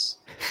wrong place.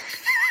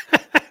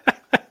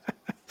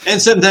 And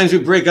sometimes we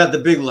break out the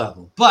big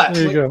level. But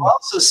what you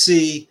also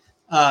see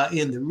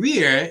in the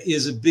rear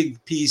is a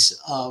big piece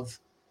of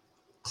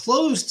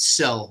closed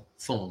cell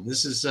foam.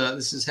 This is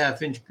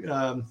 1/2-inch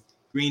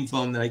green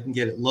foam that I can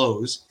get at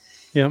Lowe's.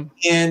 Yeah.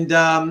 And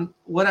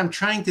what I'm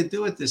trying to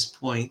do at this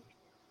point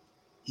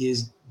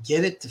is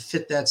get it to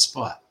fit that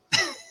spot.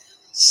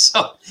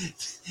 So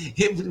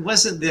it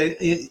wasn't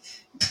the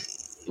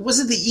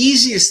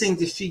easiest thing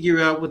to figure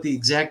out what the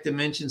exact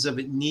dimensions of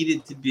it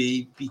needed to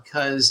be,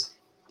 because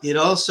it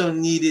also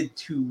needed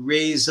to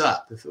raise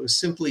up. If it was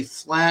simply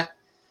flat,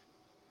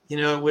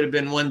 it would have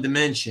been one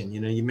dimension.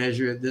 You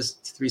measure this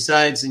 3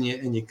 sides and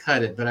you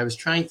cut it. But I was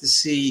trying to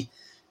see,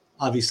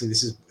 obviously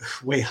this is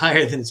way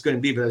higher than it's going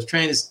to be, but I was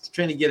trying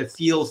to get a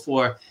feel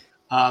for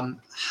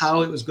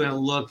how it was going to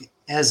look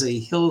as a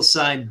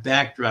hillside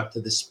backdrop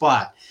to the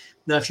spot.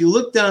 Now, if you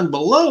look down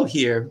below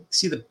here,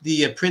 see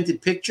the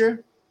printed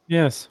picture?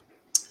 Yes.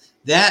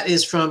 That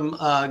is from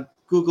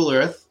Google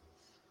Earth.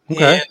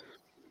 Okay. And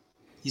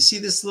you see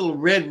this little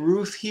red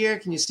roof here?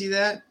 Can you see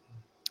that?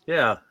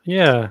 Yeah.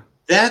 Yeah.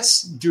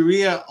 That's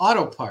Duryea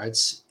Auto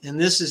Parts, and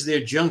this is their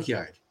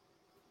junkyard.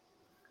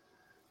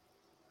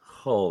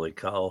 Holy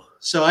cow.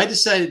 So I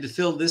decided to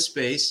fill this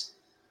space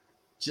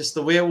just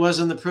the way it was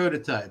on the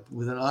prototype,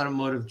 with an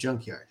automotive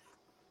junkyard.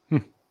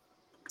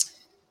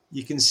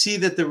 You can see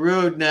that the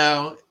road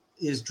now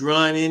is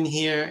drawn in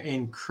here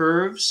in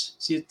curves.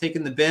 See it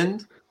taking the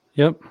bend?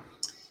 Yep.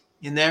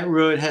 And that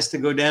road has to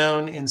go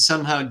down and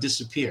somehow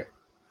disappear.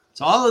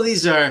 So all of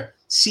these are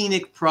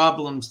scenic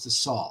problems to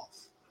solve.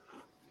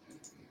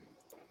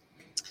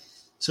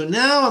 So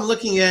now I'm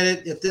looking at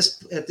it at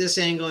this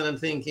angle, and I'm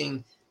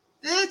thinking,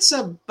 that's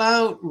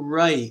about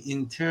right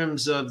in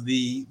terms of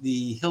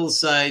the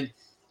hillside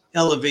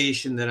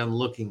elevation that I'm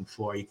looking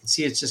for. You can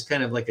see it's just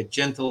kind of like a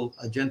gentle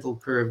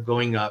curve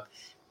going up.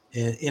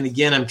 And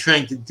again, I'm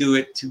trying to do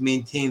it to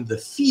maintain the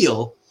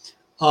feel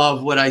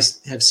of what I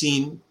have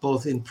seen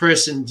both in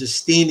person,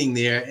 just standing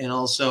there, and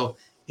also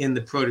in the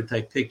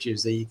prototype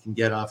pictures that you can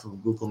get off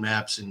of Google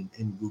Maps and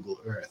Google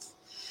Earth.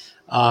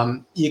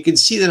 You can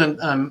see that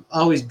I'm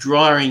always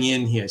drawing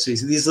in here. So you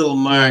see these little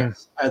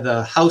marks are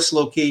the house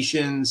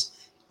locations,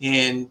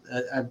 and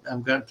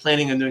I'm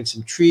planning on doing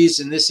some trees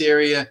in this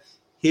area.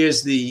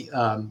 Here's the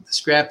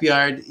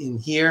scrapyard in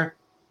here,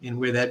 and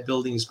where that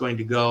building is going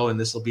to go, and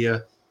this will be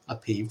a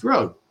paved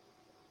road.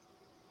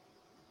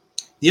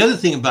 The other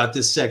thing about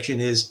this section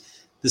is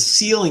the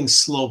ceiling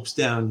slopes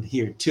down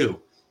here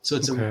too. So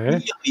it's a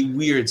really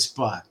weird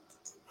spot.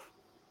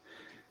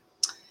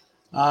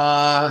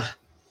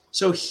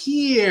 So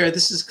here,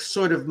 this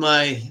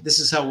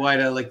is how wide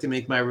I like to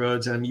make my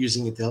roads, and I'm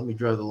using it to help me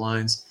draw the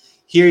lines.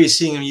 Here you're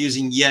seeing I'm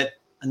using yet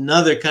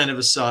another kind of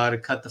a saw to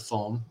cut the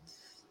foam.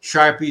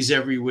 Sharpies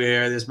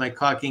everywhere. There's my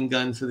caulking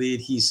gun for the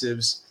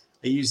adhesives.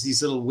 I use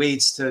these little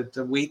weights to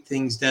weight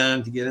things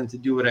down to get them to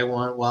do what I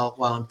want while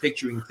I'm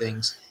picturing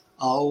things.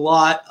 A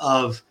lot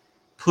of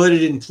put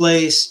it in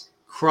place,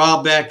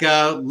 crawl back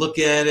out, look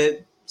at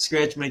it,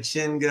 scratch my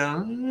chin, go,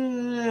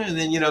 and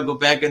then, go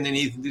back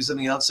underneath and do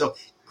something else. So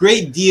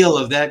great deal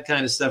of that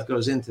kind of stuff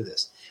goes into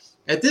this.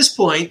 At this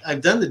point,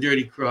 I've done the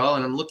dirty crawl,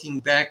 and I'm looking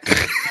back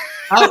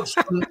out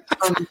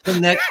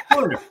from that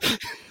corner.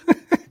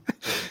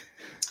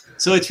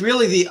 So it's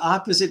really the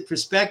opposite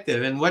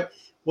perspective. And what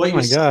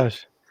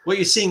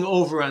you're seeing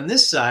over on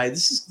this side,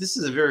 this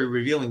is a very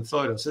revealing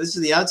photo. So this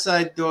is the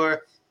outside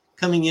door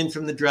coming in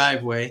from the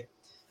driveway.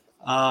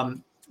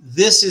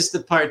 This is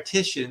the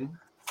partition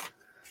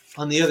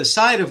on the other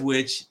side of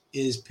which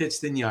is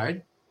Pittston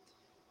Yard.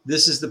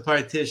 This is the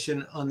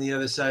partition on the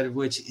other side of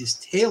which is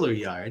Taylor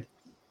Yard.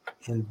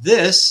 And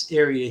this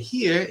area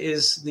here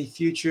is the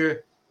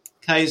future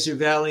Kaiser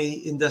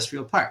Valley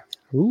Industrial Park.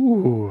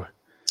 Ooh.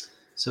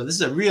 So this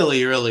is a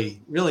really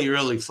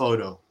early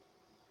photo.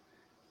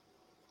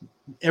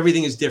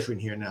 Everything is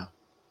different here now.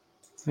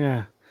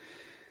 Yeah.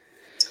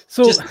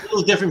 So just a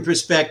little different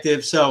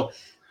perspective. So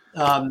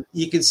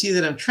you can see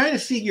that I'm trying to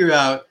figure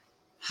out,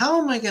 how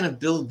am I going to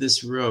build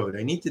this road?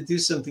 I need to do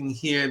something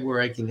here where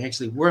I can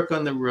actually work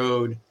on the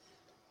road,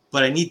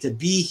 but I need to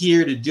be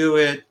here to do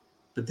it.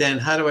 But then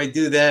how do I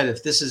do that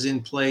if this is in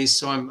place?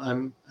 So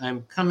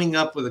I'm coming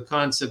up with a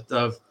concept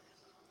of,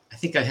 I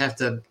think I have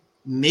to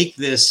make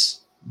this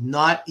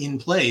not in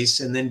place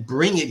and then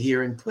bring it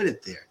here and put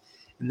it there.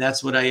 And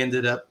that's what I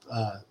ended up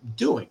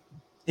doing.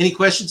 Any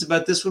questions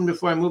about this one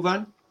before I move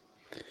on?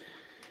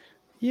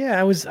 Yeah,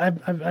 I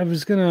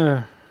was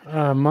gonna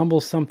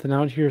mumble something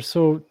out here.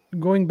 So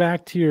going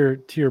back to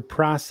your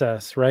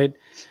process, right?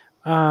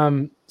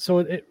 So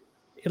it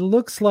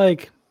looks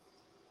like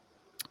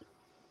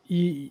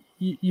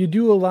you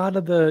do a lot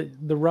of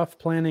the rough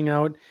planning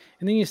out,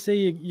 and then you say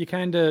you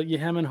kind of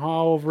hem and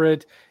haw over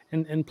it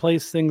and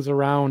place things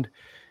around.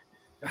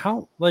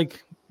 How,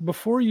 like,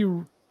 before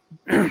you,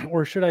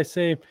 or should I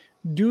say,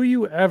 do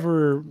you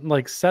ever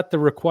like set the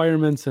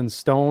requirements in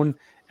stone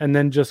and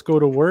then just go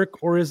to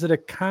work, or is it a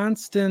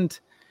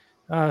constant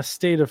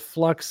state of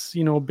flux?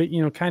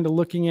 Kind of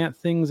looking at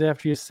things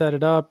after you set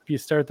it up, you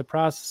start the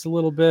process a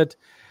little bit,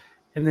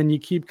 and then you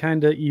keep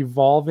kind of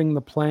evolving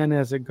the plan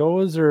as it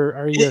goes, or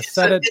are you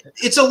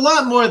It's a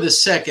lot more the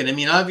second. I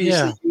mean,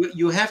 obviously,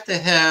 you have to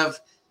have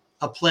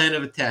a plan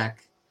of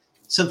attack,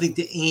 something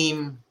to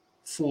aim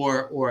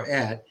for or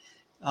at.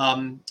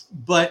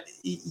 But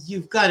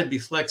you've got to be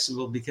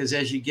flexible, because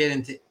as you get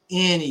into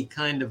any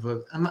kind of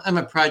I'm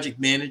a project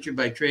manager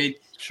by trade.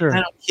 Sure.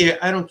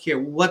 I don't care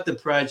what the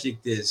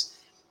project is.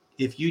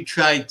 If you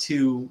try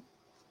to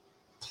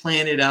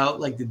plan it out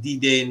like the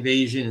D-Day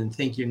invasion and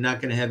think you're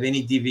not going to have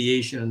any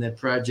deviation on that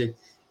project,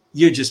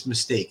 you're just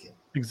mistaken.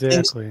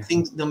 Exactly.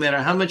 Things, no matter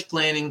how much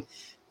planning,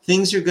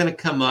 things are going to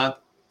come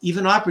up,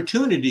 even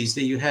opportunities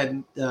that you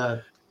hadn't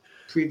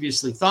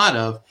previously thought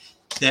of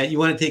that you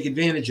want to take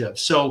advantage of.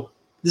 So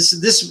this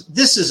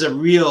is a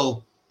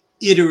real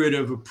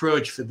iterative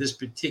approach for this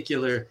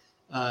particular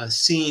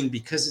scene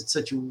because it's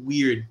such a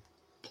weird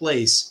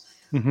place.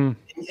 Mm-hmm.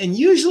 And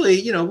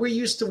usually, we're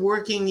used to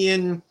working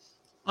in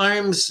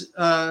arm's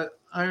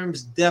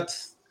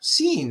depth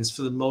scenes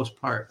for the most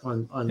part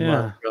on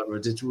modern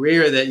railroads. It's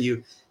rare that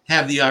you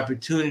have the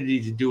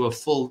opportunity to do a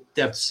full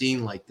depth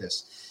scene like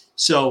this.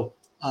 So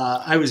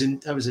I was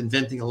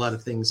inventing a lot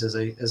of things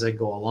as I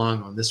go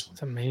along on this one.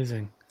 It's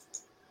amazing.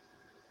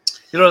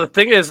 The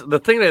thing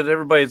that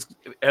everybody's,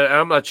 and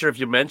I'm not sure if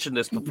you mentioned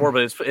this before,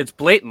 but it's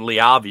blatantly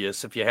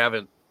obvious if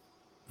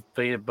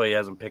anybody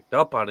hasn't picked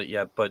up on it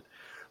yet. But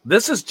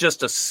this is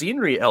just a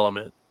scenery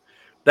element.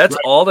 That's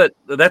all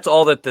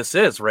that this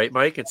is, right,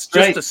 Mike? It's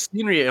just a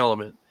scenery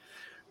element,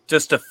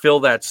 just to fill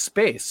that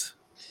space.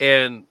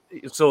 And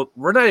so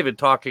we're not even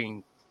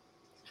talking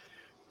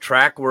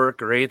track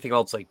work or anything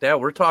else like that.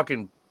 We're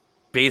talking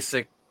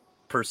basic,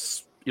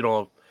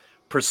 scenic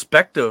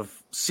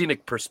perspective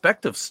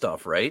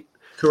stuff, right?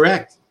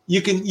 Correct.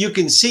 You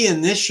can see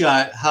in this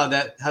shot how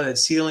that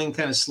ceiling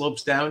kind of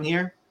slopes down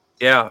here.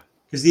 Yeah.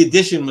 Because the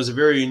addition was a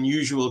very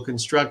unusual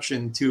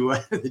construction to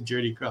the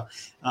Dirty Crawl.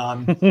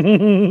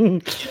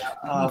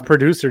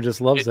 Producer just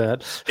loves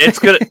that.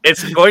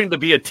 It's going to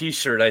be a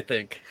T-shirt, I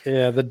think.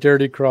 Yeah, the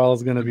Dirty Crawl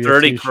is going to be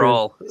Dirty a T-shirt.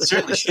 Crawl. It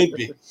certainly should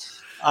be.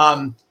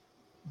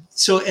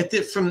 So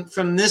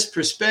from this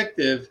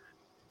perspective,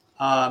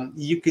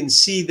 you can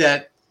see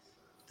that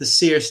the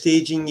Sayre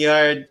staging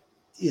yard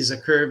is a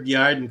curved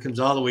yard and comes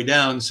all the way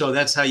down. So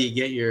that's how you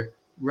get your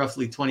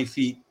roughly 20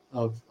 feet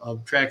of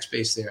track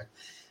space there.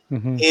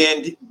 Mm-hmm.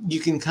 And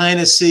you can kind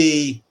of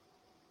see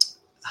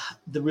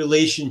the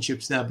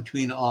relationships now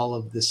between all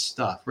of this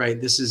stuff, right?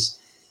 This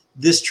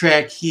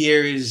track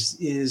here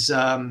is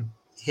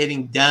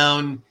heading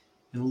down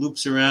and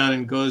loops around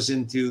and goes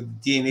into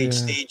D&H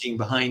staging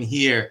behind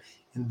here.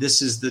 And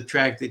this is the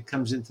track that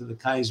comes into the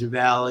Kaiser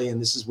Valley. And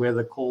this is where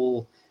the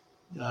coal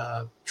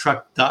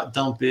truck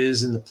dump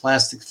is, and the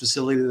plastics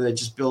facility that I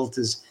just built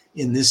is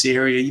in this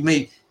area. You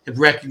may have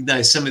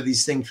recognized some of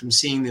these things from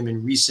seeing them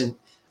in recent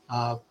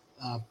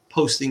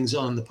postings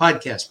on the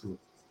podcast group.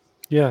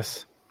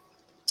 Yes.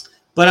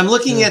 But I'm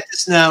looking at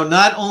this now,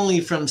 not only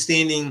from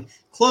standing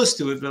close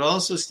to it, but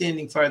also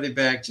standing farther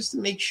back, just to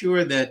make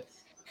sure that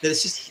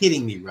it's just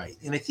hitting me right.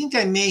 And I think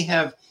I may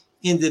have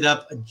ended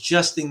up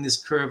adjusting this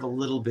curve a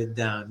little bit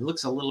down. It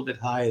looks a little bit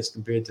high as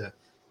compared to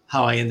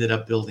how I ended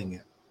up building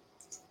it.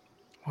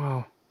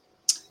 Wow.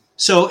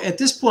 So at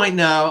this point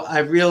now,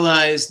 I've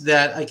realized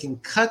that I can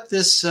cut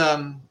this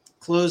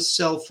closed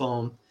cell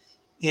foam,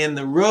 and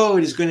the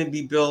road is going to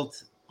be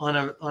built on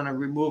a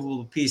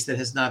removable piece that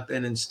has not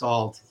been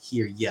installed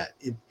here yet.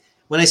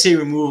 When I say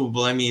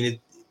removable, I mean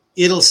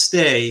it'll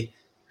stay.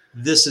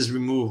 This is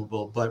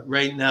removable, but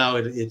right now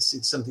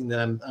it's something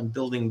that I'm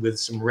building with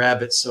some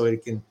rabbets so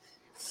it can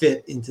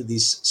fit into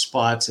these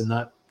spots and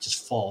not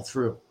just fall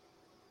through.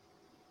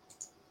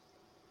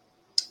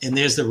 And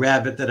there's the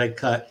rabbet that I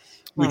cut,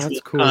 which will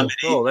accommodate.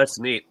 Oh, that's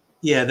neat.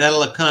 Yeah,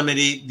 that'll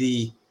accommodate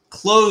the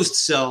closed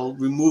cell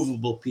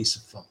removable piece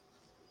of foam.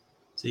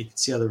 So you can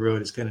see how the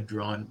road is kind of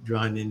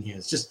drawn in here.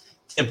 It's just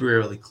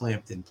temporarily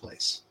clamped in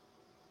place.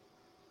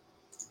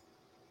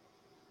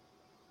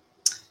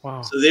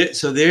 Wow.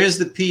 So there's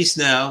the piece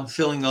now,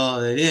 filling all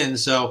of that in.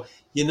 So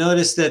you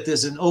notice that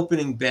there's an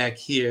opening back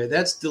here.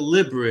 That's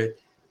deliberate.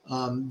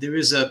 There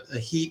is a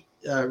heat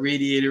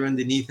radiator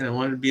underneath, and I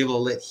wanted to be able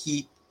to let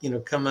heat,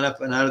 coming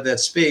up and out of that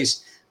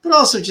space, but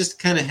also just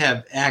kind of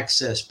have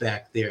access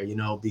back there,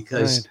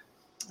 because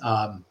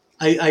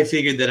I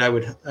figured that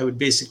I would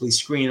basically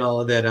screen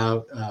all of that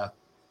out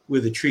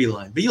with a tree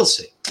line, but you'll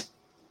see.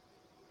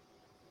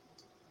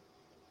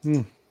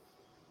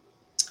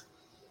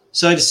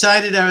 So I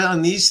decided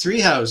on these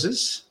three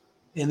houses,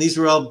 and these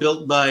were all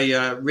built by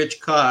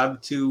Rich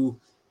Cobb to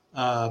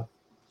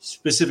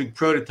specific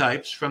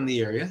prototypes from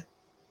the area.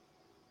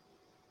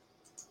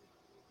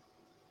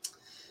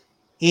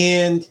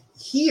 And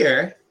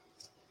here,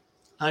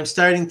 I'm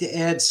starting to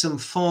add some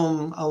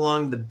foam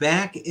along the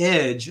back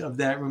edge of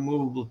that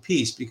removable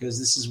piece, because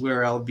this is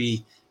where I'll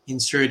be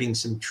inserting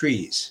some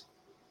trees.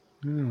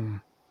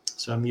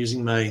 So I'm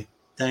using my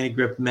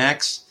Dynagrip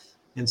Max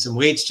and some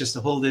weights just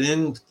to hold it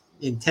in.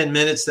 In 10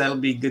 minutes, that'll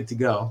be good to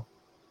go.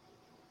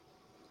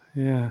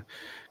 Yeah.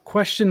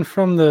 Question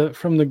from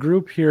the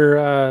group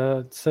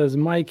here says,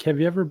 Mike, have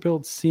you ever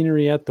built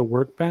scenery at the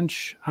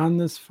workbench on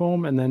this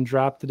foam and then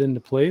dropped it into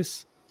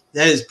place?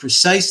 That is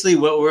precisely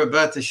what we're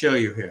about to show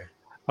you here.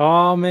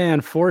 Oh,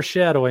 man,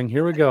 foreshadowing.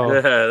 Here we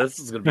go. This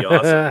is going to be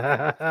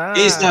awesome.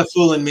 He's not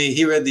fooling me.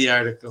 He read the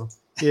article.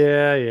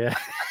 Yeah.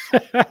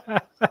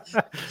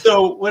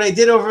 So what I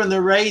did over on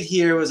the right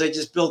here was I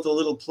just built a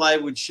little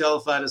plywood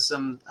shelf out of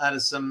some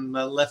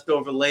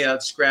leftover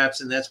layout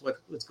scraps, and that's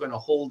what's going to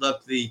hold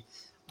up the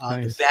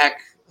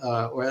back,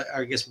 or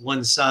I guess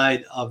one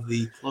side of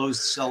the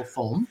closed cell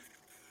foam.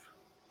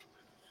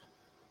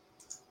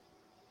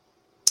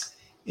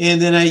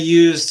 And then I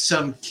used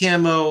some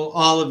camo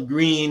olive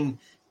green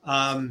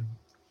to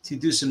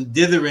do some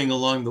dithering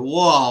along the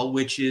wall,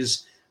 which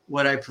is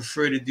what I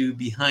prefer to do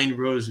behind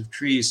rows of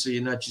trees, so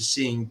you're not just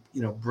seeing,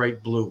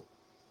 bright blue.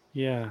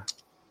 Yeah.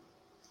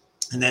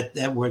 And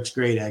that works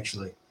great,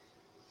 actually.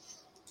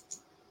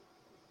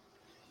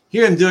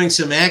 Here I'm doing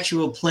some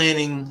actual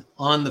planning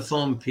on the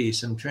foam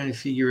piece. I'm trying to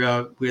figure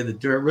out where the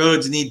dirt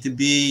roads need to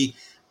be,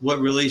 what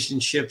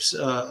relationships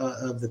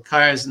of the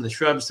cars and the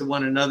shrubs to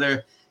one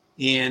another.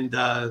 And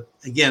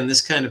again, this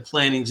kind of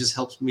planning just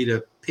helps me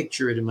to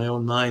picture it in my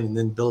own mind and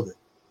then build it.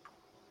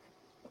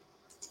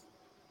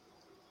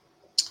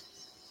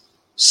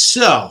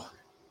 So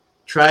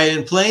try it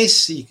in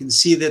place. You can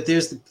see that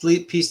there's the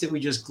piece that we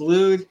just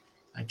glued.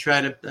 I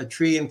tried a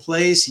tree in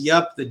place.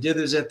 Yup, the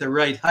dither's at the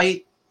right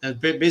height.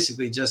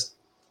 Basically just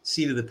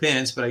seat of the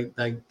pants, but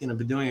I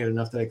been doing it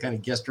enough that I kind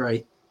of guessed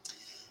right.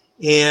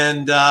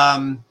 And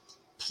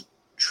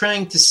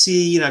trying to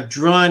see, I've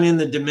drawn in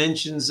the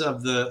dimensions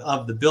of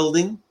the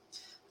building,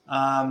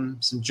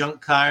 some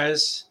junk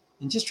cars,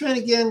 and just trying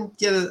to again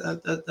get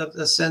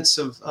a sense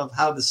of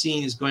how the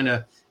scene is going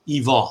to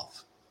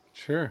evolve.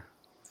 Sure.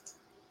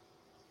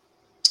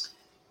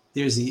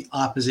 There's the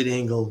opposite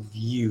angle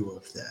view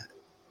of that.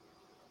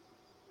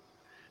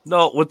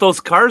 No, with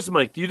those cars,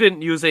 Mike, you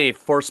didn't use any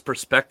forced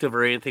perspective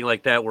or anything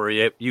like that, where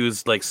you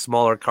used like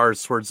smaller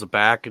cars towards the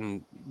back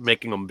and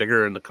making them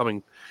bigger and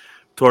coming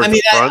towards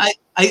the front.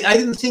 I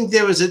didn't think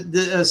there was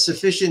a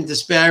sufficient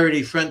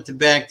disparity front to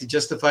back to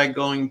justify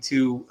going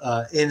to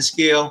N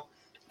scale.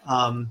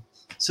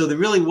 So there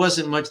really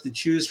wasn't much to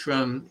choose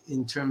from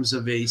in terms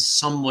of a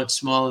somewhat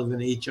smaller than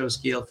HO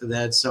scale for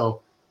that.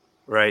 So,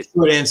 right.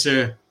 Short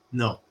answer,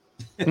 no.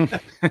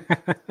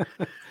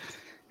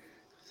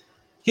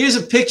 Here's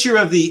a picture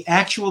of the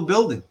actual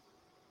building.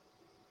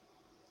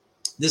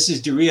 This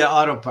is Duryea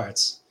Auto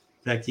Parts.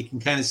 In fact, you can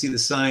kind of see the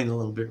sign a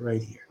little bit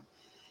right here.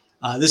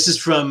 This is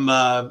from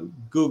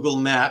Google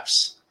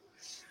Maps.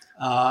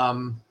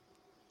 And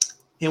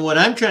what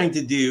I'm trying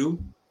to do,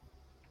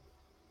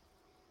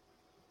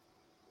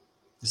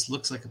 this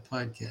looks like a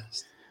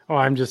podcast. Oh,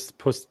 I'm just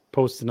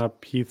posting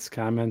up Heath's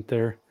comment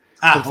there.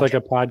 Looks Okay. like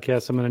a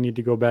podcast. I'm going to need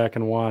to go back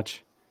and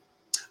watch.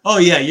 Oh,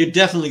 yeah, you're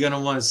definitely going to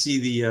want to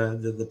see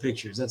the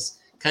pictures. That's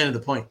kind of the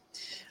point.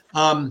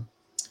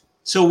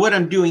 So what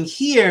I'm doing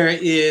here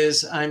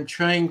is I'm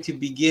trying to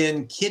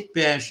begin kit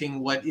bashing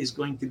what is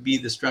going to be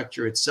the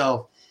structure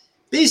itself,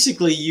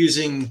 basically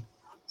using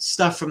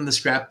stuff from the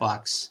scrap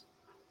box.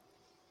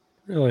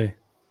 Really?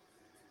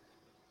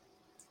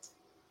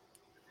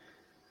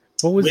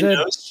 What was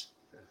Windows.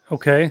 that?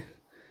 Okay.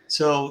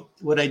 So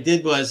what I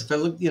did was,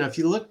 if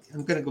you look,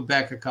 I'm going to go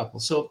back a couple.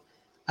 So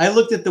I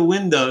looked at the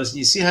windows, and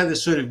you see how they're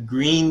sort of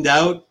greened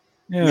out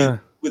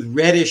with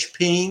reddish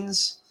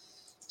panes.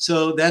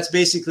 So that's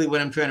basically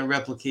what I'm trying to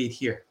replicate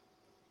here.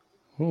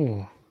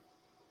 Oh.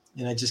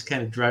 And I just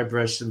kind of dry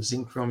brushed some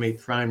zinc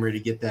chromate primer to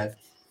get that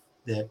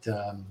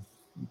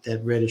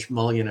reddish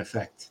mullion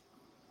effect.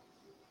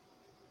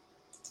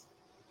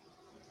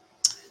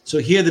 So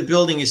here the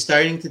building is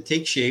starting to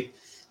take shape.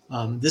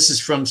 This is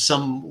from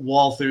some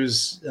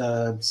Walther's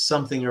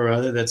something or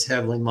other that's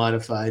heavily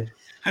modified.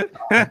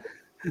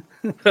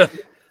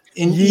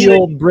 Ye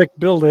old brick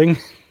building.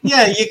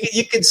 Yeah,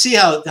 you can see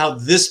how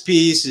this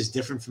piece is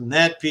different from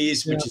that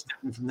piece, which is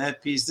different from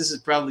that piece. This is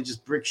probably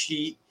just brick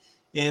sheet,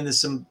 and there's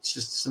some.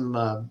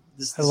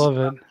 This I love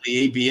it.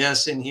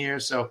 ABS in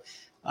here. So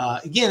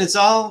again, it's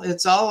all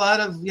out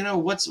of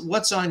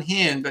what's on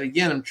hand. But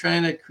again, I'm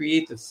trying to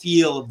create the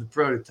feel of the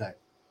prototype.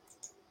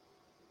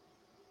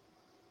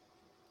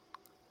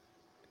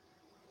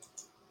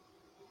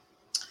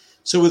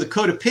 So with a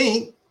coat of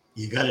paint,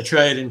 you got to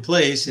try it in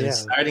place, and it's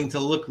starting to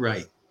look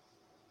right.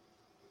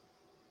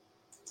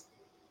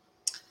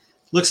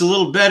 Looks a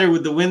little better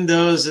with the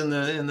windows and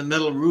the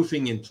metal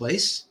roofing in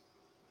place.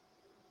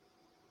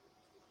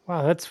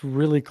 Wow, that's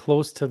really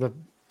close to the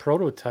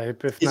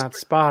prototype, if not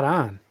spot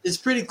on. It's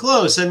pretty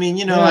close. I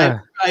mean, I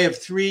have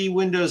 3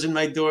 windows in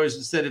my doors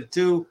instead of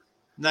 2.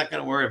 I'm not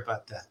going to worry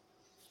about that.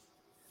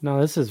 No,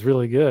 this is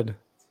really good.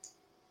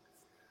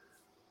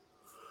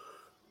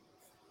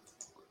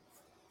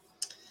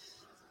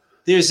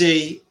 There's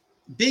a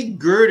big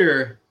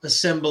girder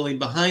assembly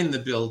behind the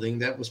building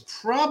that was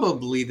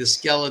probably the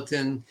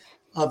skeleton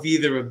of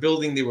either a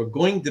building they were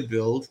going to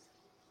build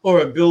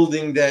or a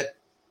building that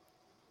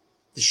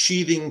the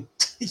sheathing,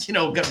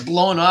 got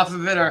blown off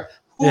of it, or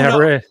who knows?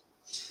 Right.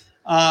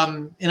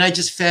 And I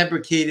just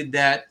fabricated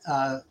that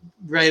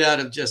right out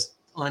of just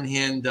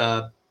on-hand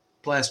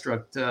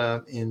Plastruct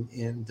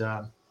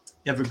and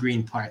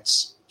evergreen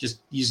parts, just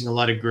using a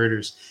lot of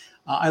girders.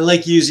 I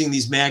like using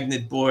these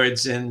magnet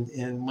boards and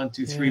 1,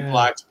 2, 3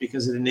 blocks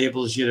because it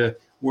enables you to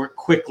work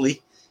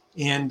quickly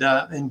and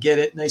get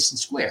it nice and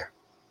square.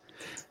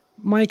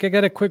 Mike, I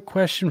got a quick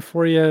question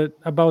for you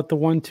about the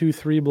 1, 2,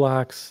 3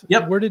 blocks.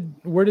 Yep.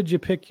 Where did you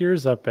pick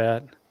yours up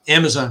at?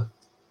 Amazon.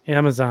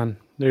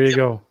 There you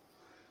go.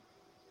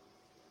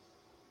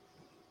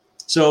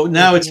 So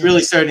now it's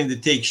really starting to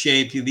take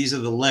shape. These are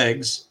the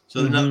legs.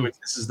 So in other words,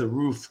 this is the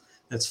roof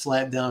that's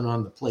flat down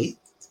on the plate.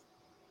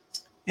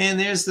 And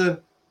there's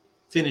the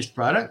finished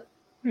product.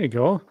 There you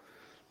go.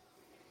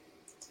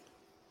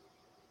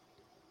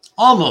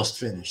 Almost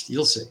finished.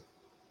 You'll see.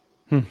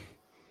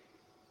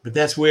 But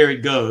that's where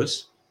it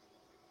goes.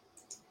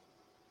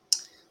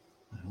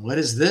 What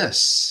is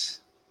this?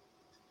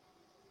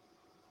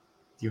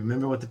 Do you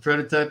remember what the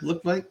prototype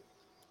looked like?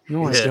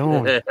 No, I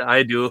don't.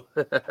 I do.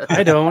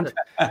 I don't.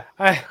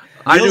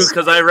 I do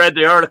because I read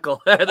the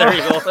article. There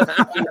you go.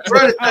 The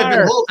prototype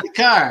it holds the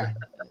car.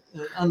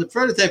 On the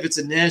prototype, it's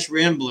a Nash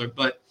Rambler,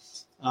 but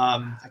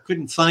I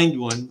couldn't find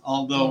one.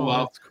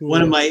 Although cool.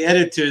 One of my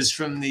editors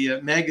from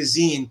the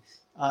magazine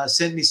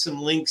sent me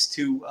some links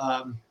to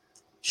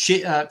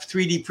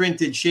 3D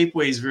printed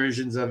Shapeways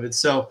versions of it.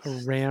 So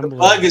the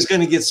bug is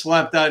going to get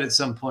swapped out at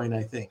some point,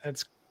 I think.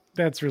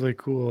 That's really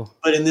cool.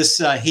 But in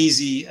this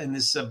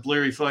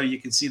blurry photo, you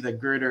can see the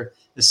girder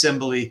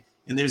assembly,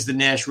 and there's the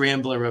Nash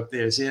Rambler up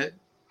there. See it?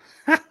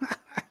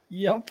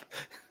 Yep.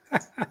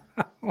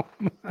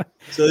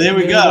 So there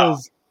we go.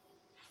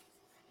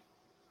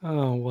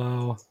 Oh,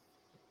 wow.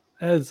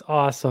 That's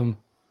awesome.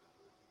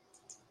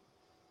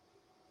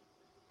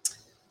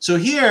 So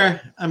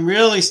here, I'm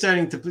really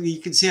starting to, you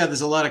can see how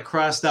there's a lot of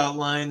crossed out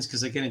lines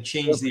because I'm going to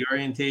change the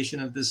orientation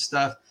of this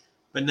stuff.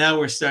 But now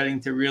we're starting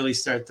to really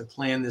start to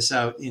plan this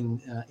out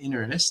in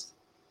earnest.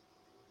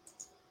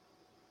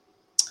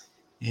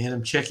 And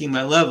I'm checking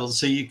my levels.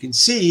 So you can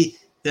see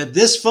that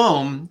this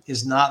foam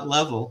is not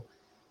level,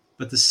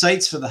 but the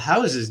sights for the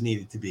houses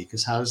needed to be,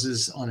 because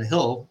houses on a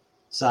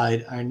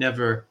hillside are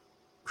never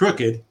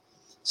crooked.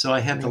 So I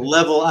had to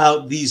level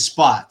out these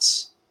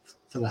spots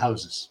for the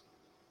houses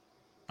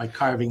by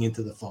carving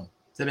into the foam.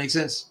 Does that make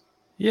sense?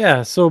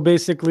 Yeah. So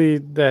basically,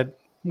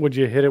 would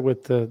you hit it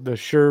with the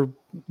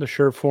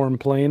Sureform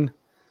plane?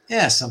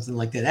 Yeah, something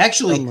like that.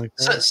 Actually,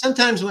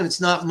 sometimes when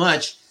it's not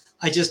much,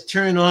 I just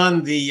turn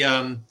on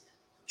the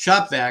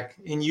shop vac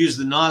and use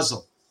the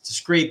nozzle to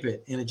scrape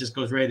it, and it just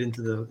goes right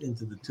into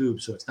the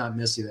tube, so it's not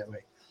messy that way.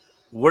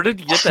 Where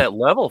did you get that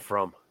level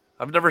from?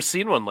 I've never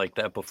seen one like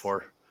that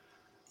before.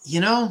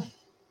 You know,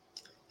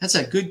 that's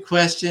a good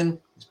question.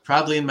 It's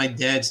probably in my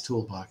dad's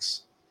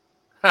toolbox.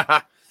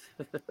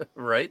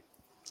 Right?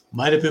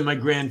 Might have been my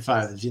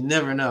grandfather's. You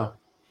never know.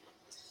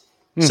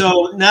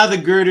 So now the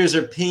girders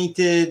are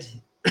painted,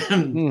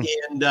 and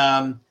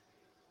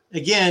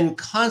again,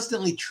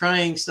 constantly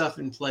trying stuff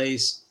in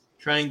place,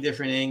 trying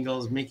different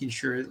angles, making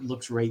sure it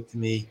looks right to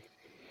me,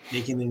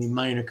 making any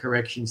minor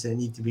corrections that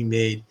need to be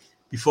made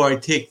before I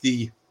take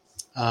the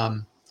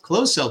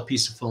closed cell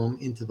piece of foam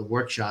into the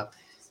workshop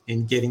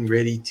and getting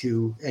ready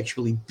to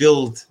actually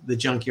build the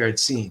junkyard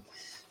scene.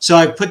 So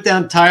I put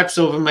down tarps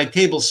over my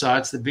table saw.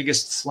 It's the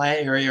biggest flat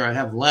area I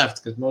have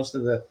left because most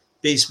of the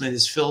basement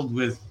is filled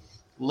with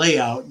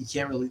layout you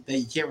can't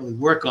really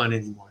work on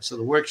anymore. So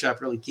the workshop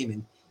really came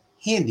in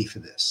handy for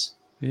this.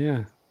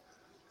 Yeah.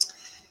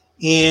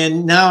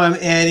 And now I'm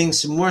adding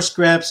some more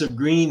scraps of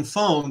green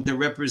foam to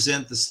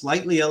represent the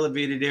slightly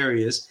elevated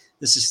areas.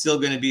 This is still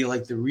going to be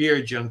like the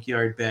rear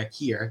junkyard back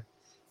here.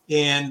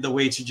 And the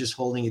weights are just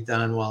holding it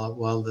down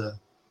while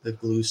the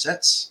glue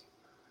sets.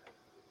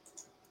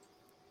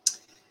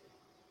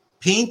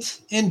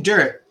 Paint and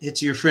dirt,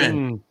 it's your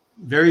friend.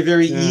 Very,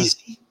 very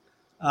easy.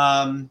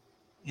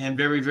 And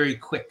very, very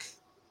quick.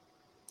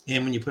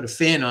 And when you put a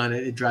fan on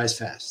it, it dries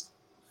fast.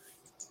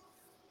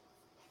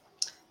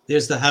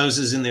 There's the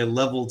houses in their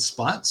leveled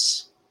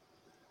spots.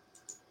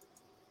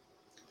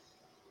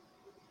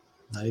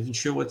 Not even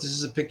sure what this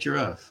is a picture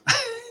of.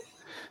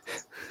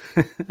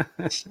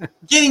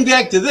 Getting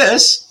back to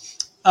this,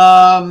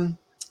 as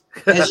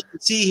you can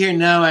see here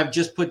now, I've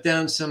just put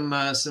down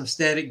some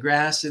static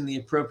grass in the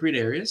appropriate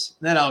areas.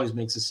 That always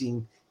makes a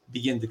scene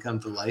begin to come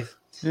to life.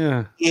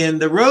 Yeah. And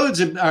the roads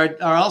are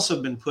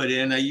also been put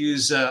in. I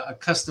use a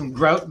custom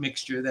grout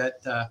mixture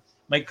that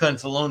Mike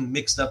Confalone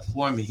mixed up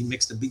for me. He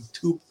mixed a big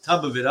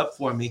tub of it up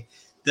for me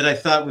that I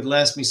thought would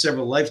last me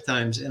several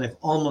lifetimes, and I've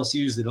almost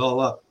used it all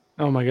up.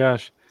 Oh, my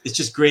gosh. It's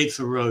just great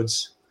for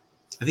roads.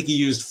 I think he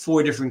used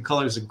 4 different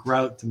colors of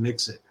grout to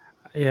mix it.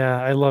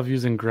 Yeah, I love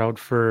using grout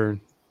for...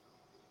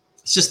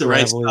 It's just the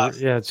right stuff.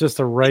 Yeah, it's just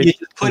the right... You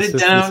just put it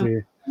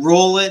down,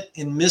 roll it,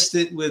 and mist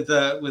it with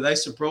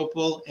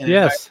isopropyl, and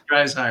it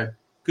dries hard.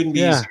 Couldn't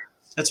be easier.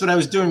 That's what I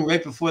was doing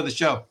right before the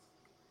show.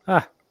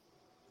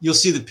 You'll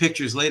see the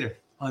pictures later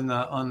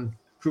on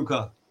Crew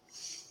Call.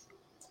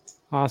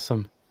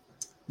 Awesome.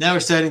 Now we're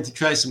starting to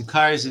try some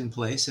cars in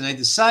place, and I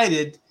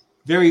decided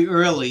very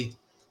early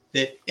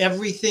that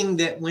everything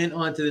that went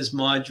onto this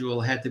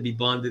module had to be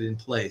bonded in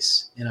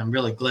place, and I'm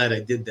really glad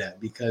I did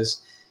that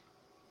because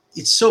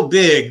it's so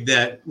big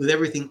that with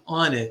everything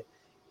on it,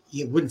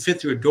 it wouldn't fit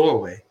through a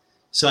doorway.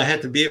 So I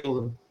had to be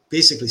able to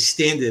basically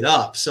stand it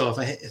up. So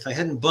if I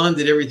hadn't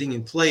bonded everything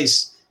in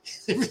place,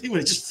 everything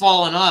would have just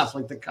fallen off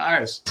like the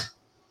cars.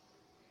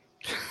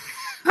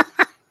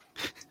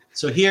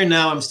 So here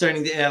now I'm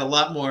starting to add a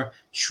lot more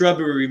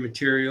shrubbery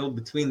material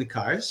between the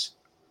cars.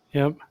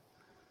 Yep.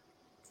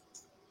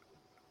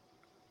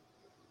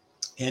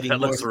 Adding that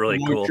looks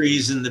really cool.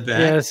 Trees in the back.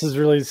 Yeah, this is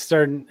really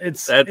starting.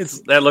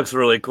 That looks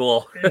really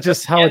cool.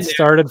 Just how it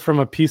started from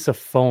a piece of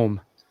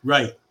foam.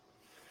 Right.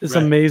 It's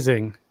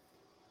amazing.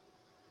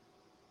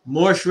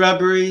 More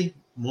shrubbery,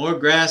 more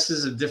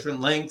grasses of different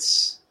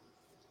lengths.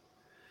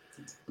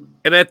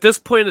 And at this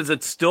point, is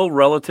it still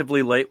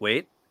relatively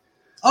lightweight?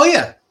 Oh,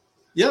 yeah.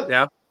 Yep.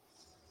 Yeah.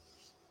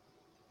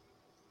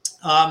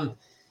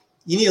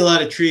 You need a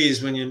lot of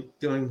trees when you're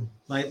doing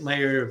my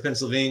area of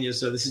Pennsylvania.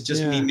 So this is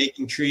just me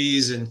making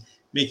trees and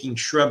making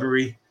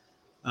shrubbery.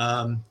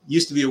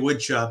 Used to be a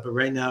wood shop, but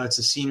right now it's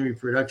a scenery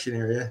production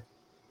area.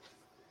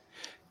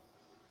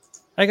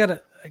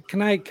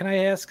 Can I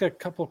ask a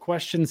couple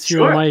questions here,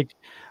 Sure. Mike?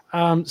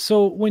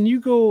 So when you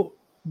go,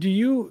 do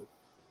you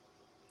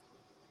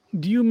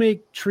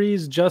make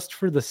trees just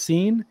for the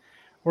scene,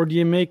 or do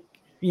you make,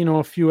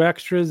 a few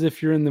extras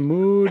if you're in the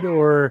mood,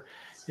 or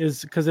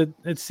because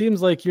it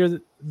seems like you're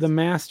the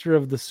master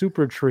of the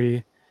super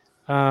tree,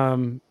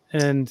 and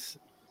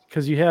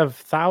because you have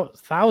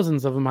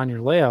thousands of them on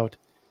your layout,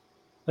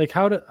 like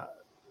how to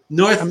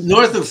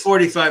north of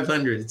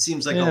 4,500. It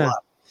seems like a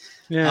lot.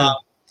 Yeah.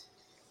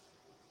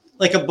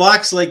 Like a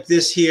box like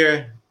this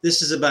here,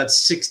 this is about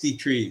 60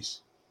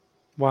 trees.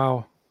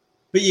 Wow.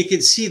 But you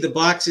can see the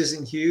box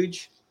isn't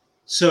huge.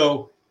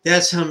 So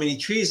that's how many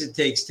trees it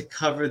takes to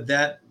cover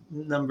that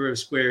number of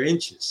square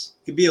inches.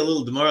 It could be a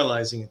little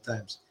demoralizing at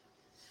times.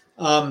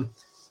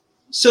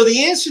 So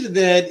the answer to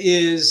that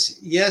is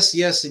yes,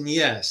 yes, and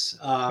yes.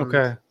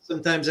 Okay.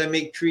 Sometimes I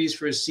make trees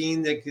for a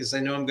scene because I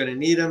know I'm going to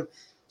need them.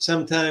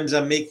 Sometimes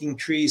I'm making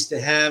trees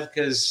to have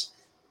because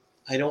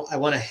I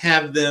want to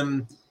have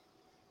them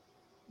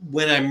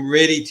when I'm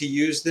ready to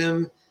use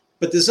them.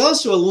 But there's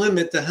also a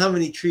limit to how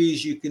many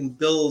trees you can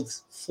build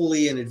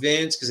fully in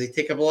advance because they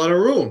take up a lot of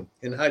room.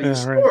 And how do you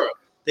store them?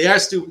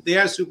 They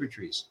are super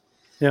trees.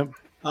 Yep.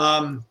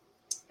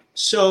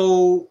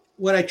 So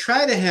what I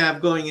try to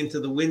have going into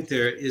the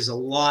winter is a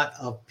lot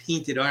of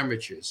painted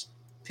armatures,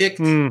 picked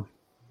and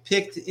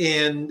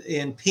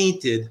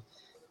painted,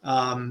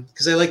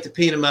 because I like to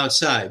paint them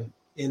outside.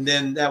 And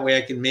then that way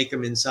I can make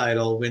them inside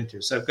all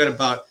winter. So I've got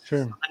about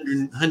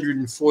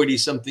 140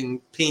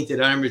 something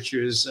painted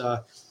armatures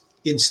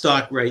in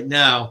stock right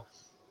now.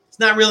 It's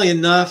not really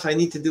enough. I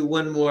need to do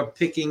one more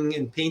picking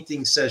and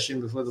painting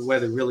session before the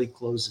weather really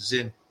closes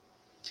in.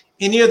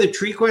 Any other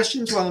tree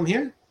questions while I'm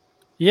here?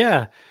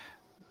 Yeah.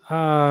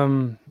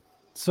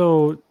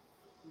 So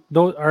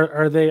those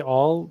are they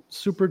all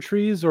super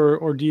trees,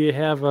 or do you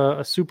have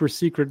a super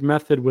secret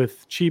method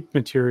with cheap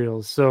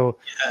materials? So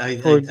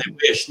I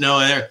wish.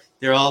 No,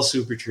 they're all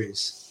super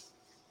trees.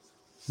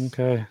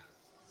 Okay.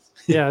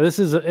 Yeah,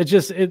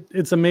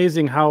 it's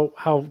amazing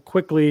how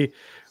quickly,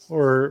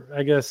 or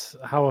I guess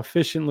how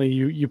efficiently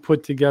you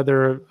put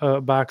together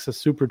a box of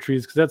super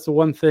trees, because that's the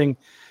one thing.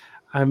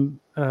 I'm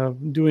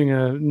doing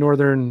a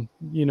northern,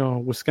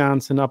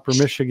 Wisconsin, upper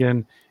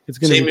Michigan. It's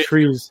going to be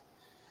trees.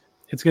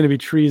 It's going to be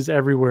trees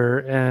everywhere,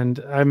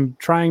 and I'm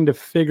trying to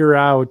figure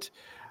out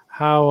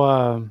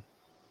how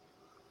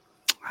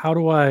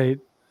do I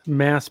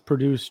mass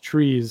produce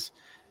trees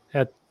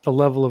at the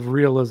level of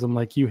realism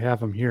like you have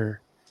them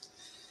here.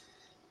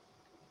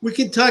 We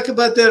can talk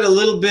about that a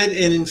little bit,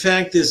 and in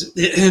fact,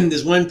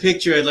 there's one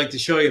picture I'd like to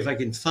show you if I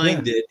can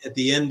find it at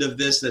the end of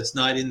this. That's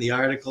not in the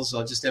article, so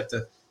I'll just have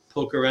to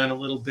poke around a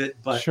little bit.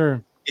 But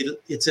sure,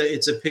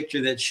 it's a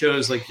picture that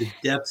shows like the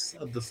depth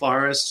of the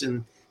forest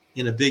and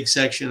in a big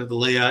section of the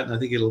layout, and I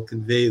think it'll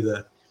convey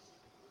the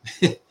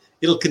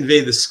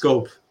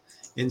scope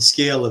and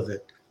scale of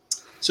it.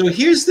 So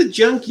here's the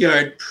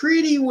junkyard,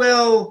 pretty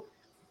well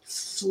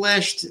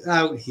fleshed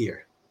out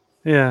here.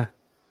 Yeah,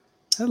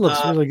 that looks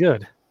really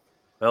good.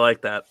 I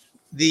like that.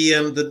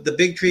 The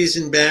big trees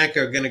in back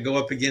are going to go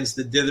up against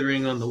the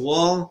dithering on the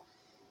wall,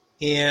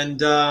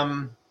 and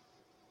I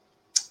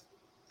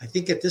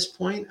think at this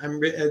point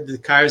the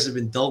cars have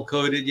been dull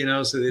coated,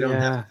 so they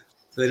don't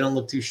so they don't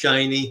look too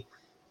shiny.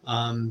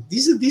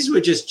 These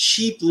were just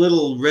cheap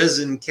little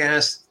resin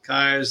cast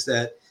cars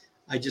that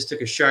I just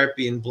took a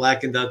Sharpie and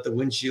blackened out the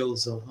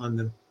windshields on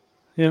them.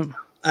 Yeah.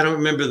 I don't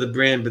remember the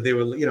brand, but they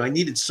were, I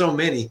needed so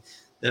many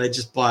that I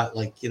just bought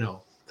a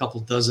couple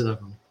dozen of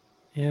them.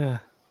 Yeah.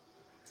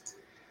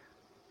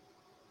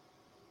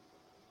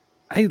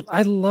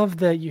 I love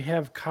that you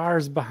have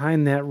cars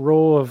behind that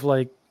row of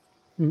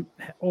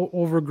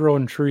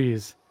overgrown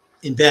trees.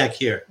 In back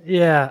here.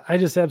 Yeah, I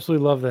just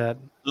absolutely love that.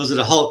 Those are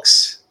the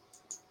Hulks.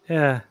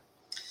 Yeah.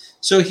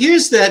 So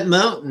here's that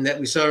mountain that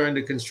we saw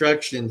under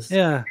construction.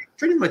 Yeah.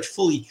 Pretty much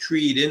fully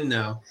treed in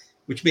now,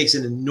 which makes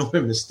an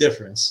enormous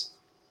difference.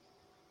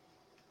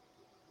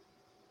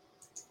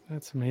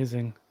 That's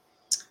amazing.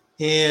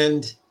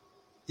 And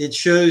it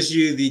shows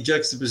you the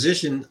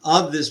juxtaposition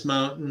of this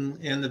mountain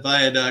and the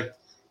viaduct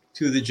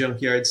to the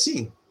junkyard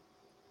scene.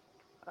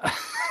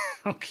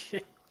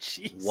 Okay.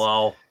 Jeez.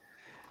 Wow.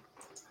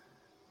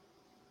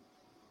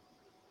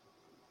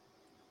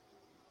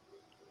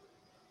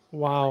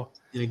 Wow.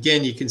 And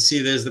again, you can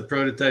see there's the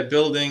prototype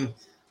building,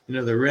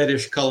 the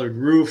reddish colored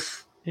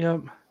roof.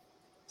 Yep.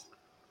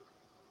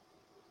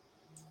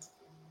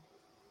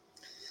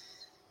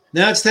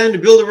 Now it's time to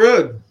build a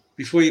road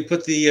before you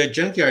put the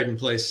junkyard in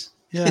place.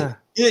 Yeah.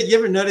 You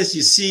ever notice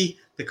you see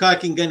the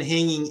caulking gun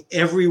hanging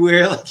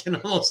everywhere, like in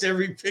almost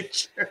every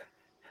picture?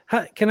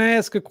 Can I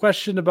ask a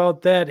question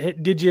about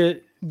that? Did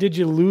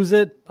you lose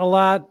it a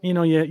lot?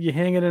 You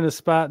hang it in a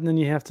spot and then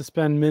you have to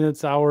spend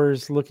minutes,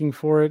 hours looking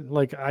for it,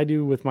 like I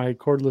do with my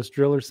cordless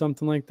drill or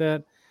something like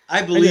that.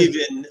 I believe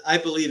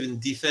in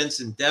defense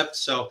and depth.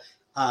 So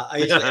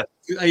I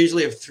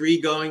usually have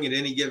 3 going at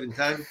any given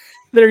time.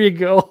 There you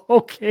go.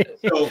 Okay.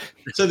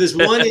 So there's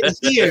one in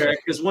here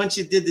because once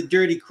you did the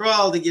dirty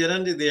crawl to get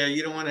under there,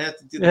 you don't want to have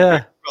to do the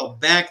dirty crawl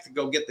back to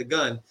go get the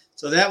gun.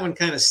 So that one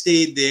kind of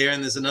stayed there,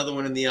 and there's another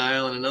one in the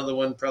aisle, and another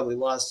one probably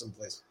lost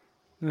someplace.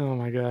 Oh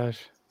my gosh.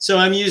 So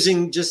I'm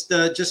using just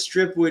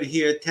strip wood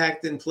here,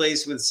 tacked in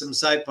place with some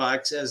side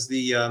pox as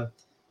the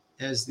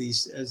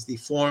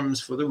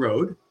forms for the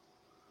road.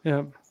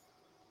 Yep.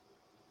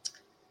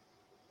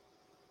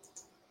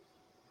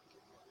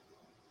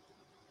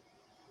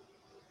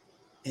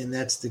 And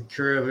that's the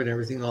curve and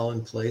everything all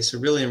in place. So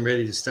really, I'm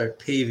ready to start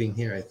paving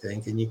here, I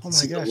think. And you can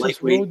see the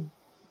lightweight.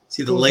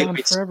 See the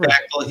lightweight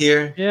spackle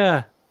here.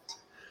 Yeah.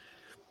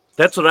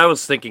 That's what I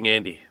was thinking,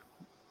 Andy.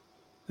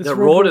 The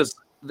road is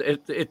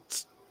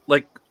it's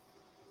like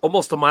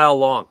almost a mile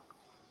long.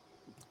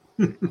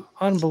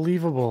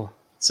 Unbelievable.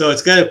 So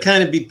it's got to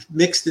kind of be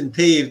mixed and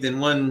paved in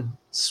one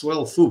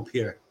swell foop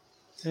here.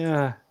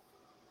 Yeah.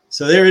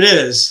 So there it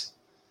is.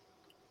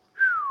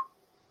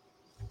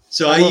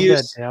 So I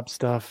use that DAP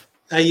stuff.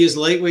 I use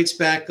lightweight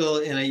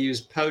spackle and I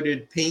use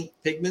powdered paint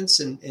pigments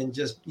and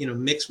just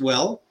mix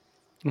well.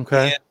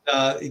 Okay.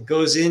 And it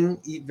goes in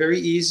very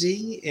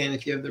easy, and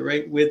if you have the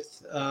right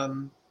width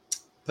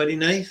putty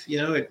knife,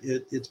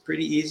 it's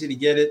pretty easy to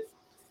get it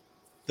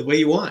the way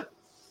you want.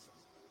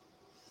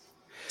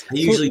 I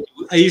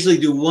usually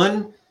do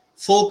one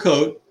full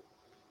coat,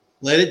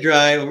 let it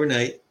dry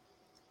overnight,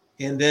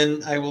 and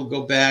then I will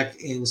go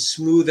back and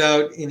smooth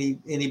out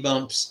any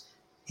bumps,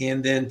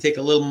 and then take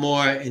a little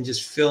more and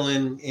just fill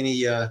in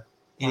any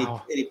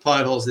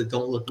potholes that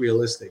don't look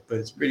realistic. But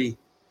it's pretty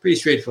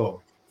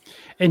spackle.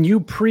 And you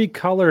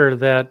pre-color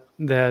that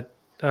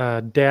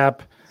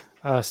DAP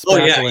spackling.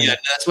 Oh yeah.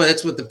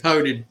 That's what the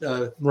powdered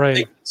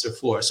pigments are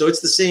for. So it's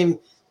the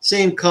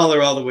same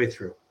color all the way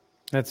through.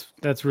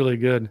 That's really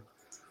good.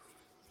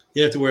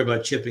 You don't have to worry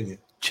about chipping it.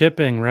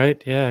 Chipping,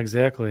 right? Yeah,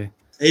 exactly.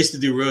 I used to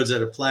do roads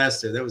out of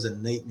plaster. That was a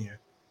nightmare.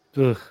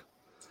 Ugh.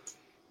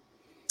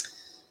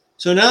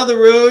 So now the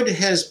road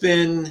has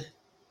been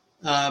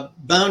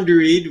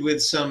boundaried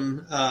with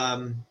some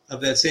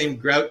of that same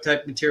grout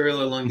type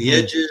material along the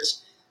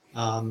edges.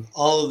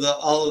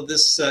 All of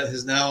this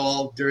is now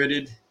all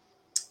dirted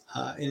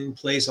in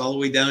place all the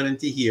way down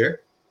into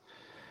here.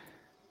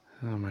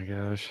 Oh my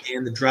gosh!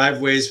 And the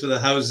driveways for the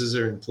houses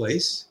are in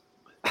place.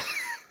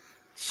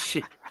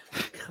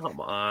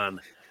 Come on.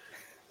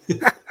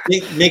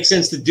 Makes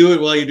sense to do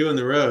it while you're doing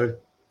the road.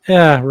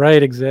 Yeah,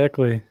 right.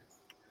 Exactly.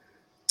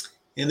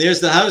 And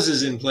there's the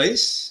houses in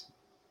place.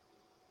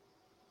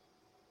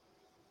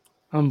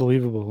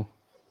 Unbelievable.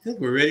 I think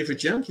we're ready for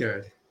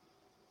junkyard.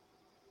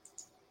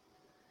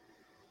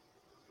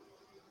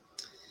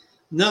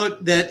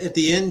 Note that at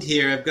the end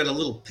here, I've got a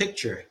little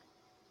picture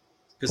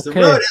because the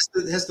road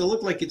has to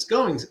look like it's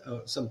going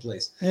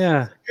someplace.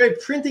 Yeah. I tried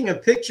printing a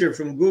picture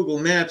from Google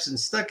Maps and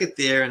stuck it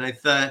there, and I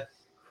thought,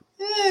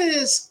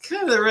 it's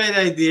kind of the right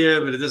idea,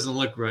 but it doesn't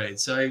look right.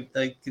 So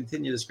I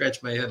continue to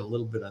scratch my head a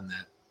little bit on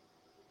that.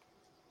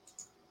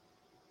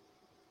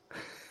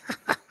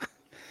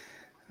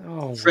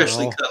 Oh,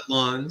 freshly cut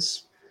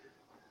lawns.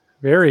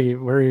 Very,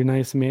 very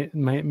nice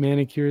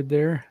manicured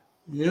there.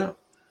 Yeah.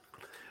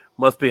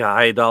 Must be a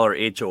high dollar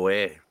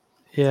HOA.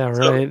 Yeah,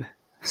 right.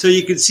 So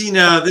you can see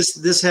now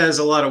this has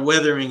a lot of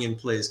weathering in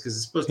place because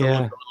it's supposed to look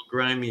a little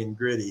grimy and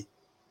gritty.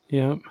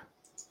 Yep.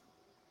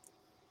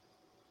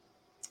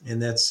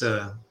 And that's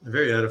a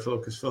very out of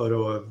focus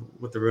photo of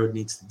what the road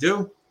needs to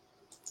do.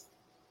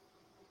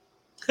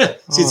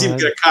 See, it's even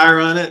got a car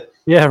on it.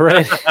 Yeah,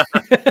 right.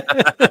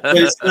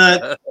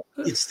 But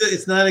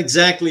it's not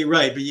exactly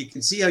right, but you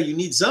can see how you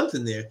need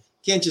something there. You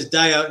can't just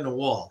die out in a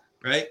wall,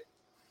 right?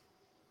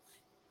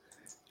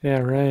 Yeah,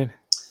 right.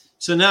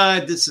 So now I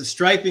did some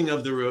striping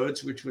of the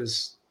roads, which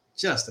was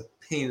just a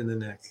pain in the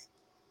neck.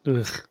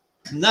 Ugh.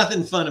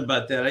 Nothing fun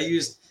about that. I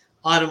used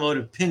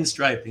automotive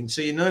pinstriping.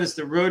 So you notice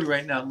the road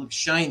right now looks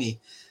shiny.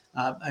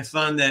 I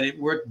found that it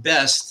worked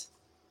best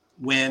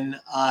when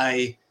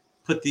I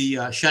put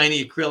the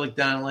shiny acrylic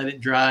down and let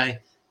it dry,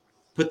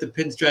 put the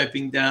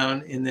pinstriping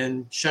down, and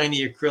then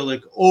shiny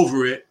acrylic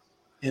over it,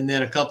 and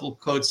then a couple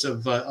coats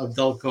of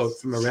dull coat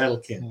from a rattle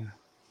can. Yeah.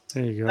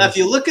 There you go. Now, if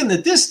you look in the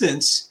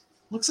distance,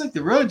 looks like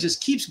the road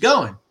just keeps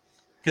going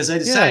because I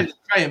decided to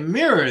try a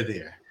mirror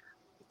there,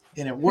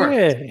 and it worked.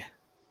 Hey,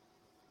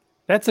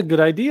 that's a good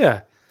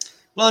idea.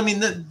 Well, I mean,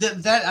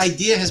 that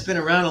idea has been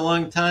around a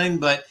long time,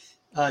 but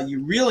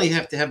you really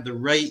have to have the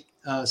right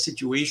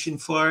situation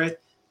for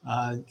it.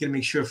 Got to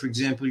make sure, for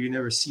example, you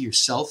never see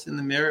yourself in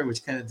the mirror,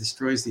 which kind of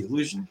destroys the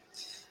illusion.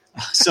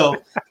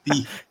 So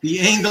the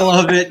angle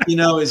of it,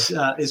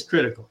 is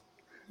critical.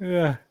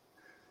 Yeah.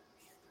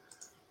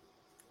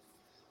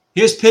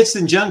 Here's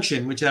Pittston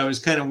Junction, which I was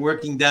kind of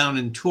working down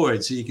and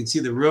towards. So you can see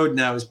the road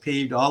now is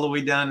paved all the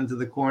way down into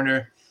the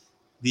corner.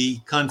 The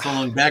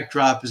confluent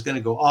backdrop is going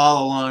to go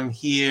all along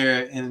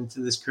here and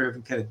into this curve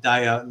and kind of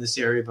die out in this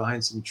area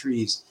behind some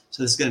trees.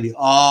 So this is going to be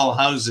all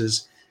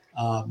houses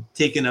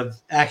taken of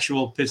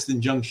actual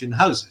Pittston Junction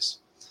houses.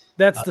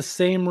 That's the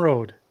same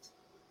road.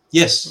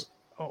 Yes.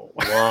 Oh,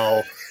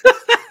 Wow.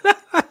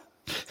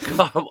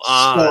 Come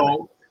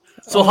on.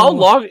 So Oh. how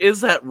long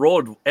is that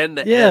road end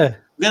to yeah. end?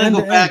 We're going End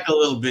to to go back a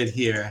little bit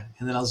here,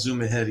 and then I'll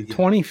zoom ahead again.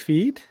 20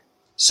 feet?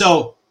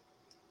 So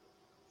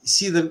you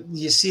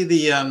see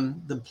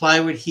the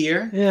plywood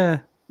here? Yeah.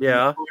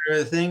 Yeah.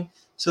 The thing.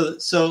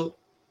 So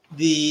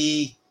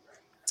the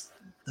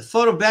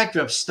photo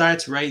backdrop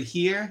starts right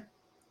here,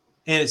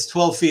 and it's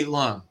 12 feet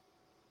long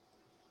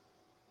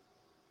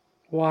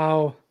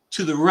Wow.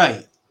 to the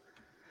right.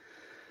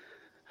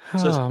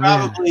 So it's Oh,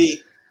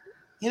 probably,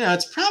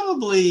 it's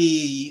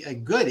probably a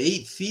good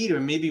 8 feet or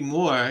maybe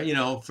more,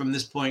 from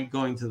this point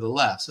going to the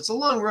left. So it's a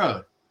long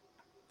road.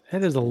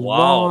 That is a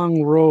Wow.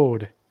 long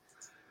road.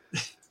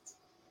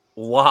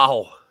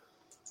 Wow.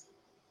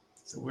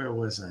 So where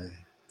was I?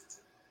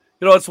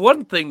 It's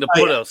one thing to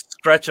put a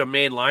stretch of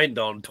main line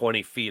down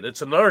 20 feet.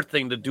 It's another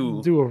thing to do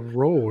a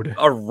road.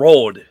 a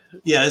road.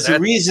 Yeah, there's a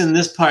reason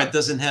this part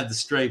doesn't have the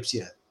stripes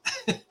yet.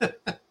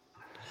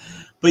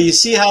 But you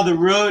see how the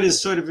road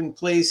is sort of in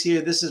place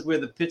here. This is where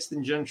the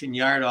Pittston Junction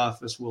Yard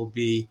Office will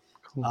be.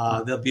 Cool.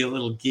 There'll be a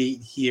little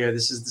gate here.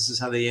 This is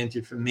how they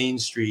entered from Main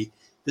Street.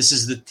 This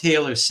is the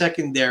Taylor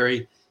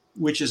Secondary,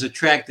 which is a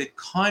track that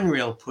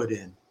Conrail put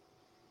in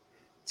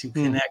to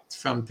connect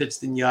from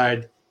Pittston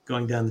Yard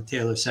going down the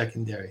Taylor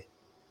Secondary.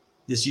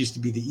 This used to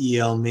be the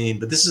EL Main,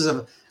 but this is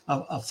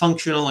a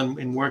functional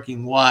and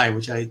working Y,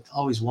 which I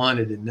always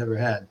wanted and never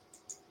had.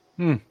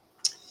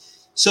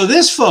 So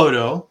this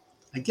photo,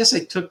 I guess I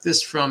took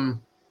this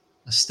from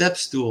a step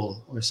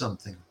stool or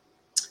something.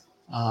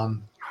 Oh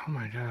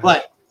my God.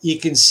 But you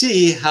can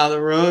see how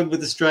the road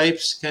with the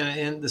stripes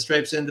the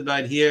stripes end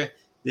about here.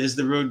 There's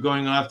the road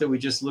going off that we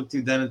just looked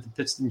through down at the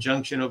Pittston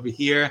Junction over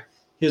here.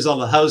 Here's all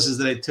the houses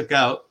that I took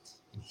out.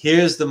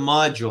 Here's the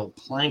module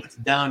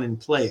planked down in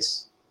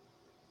place.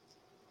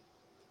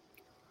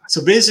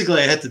 So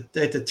basically, I had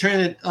to turn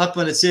it up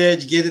on its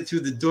edge, get it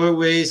through the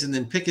doorways, and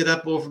then pick it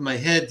up over my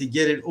head to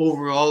get it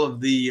over all of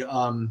the,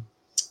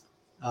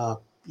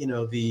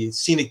 the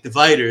scenic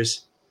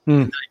dividers.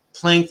 And I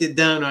planked it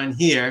down on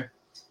here.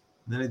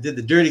 And then I did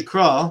the dirty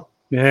crawl.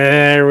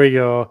 There we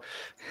go.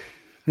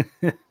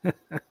 And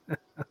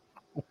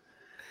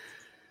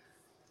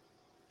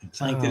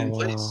planked it in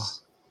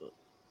place.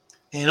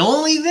 And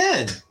only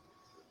then,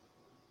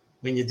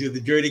 when you do the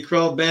dirty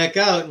crawl back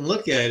out and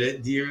look at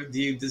it, do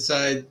you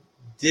decide,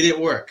 did it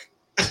work?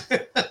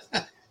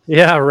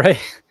 Yeah, right.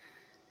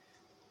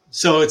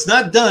 So it's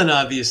not done,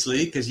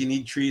 obviously, because you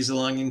need trees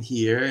along in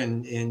here,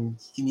 and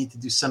you need to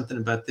do something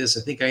about this.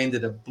 I think I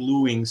ended up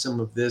bluing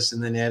some of this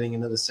and then adding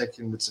another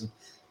section with some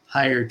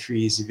higher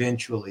trees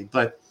eventually.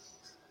 But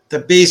the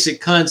basic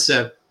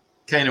concept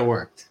kind of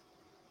worked.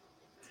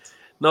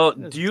 No,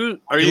 Look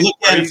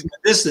at it from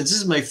a distance.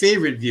 This is my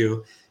favorite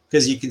view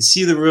because you can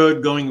see the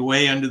road going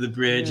way under the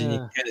bridge, and you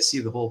can kind of see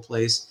the whole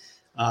place.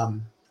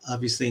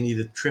 Obviously, I need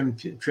a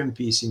trim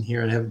piece in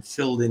here, and I haven't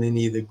filled in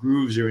any of the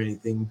grooves or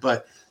anything.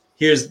 But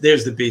there's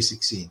the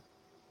basic scene.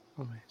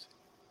 Amazing.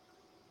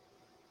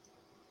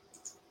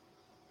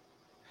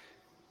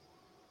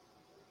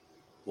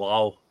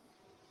 Wow,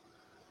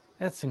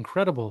 that's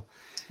incredible.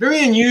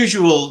 Very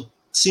unusual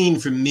scene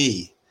for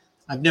me.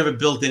 I've never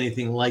built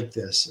anything like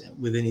this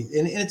with any,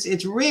 and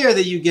it's rare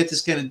that you get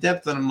this kind of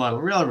depth on a model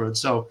railroad.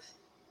 So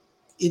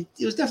it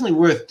was definitely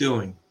worth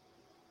doing.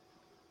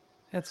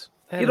 That is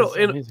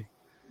amazing.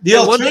 The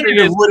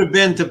alternative would have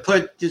been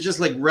to just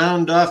like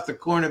round off the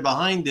corner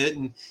behind it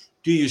and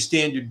do your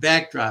standard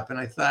backdrop. And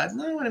I thought,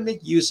 no, I want to make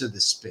use of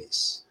this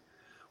space.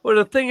 Well,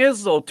 the thing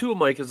is, though, too,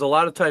 Mike, is a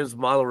lot of times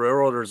model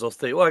railroaders will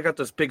say, well, I got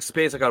this big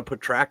space. I got to put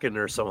track in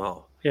there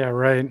somehow. Yeah,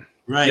 right.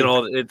 Right.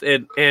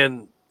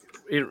 And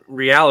in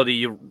reality,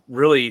 you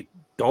really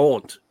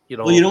don't.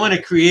 Well, you don't want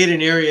to create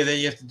an area that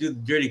you have to do the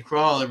dirty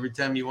crawl every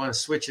time you want to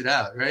switch it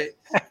out, right?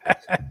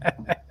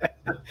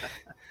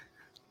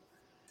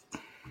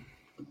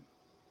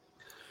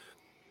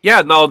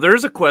 Yeah, now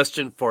there's a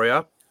question for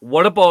you.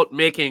 What about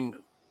making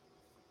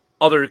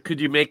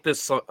could you make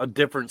this a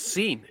different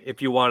scene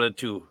if you wanted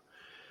to?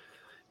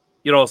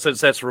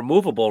 Since that's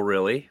removable,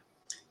 really.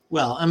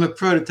 Well, I'm a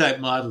prototype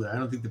modeler. I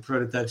don't think the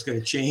prototype's going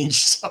to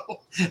change.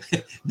 So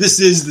this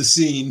is the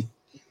scene.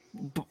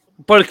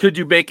 But could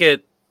you make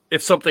it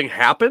if something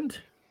happened?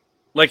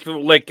 Like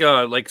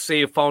say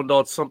you found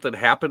out something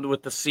happened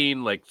with the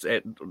scene, like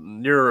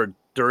near or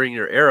during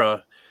your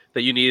era,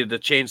 that you needed to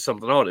change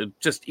something out. It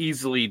just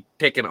easily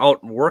taken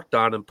out and worked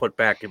on and put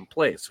back in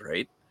place,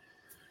 right?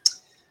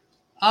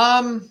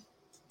 I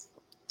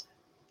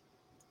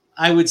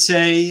would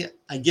say,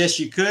 I guess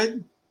you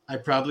could. I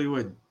probably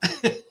wouldn't.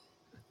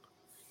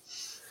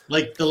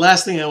 Like the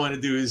last thing I want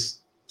to do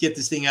is get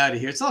this thing out of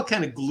here. It's all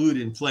kind of glued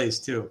in place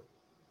too.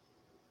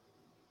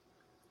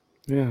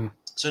 Yeah.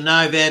 So now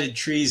I've added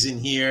trees in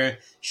here,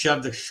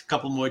 shoved a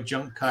couple more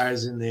junk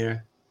cars in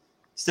there.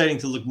 Starting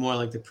to look more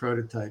like the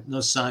prototype. No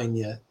sign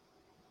yet.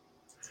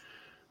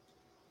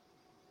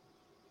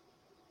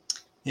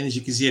 And as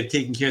you can see, I've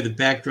taken care of the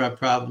backdrop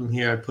problem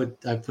here.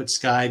 I put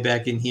sky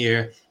back in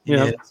here and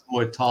added some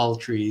more tall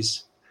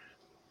trees.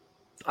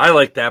 I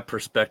like that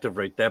perspective,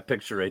 right? That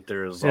picture right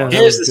there is Yeah, awesome.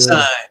 Here's the good.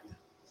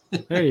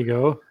 sign. There you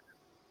go.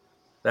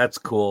 That's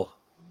cool.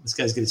 This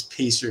guy's got his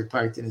Pacer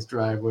parked in his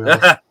driveway.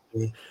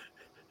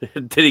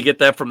 Did he get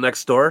that from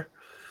next door?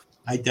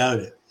 I doubt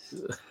it.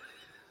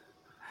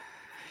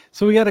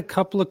 So we got a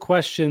couple of I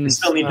questions.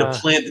 still need to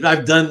plant.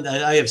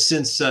 I have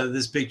since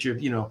this picture,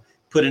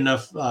 put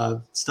enough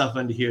stuff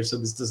under here so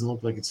this doesn't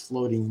look like it's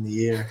floating in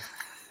the air.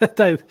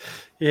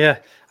 Yeah,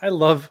 I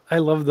love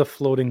the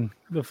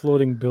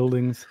floating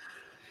buildings.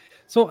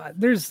 So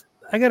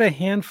I got a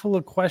handful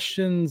of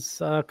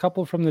questions, a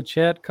couple from the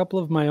chat, a couple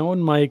of my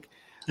own, Mike.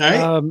 All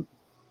right.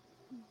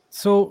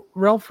 So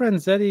Ralph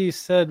Franzetti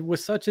said, with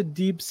such a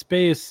deep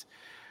space,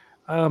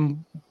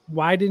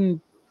 why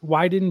didn't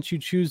you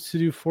choose to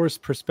do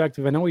forced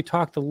perspective? I know we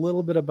talked a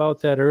little bit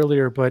about that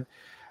earlier, but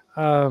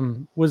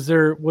was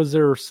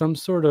there some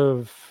sort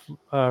of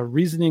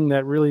reasoning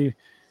that really,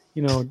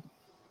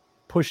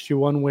 pushed you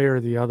one way or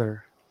the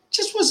other?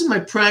 Just wasn't my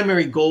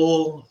primary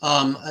goal.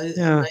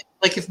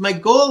 Like if my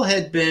goal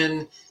had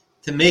been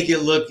to make it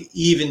look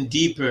even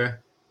deeper,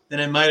 then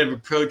I might have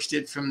approached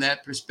it from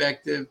that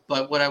perspective.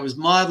 But what I was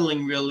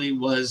modeling really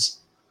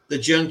was the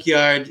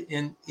junkyard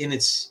in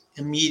its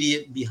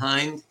immediate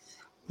behind.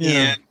 Yeah.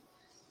 And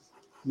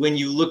when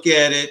you look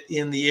at it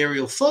in the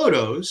aerial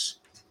photos,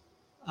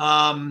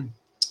 what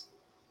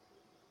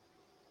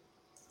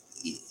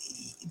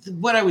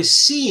I was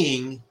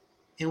seeing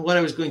and what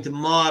I was going to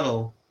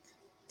model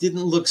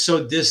didn't look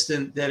so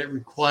distant that it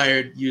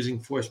required using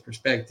forced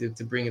perspective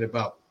to bring it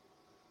about.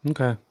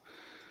 Okay.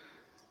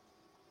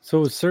 So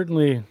it was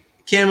certainly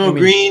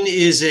green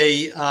is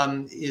a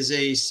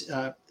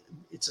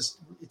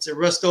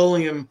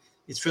Rust-Oleum.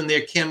 It's from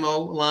their camo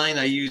line.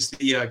 I used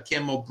the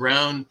camo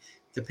brown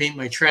to paint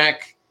my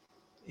track,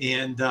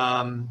 and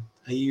I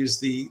use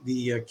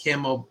the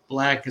camo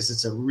black because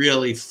it's a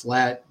really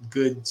flat,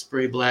 good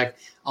spray black.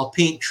 I'll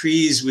paint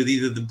trees with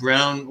either the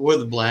brown or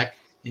the black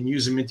and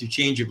use them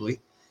interchangeably.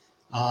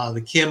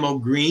 The camo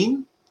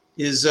green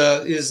is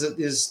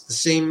the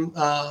same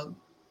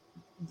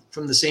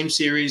from the same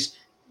series,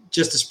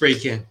 just a spray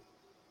can.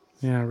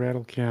 Yeah,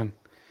 rattle can.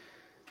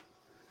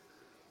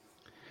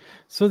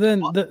 So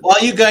then,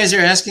 while you guys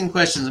are asking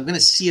questions, I'm going to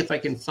see if I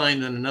can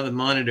find on another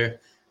monitor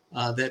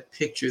that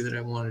picture that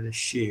I wanted to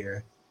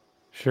share.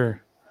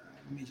 Sure.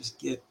 Let me just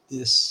get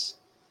this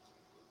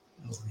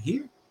over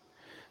here.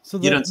 So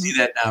you don't see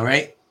that now,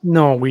 right?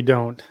 No, we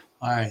don't.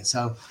 All right.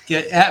 So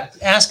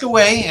ask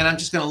away, and I'm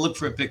just going to look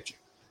for a picture.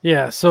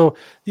 Yeah. So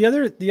the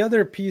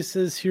other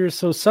pieces here.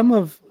 So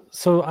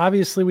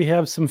obviously we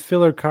have some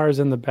filler cars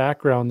in the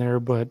background there,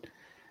 but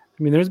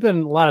I mean, there's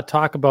been a lot of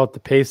talk about the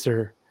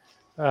Pacer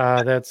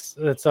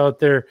that's out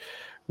there.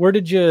 Where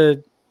did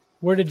you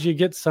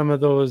get some of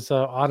those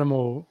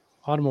automobile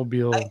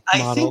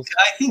models?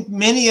 I think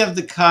many of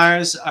the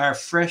cars are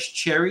fresh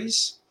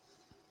cherries.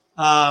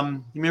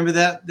 You remember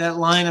that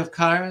line of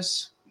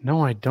cars?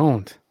 No, I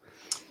don't.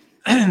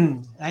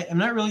 I'm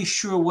not really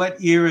sure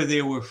what era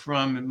they were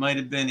from. It might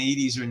have been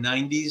 80s or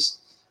 90s.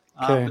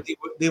 Okay.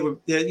 But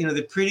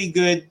they're pretty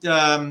good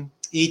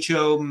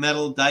HO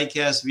metal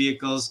diecast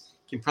vehicles.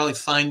 You can probably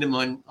find them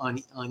on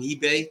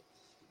eBay.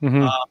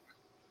 Mm-hmm.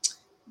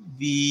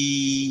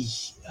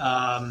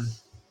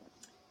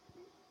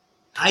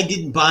 I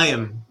didn't buy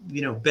them,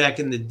 back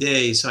in the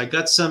day. So I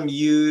got some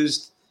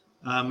used.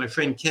 My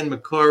friend Ken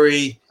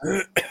McCory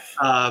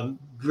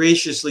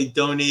graciously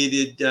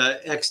donated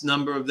X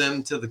number of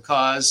them to the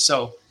cause.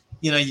 So,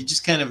 you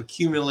just kind of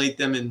accumulate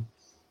them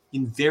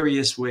in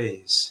various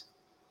ways.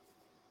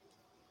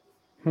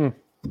 Yeah,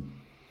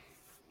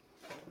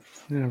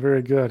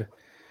 very good.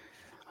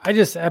 I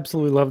just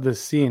absolutely love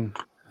this scene.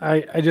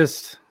 I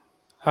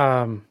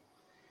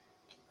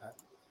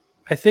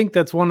think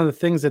that's one of the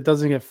things that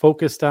doesn't get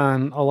focused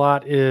on a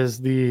lot is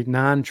the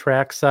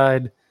non-track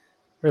side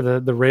or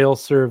the rail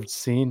served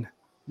scene.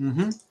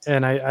 Mm-hmm.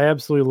 And I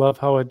absolutely love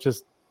how it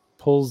just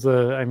pulls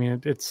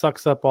it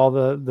sucks up all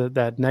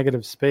that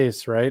negative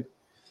space, right?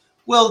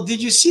 Well,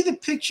 did you see the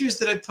pictures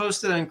that I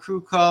posted on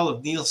Crew Call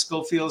of Neil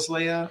Schofield's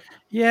layout?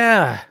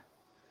 Yeah.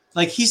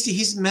 Like he's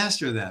the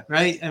master of that,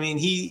 right? I mean,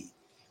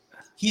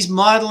 he's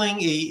modeling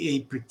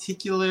a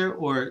particular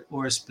or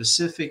a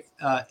specific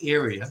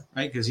area,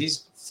 right? Because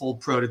he's full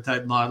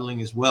prototype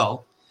modeling as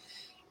well,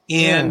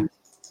 and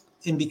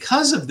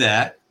because of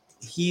that,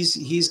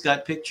 he's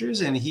got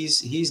pictures and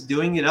he's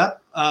doing it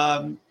up,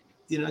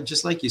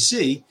 just like you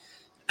see,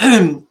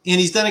 and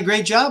he's done a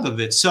great job of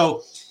it.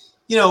 So,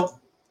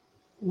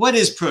 what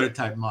is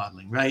prototype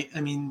modeling, right?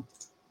 I mean,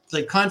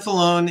 like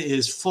Confalone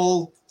is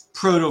full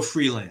proto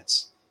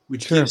freelance,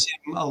 which gives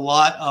him a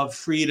lot of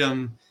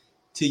freedom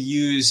to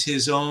use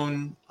his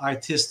own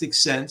artistic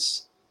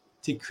sense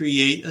to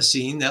create a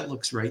scene that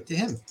looks right to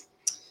him.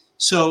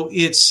 So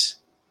it's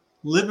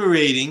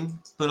liberating,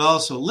 but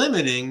also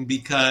limiting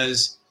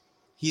because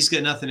he's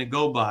got nothing to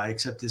go by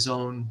except his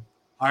own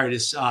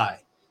artist's eye.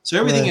 So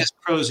everything has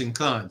pros and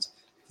cons.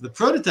 For the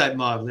prototype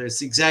modeler, it's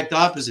the exact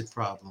opposite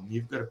problem.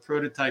 You've got a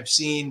prototype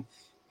scene.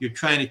 You're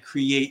trying to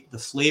create the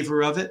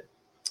flavor of it.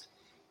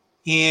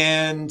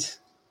 And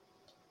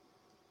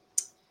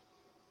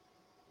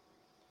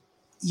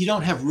you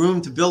don't have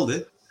room to build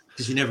it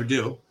because you never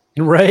do.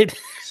 Right.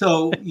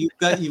 So you've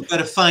got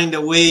to find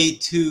a way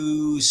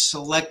to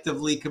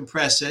selectively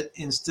compress it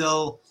and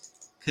still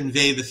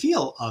convey the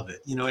feel of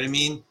it. You know what I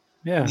mean?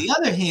 Yeah. On the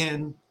other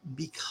hand,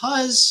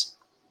 because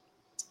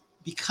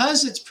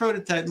it's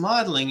prototype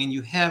modeling and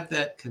you have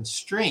that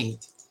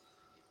constraint,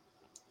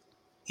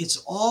 it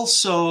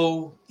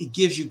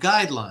gives you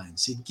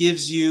guidelines. It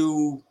gives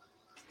you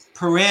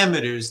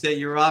parameters that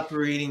you're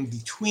operating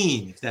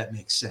between, if that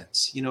makes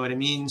sense. You know what I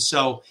mean?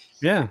 So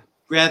yeah,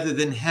 rather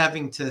than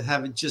having to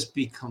have it just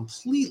be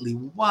completely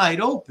wide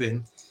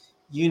open,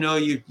 you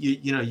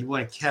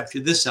want to capture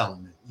this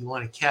element. You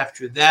want to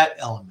capture that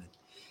element.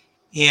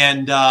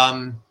 And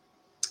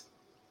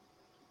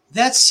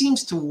that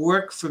seems to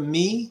work for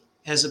me,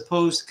 as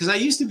opposed, because I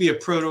used to be a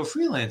proto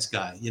freelance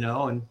guy,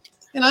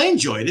 and I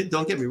enjoyed it.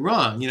 Don't get me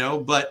wrong,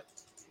 but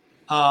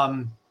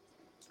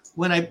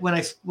when I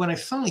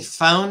finally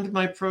found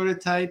my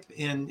prototype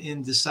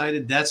and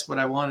decided that's what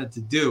I wanted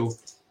to do,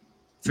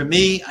 for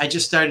me, I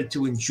just started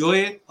to enjoy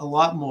it a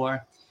lot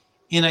more,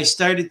 and I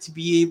started to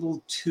be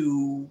able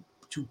to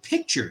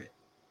picture it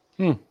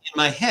in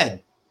my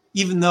head,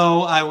 even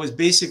though I was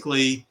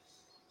basically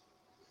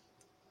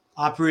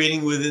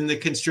operating within the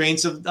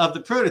constraints of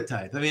the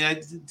prototype. I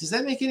mean, does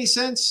that make any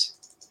sense?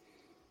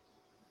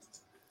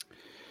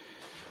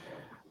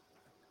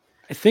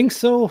 I think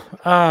so.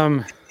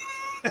 I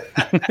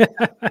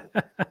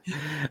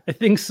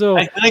think so.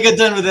 When I got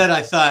done with that,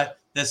 I thought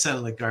that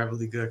sounded like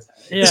gobbledygook.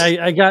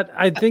 Yeah,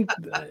 I think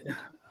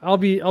I'll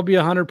be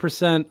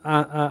 100%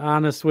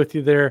 honest with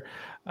you there.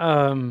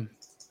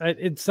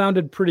 It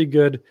sounded pretty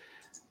good.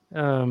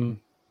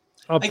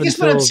 I guess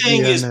what I'm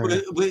saying is,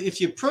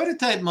 if you're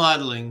prototype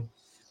modeling,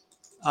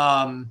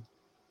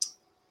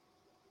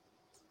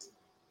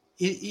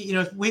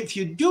 if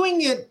you're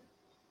doing it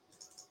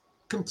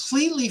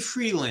completely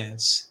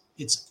freelance,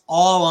 it's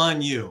all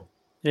on you.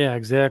 Yeah,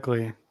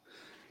 exactly.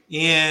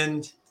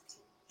 And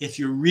if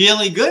you're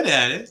really good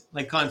at it,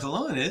 like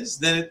Confalone is,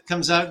 then it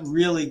comes out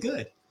really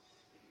good.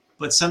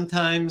 But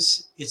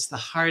sometimes it's the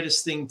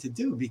hardest thing to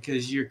do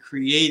because you're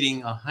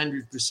creating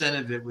 100%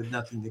 of it with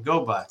nothing to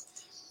go by.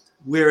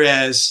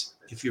 Whereas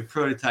if you're a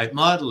prototype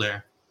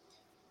modeler,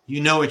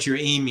 you know what you're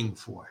aiming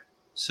for.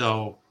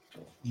 So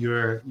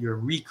you're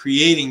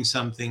recreating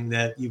something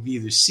that you've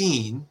either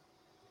seen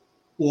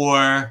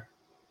or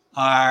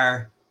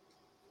are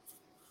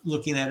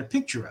looking at a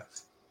picture of.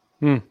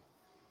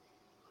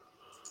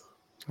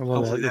 I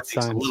love Hopefully that makes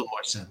sign. a little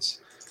more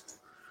sense.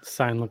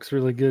 Sign looks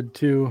really good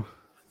too.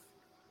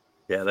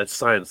 Yeah, that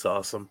sign's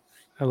awesome.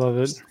 I love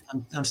it.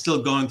 I'm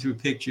still going through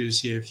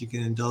pictures here. If you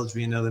can indulge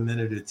me another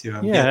minute or two.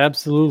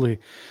 Absolutely.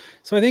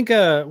 So I think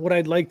what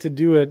I'd like to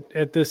do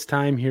at this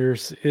time here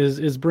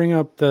is bring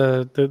up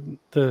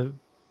the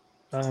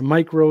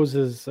Mike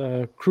Rose's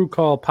Crew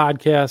Call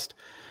podcast,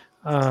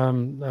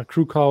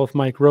 Crew Call with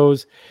Mike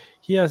Rose.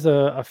 He has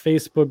a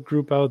Facebook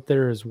group out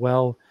there as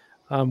well,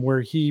 where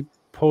he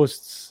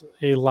posts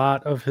a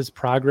lot of his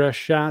progress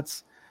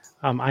shots.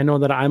 I know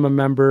that I'm a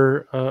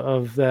member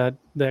of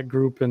that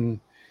group, and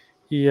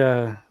he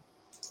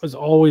was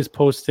always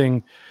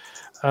posting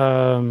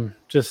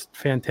just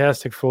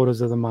fantastic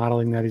photos of the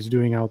modeling that he's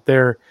doing out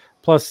there.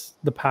 Plus,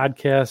 the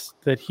podcast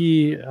that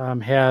he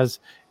has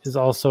is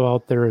also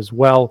out there as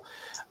well.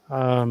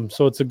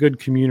 So it's a good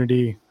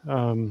community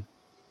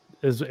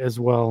as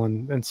well,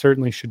 and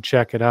certainly should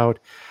check it out.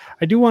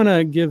 I do want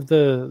to give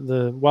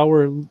the while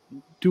we're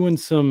doing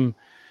some,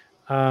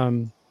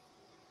 I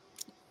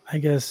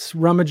guess,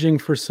 rummaging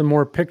for some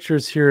more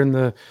pictures here in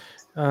the.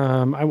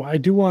 I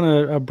do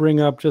want to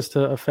bring up just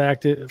a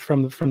fact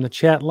from the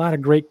chat. A lot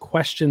of great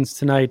questions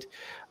tonight.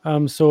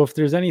 So if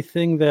there's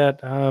anything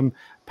that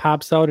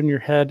pops out in your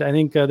head, I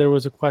think there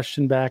was a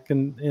question back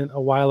in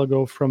a while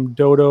ago from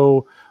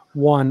Dodo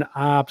One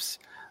Ops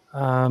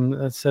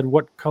that said,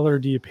 "What color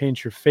do you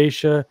paint your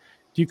fascia?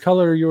 Do you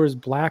color yours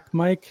black,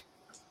 Mike?"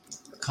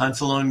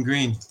 Confalone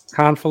green.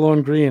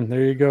 Confalone green.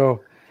 There you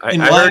go. I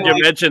heard you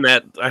mention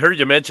that. I heard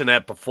you mention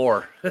that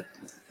before.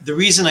 The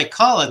reason I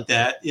call it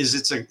that is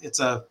it's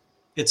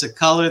a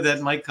color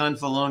that Mike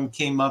Confalone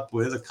came up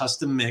with, a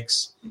custom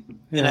mix,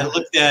 and I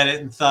looked at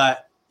it and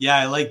thought, yeah,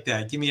 I like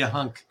that. Give me a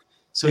hunk.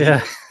 So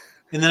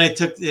and then I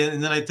took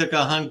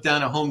a hunk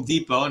down to Home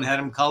Depot and had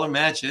him color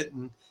match it,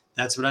 and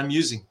that's what I'm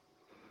using.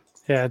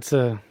 Yeah,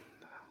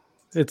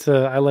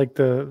 I like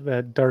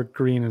that dark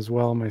green as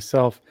well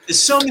myself. There's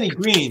so many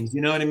greens,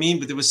 you know what I mean?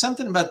 But there was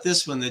something about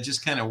this one that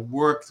just kind of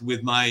worked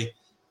with my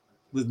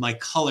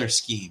color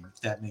scheme,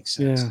 if that makes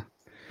sense. Yeah.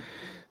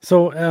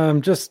 So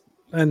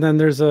and then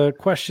there's a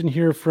question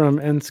here from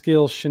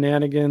N-Scale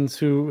Shenanigans,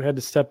 who had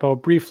to step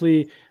out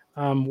briefly.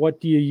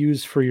 What do you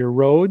use for your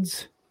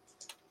roads?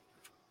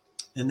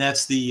 And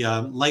that's the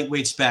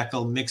lightweight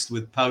spackle mixed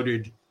with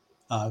powdered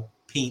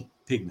paint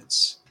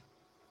pigments.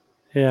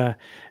 Yeah.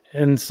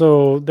 And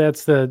so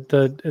that's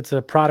it's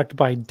a product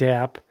by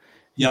DAP.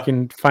 You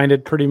can find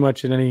it pretty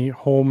much in any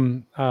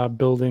home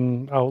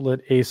building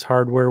outlet, Ace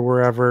Hardware,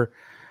 wherever.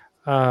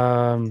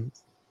 And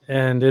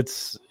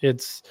it's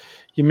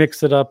you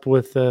mix it up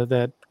with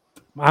that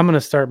I'm going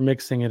to start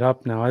mixing it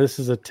up now. This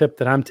is a tip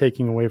that I'm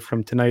taking away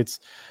from tonight's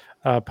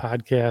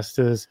podcast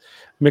is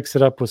mix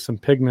it up with some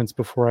pigments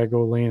before I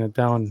go laying it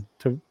down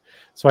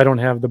so I don't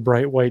have the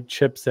bright white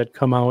chips that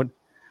come out.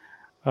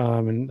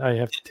 And I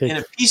have to take. And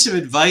a piece of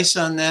advice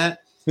on that.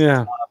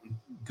 Yeah.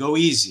 Go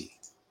easy,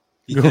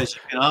 because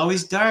you can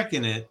always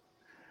darken it,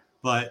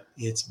 but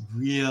it's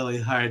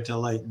really hard to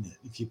lighten it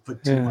if you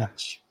put too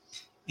much.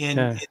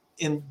 And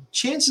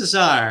chances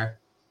are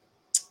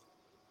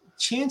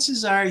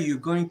you're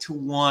going to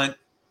want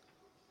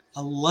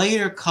a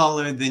lighter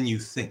color than you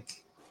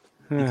think.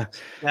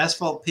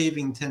 Asphalt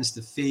paving tends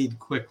to fade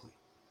quickly.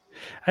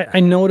 I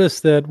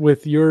noticed that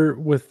with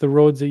the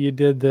roads that you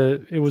did,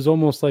 it was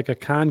almost like a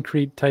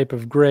concrete type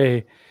of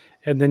gray,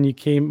 and then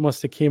you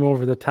must have came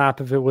over the top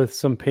of it with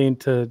some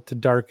paint to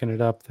darken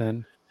it up.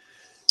 Then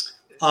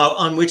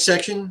on which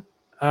section?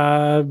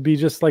 Be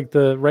just like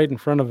the right in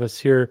front of us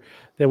here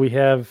that we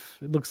have.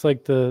 It looks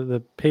like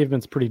the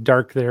pavement's pretty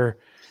dark there.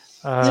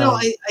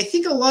 I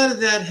think a lot of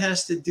that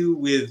has to do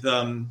with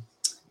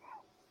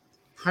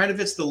part of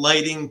it's the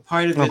lighting,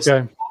 part of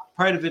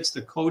it's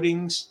the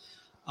coatings.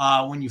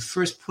 When you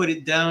first put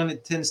it down,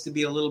 it tends to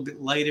be a little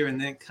bit lighter,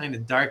 and then it kind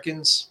of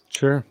darkens.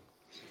 Sure.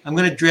 I'm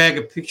going to drag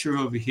a picture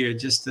over here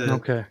just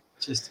to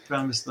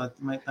promise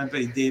that my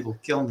buddy Dave will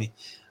kill me.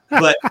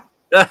 But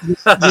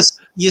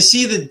you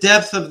see the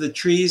depth of the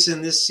trees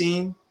in this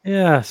scene?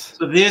 Yes.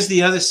 So there's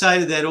the other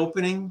side of that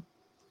opening.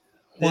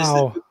 There's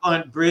the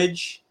DuPont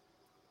Bridge.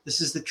 This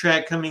is the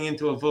track coming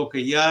into Avoca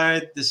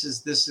Yard. This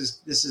is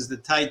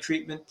the tie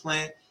treatment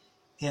plant,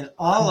 and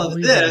all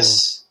of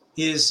this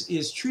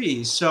is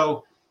trees.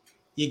 So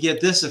you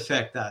get this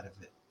effect out of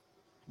it.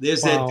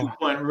 There's that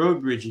DuPont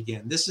Road Bridge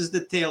again. This is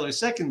the Taylor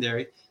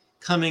Secondary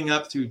coming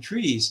up through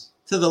trees.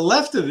 To the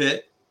left of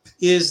it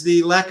is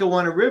the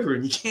Lackawanna River,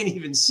 and you can't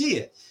even see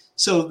it.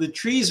 So the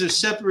trees are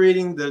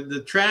separating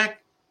the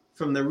track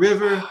from the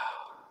river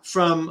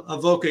from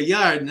Avoca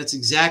Yard, and that's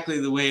exactly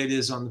the way it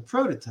is on the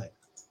prototype.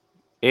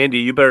 Andy,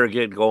 you better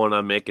get going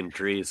on making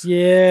trees.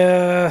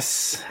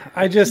 Yes.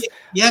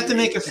 You have to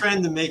make a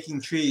friend of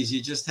making trees.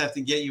 You just have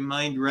to get your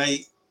mind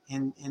right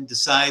and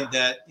decide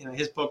that,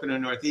 his Pocono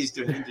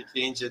Northeastern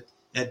interchange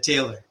at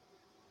Taylor.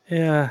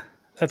 Yeah,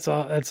 that's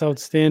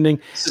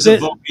outstanding. This is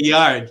Avoca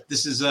Yard.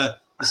 This is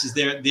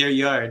their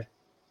yard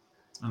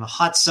on a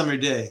hot summer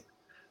day.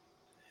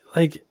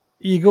 Like,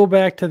 you go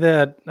back to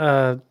that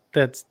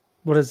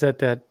what is that?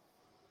 That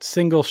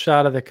single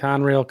shot of the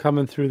Conrail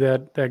coming through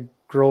that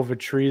grove of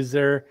trees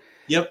there.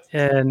 Yep.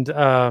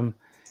 And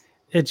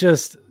it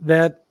just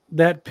that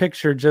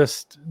picture,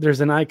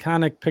 there's an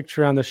iconic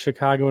picture on the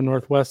Chicago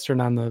Northwestern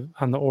on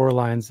the ore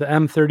lines, the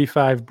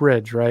M35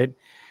 bridge, right?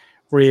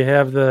 Where you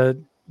have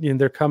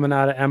they're coming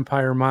out of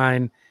Empire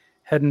Mine,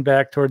 heading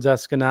back towards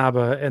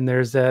Escanaba, and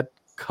there's that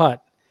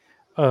cut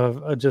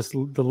of just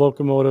the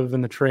locomotive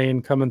and the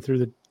train coming through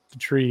the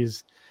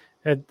trees.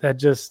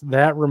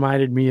 That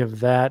reminded me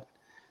of that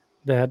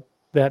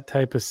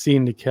type of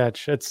scene to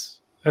catch.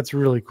 That's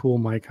really cool,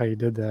 Mike, how you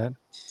did that.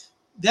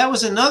 That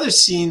was another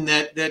scene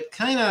that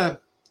kind of,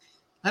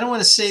 I don't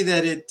want to say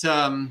that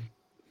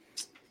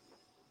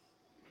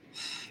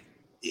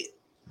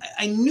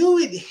I knew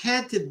it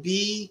had to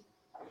be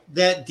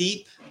that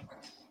deep,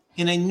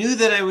 and I knew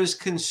that I was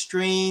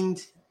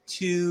constrained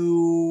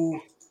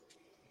to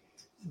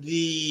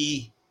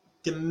the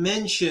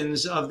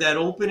dimensions of that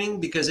opening,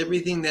 because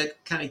everything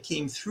that kind of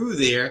came through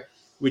there,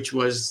 which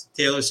was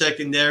Taylor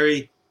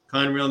Secondary,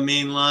 Conrail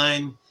Main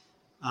Line,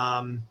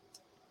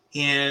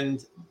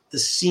 and the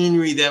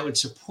scenery that would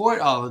support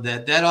all of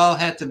that all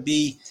had to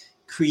be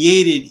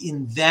created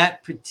in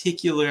that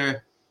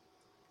particular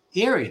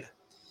area.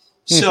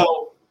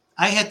 So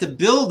I had to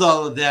build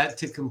all of that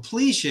to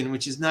completion,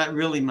 which is not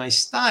really my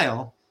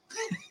style,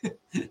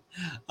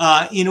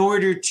 in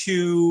order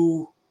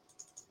to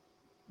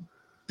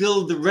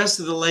build the rest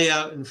of the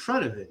layout in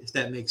front of it, if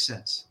that makes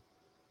sense.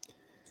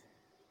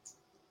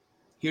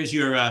 Here's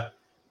your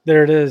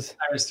there it is.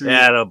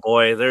 Yeah,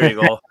 boy, there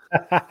you go.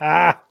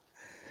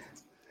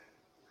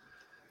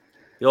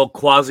 The old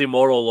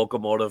Quasimodo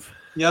locomotive.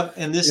 Yep,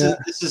 and this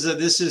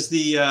is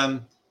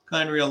the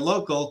Conrail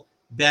local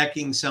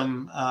backing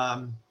some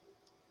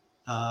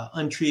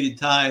untreated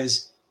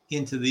ties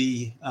into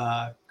the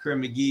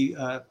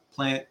Kerr-McGee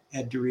plant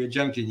at Duryea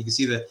Junction. You can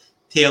see the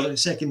Taylor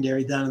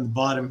Secondary down in the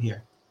bottom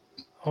here.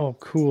 Oh,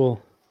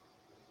 cool.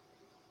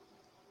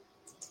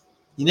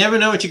 You never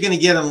know what you're going to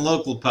get on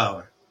local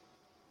power.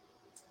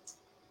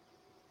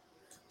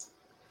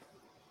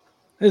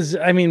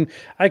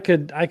 I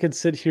could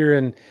sit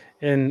here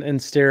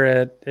and stare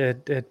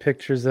at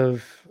pictures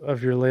of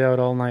your layout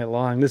all night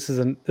long. This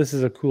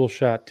is a cool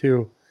shot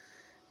too.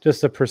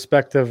 Just a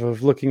perspective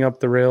of looking up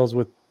the rails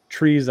with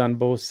trees on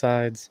both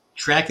sides.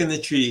 Tracking the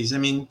trees. I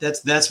mean,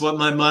 that's what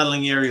my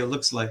modeling area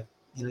looks like.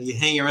 You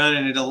hang around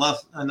in it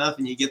enough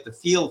and you get the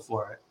feel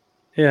for it.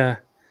 Yeah.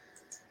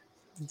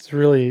 It's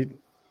really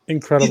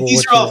incredible.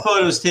 These are all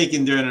photos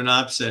taken during an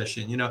op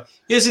session.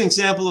 Here's an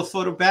example of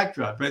photo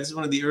backdrop, right? This is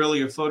one of the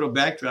earlier photo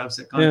backdrops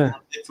that Conrail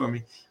did for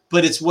me.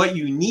 But it's what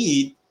you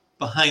need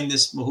behind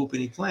this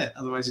Mahopany plant.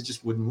 Otherwise, it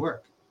just wouldn't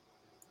work.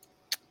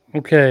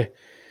 Okay.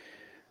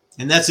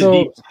 And that's a So-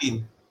 deep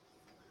scene.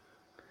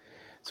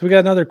 So we got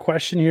another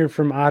question here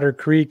from Otter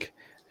Creek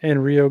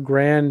and Rio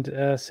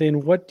Grande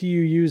saying, what do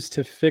you use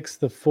to fix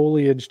the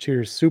foliage to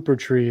your super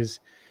trees?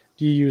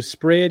 Do you use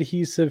spray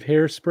adhesive,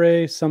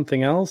 hairspray,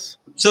 something else?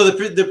 So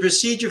the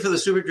procedure for the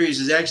super trees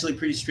is actually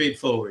pretty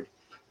straightforward.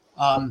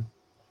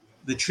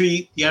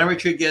 The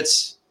armature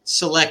gets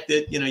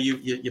selected. You know,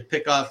 you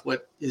pick off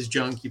what is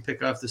junk. You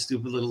pick off the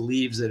stupid little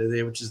leaves that are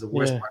there, which is the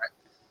worst part.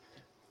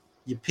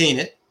 You paint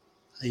it.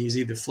 I use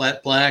either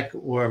flat black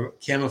or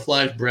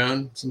camouflage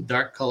brown, some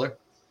dark color.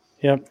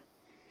 Yep.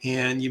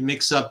 And you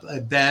mix up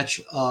a batch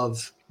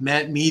of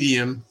matte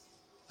medium.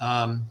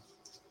 I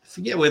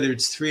forget whether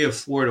it's 3 or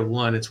 4 to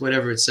 1. It's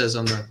whatever it says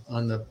on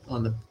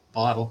the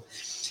bottle.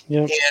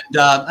 Yep. And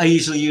I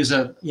usually use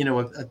a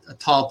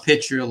tall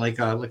pitcher like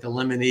a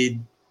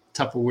lemonade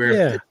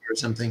Tupperware pitcher or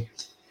something.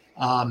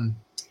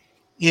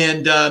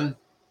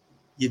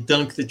 You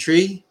dunk the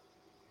tree,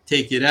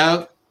 take it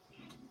out,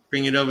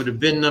 bring it over to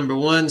bin number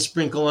 1,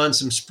 sprinkle on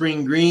some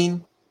spring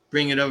green,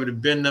 bring it over to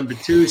bin number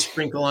 2,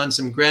 sprinkle on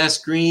some grass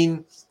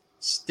green,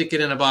 stick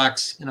it in a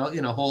box, in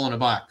a hole in a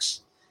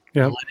box.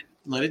 Yep.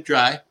 Let it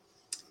dry.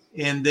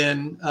 And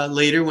then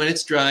later when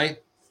it's dry,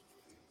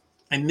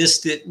 I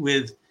mist it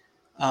with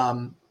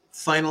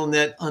Final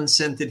Net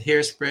unscented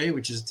hairspray,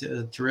 which is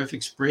a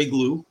terrific spray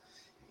glue,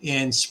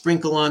 and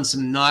sprinkle on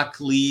some knock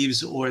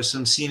leaves or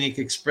some Scenic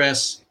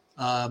Express.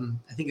 I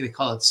think they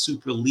call it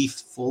super leaf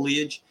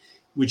foliage,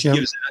 which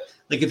gives it,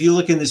 like if you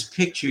look in this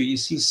picture, you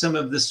see some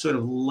of this sort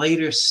of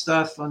lighter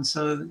stuff on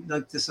some of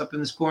like this up in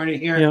this corner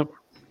here. Yep.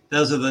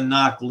 Those are the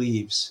knock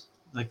leaves,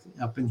 like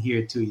up in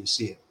here too. You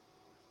see it.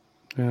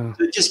 Yeah.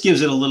 So it just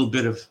gives it a little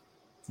bit of,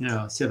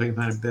 see if I can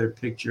find a better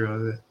picture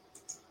of it.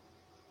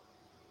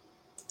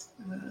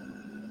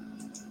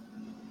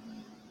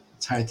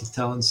 It's hard to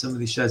tell in some of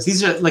these shots.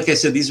 These are, like I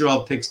said, these are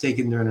all pics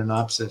taken during an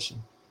op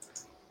session.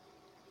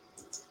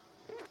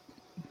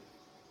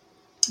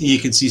 You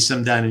can see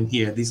some down in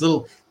here. These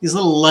little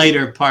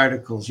lighter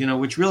particles,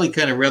 which really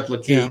kind of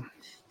replicate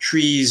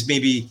trees,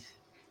 maybe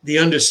the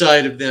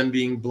underside of them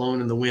being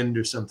blown in the wind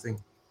or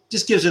something.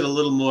 Just gives it a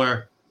little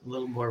more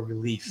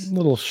relief. A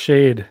little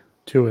shade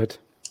to it.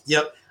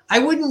 Yep. I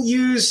wouldn't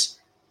use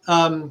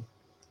some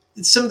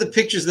of the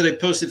pictures that I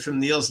posted from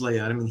Neil's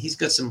layout. I mean, he's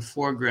got some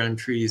foreground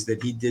trees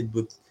that he did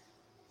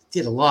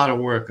a lot of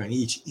work on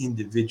each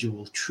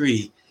individual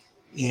tree,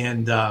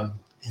 and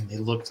they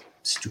looked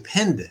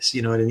stupendous.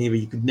 You know what I mean? But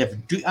you could never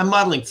do. I'm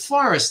modeling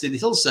forested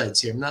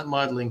hillsides here. I'm not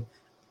modeling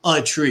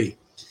a tree.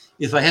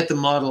 If I had to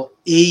model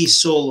a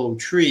solo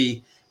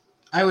tree,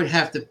 I would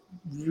have to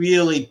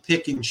really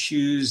pick and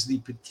choose the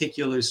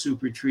particular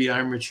super tree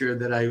armature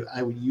that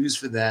I would use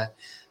for that,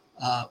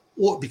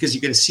 or because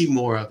you're going to see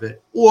more of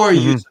it, or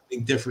use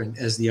something different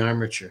as the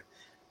armature.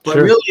 But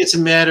really, it's a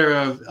matter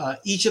of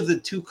each of the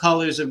 2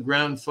 colors of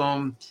ground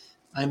foam.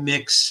 I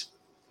mix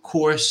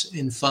coarse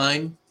and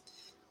fine.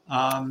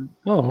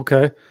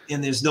 Okay.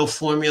 And there's no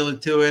formula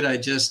to it. I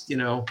just,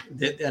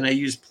 and I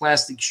use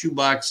plastic shoe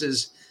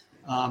boxes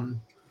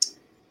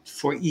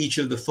for each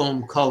of the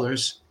foam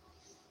colors.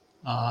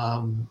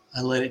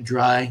 I let it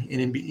dry,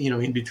 and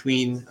in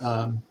between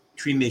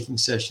tree making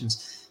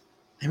sessions,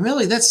 and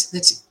really that's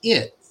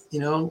it.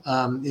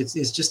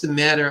 It's just a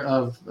matter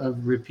of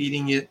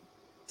repeating it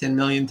 10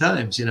 million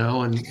times. And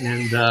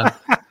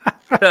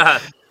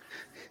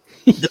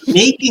the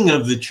making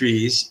of the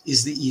trees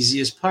is the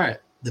easiest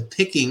part. The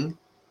picking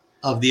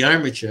of the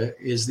armature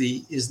is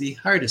the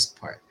hardest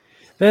part.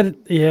 That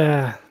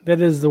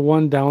is the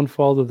one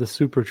downfall of the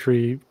super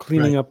tree,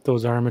 cleaning up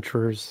those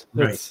armatures.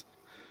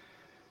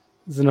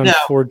 It's an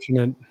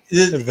unfortunate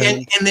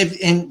event.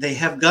 And they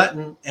have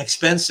gotten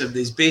expensive.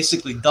 They've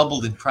basically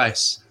doubled in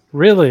price.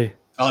 Really?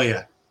 Oh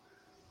yeah.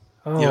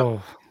 Oh.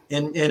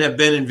 Yep. And have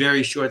been in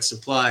very short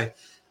supply.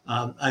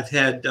 I've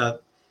had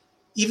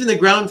even the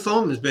ground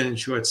foam has been in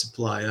short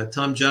supply.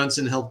 Tom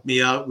Johnson helped me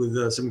out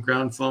with some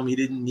ground foam he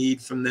didn't need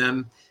from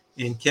them,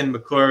 and Ken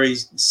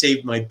McCory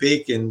saved my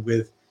bacon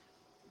with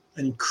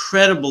an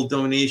incredible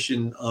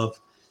donation of,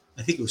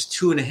 I think it was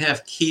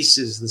 2.5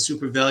 cases, the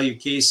super value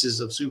cases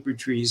of super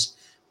trees,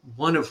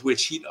 one of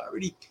which he'd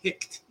already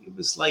picked. It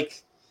was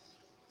like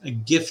a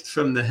gift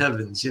from the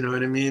heavens. You know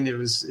what I mean? It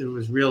was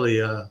really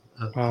a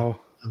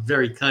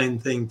very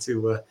kind thing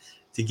to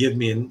give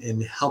me,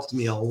 and helped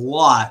me a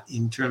lot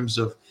in terms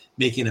of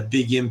making a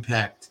big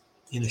impact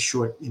in a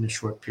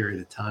short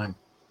period of time.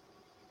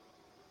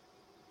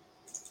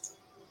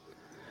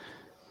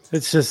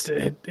 It's just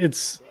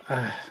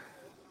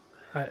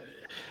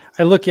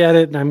I look at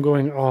it and I'm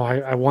going,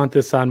 I want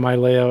this on my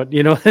layout.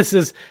 This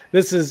is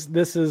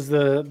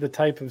the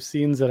type of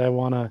scenes that I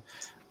want to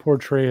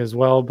portray as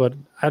well. But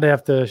I'd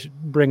have to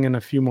bring in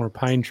a few more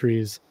pine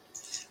trees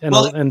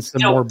and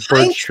some more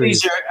birch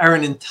trees. Are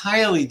an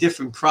entirely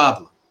different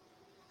problem.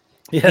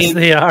 Yes,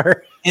 they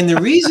are. And the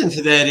reason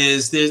for that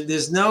is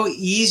there's no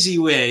easy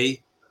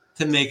way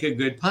to make a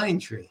good pine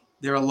tree.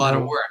 They're a lot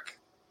of work.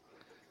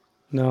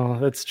 No,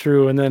 that's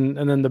true. And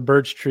then the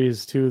birch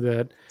trees too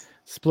that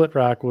Split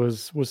Rock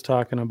was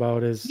talking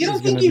about is You don't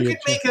is going think to you be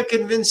could make a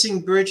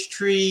convincing birch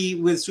tree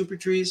with super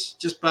trees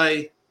just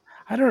by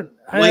light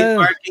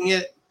marking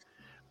it?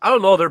 I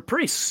don't know. They're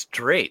pretty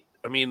straight.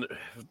 I mean,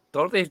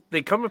 don't they?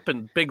 They come up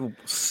in big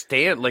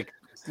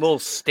little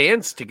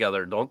stands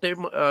together, don't they?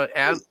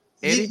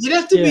 You'd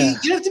have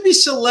to be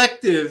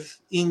selective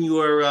in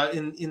your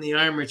in the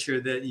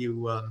armature that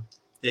you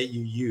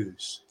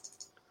use.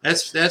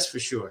 That's for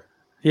sure.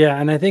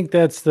 Yeah, and I think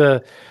that's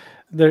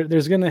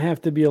there's going to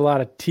have to be a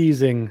lot of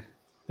teasing.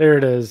 There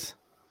it is.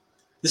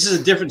 This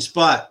is a different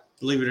spot,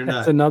 believe it or not.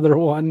 That's another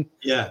one.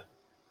 Yeah.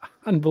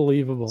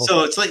 Unbelievable.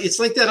 So it's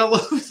like that all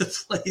over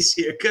the place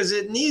here because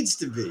it needs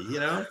to be, you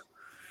know.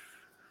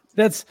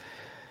 That's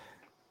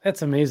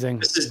amazing.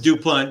 This is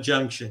DuPont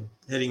Junction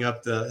heading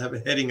up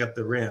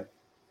the ramp.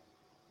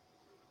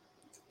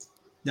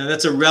 Now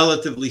that's a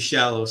relatively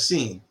shallow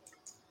scene.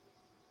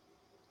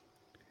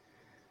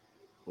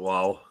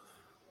 Wow.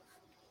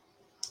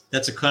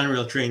 That's a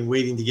Conrail train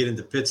waiting to get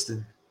into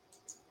Pittston.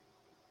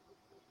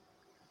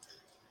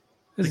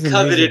 The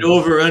coveted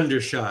over-under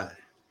shot.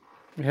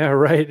 Yeah,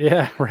 right.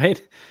 Yeah,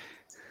 right.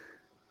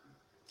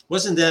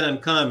 Wasn't that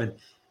uncommon?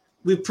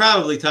 We've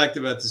probably talked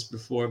about this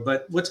before,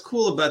 but what's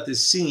cool about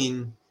this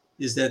scene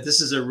is that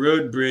this is a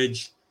road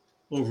bridge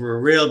over a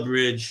rail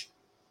bridge,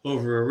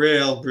 over a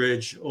rail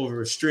bridge,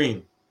 over a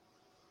stream.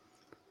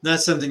 Not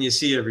something you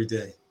see every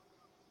day.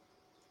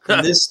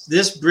 And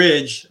this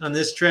bridge on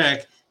this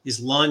track is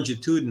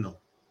longitudinal.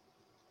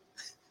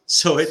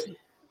 So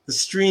the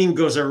stream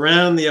goes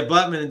around the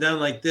abutment and down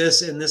like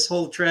this, and this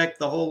whole track,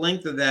 the whole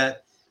length of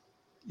that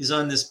is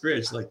on this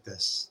bridge like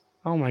this.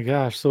 Oh my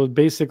gosh. So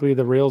basically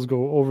the rails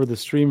go over the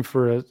stream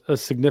for a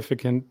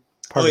significant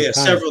part of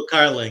time. Several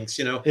car lengths,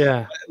 you know.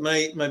 Yeah.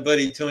 My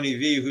buddy Tony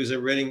V, who was a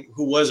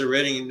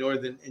Reading and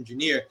Northern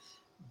engineer,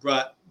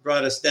 brought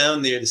us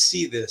down there to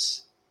see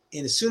this.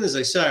 And as soon as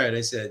I saw it,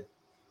 I said,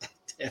 I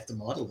have to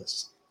model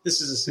this. This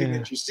is a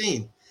signature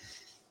scene.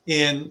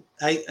 And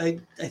I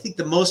think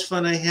the most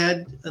fun I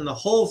had on the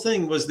whole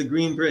thing was the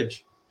Green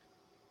Bridge.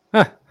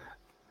 Huh.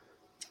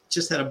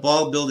 Just had a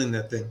ball building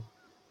that thing.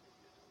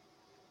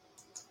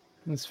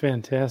 That's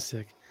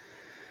fantastic.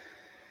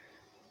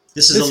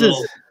 This is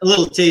a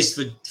little taste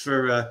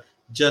for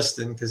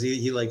Justin because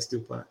he likes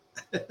DuPont.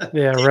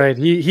 Yeah, right.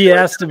 He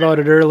asked about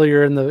it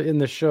earlier in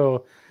the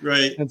show.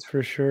 Right. That's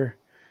for sure.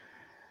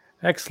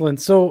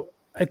 Excellent. So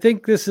I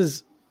think this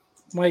is,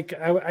 Mike,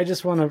 I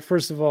just want to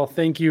first of all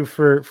thank you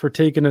for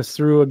taking us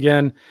through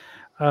again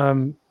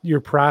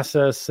your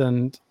process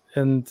and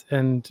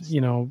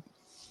you know,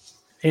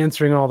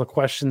 answering all the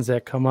questions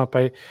that come up.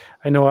 I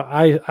know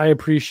I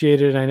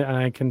appreciate it, and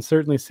I can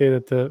certainly say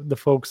that the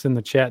folks in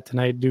the chat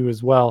tonight do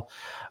as well.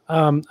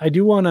 I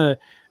do want to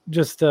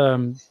just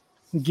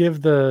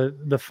give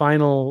the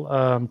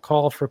final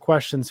call for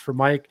questions for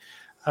Mike.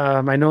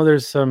 I know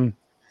there's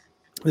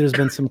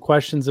been some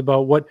questions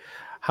about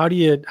how do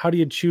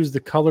you choose the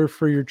color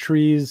for your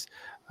trees?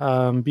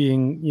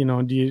 Being, you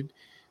know,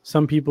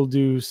 some people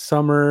do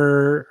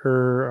summer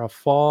or a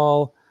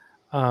fall?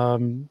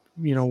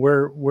 You know,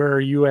 where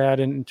are you at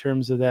in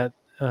terms of that?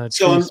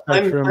 So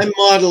I'm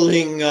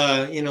modeling,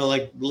 you know,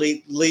 like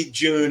late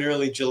June,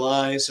 early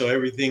July. So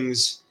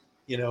everything's,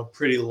 you know,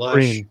 pretty lush.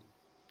 Green.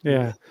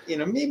 Yeah. You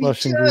know, maybe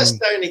just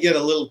starting to get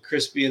a little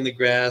crispy in the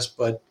grass,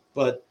 but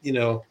you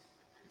know,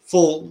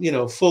 full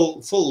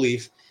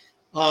leaf.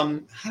 How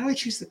do I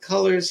choose the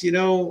colors? You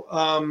know,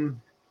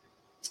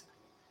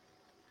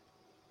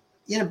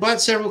 I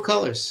bought several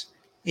colors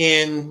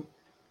and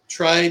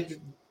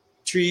tried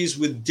trees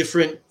with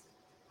different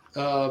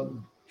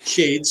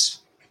shades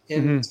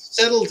and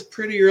settled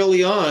pretty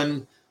early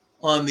on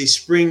the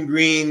spring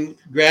green,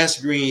 grass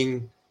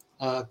green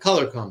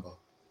color combo.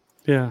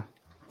 Yeah.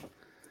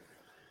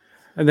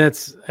 And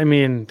that's, I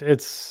mean,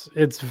 it's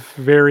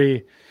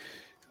very,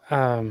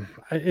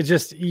 it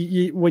just,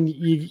 when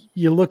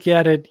you look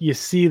at it, you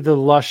see the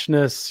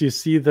lushness, you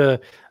see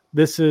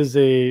this is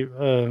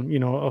you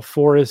know, a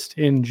forest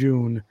in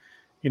June,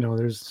 you know,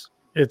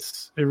 it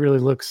really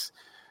looks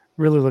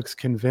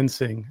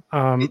convincing.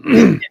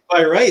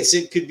 By rights,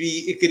 it could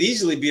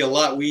easily be a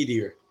lot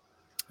weedier.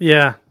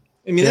 Yeah.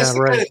 I mean, that's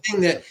the kind of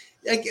thing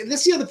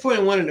that's the other point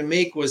I wanted to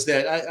make was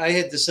that I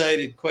had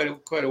decided quite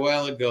a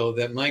while ago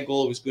that my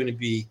goal was going to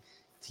be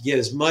to get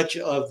as much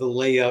of the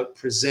layout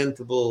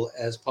presentable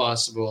as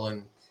possible,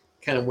 and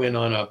kind of went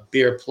on a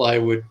bare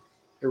plywood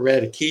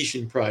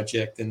eradication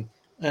project. And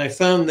I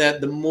found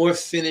that the more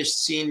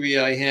finished scenery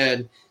I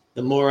had,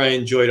 the more I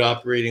enjoyed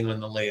operating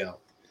on the layout.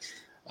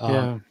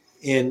 And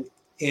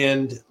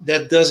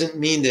that doesn't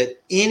mean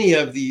that any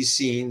of these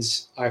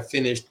scenes are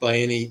finished by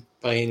any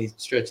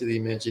stretch of the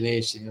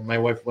imagination. And my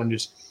wife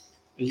wonders,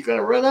 are you going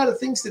to run out of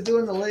things to do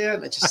in the layout?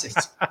 And I just say,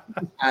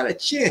 not a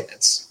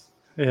chance.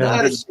 Yeah.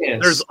 Not a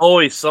chance. There's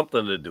always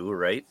something to do,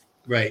 right?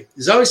 Right.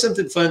 There's always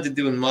something fun to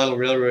do in model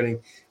railroading,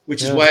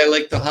 which is why I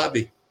like the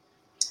hobby.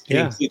 It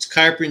includes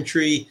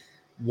carpentry,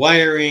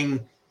 wiring,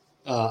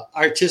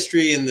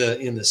 artistry in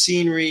the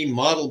scenery,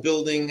 model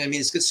building. I mean,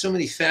 it's got so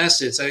many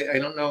facets. I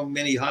don't know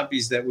many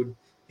hobbies that would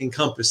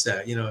encompass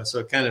that, so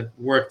it kind of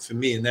worked for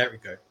me in that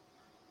regard.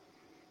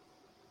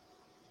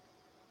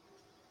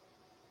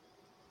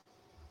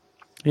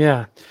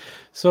 Yeah.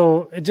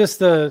 So it just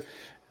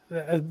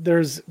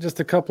there's just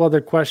a couple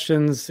other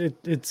questions.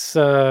 It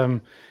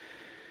says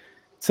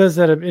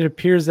that it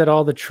appears that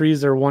all the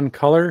trees are one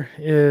color,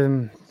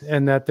 and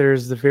that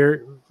there's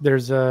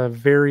a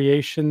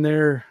variation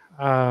there.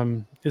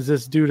 Is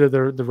this due to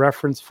the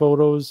reference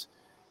photos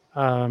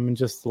and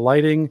just the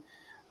lighting,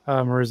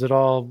 or is it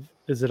all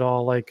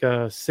like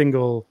a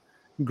single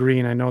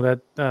green? I know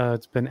that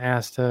it's been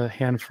asked a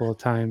handful of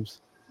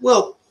times.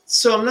 Well,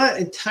 so I'm not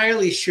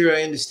entirely sure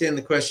I understand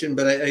the question,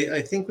 but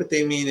I think what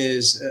they mean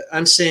is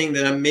I'm saying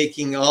that I'm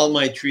making all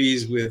my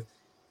trees with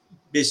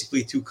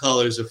basically two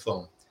colors of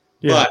foam.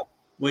 Yeah. But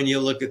when you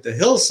look at the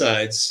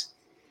hillsides,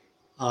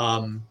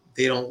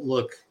 they don't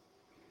look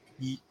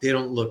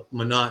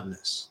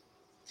monotonous.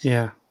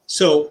 Yeah.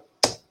 So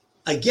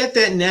I get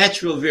that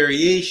natural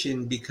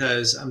variation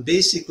because I'm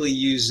basically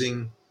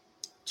using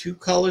two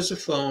colors of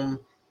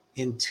foam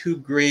and two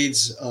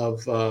grades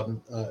of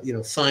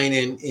fine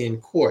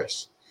and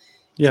coarse.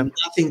 Yeah. And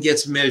nothing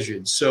gets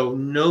measured. So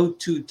no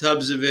two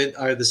tubs of it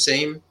are the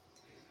same.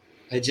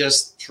 I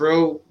just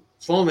throw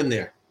foam in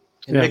there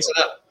and mix it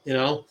up,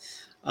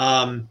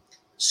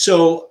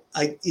 so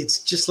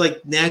it's just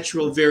like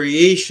natural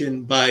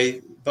variation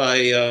by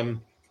virtue.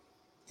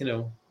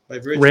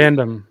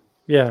 Random.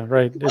 Yeah,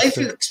 right.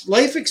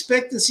 Life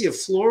expectancy of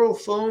floral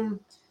foam,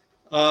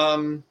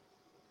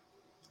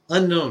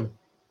 unknown.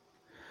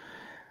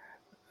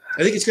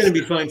 I think it's going to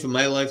be fine for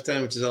my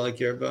lifetime, which is all I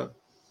care about.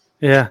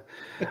 Yeah.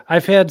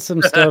 I've had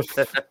some stuff.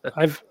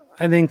 I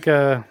think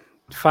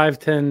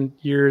 5-10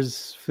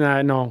 years.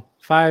 No,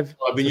 5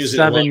 to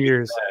 7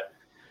 years.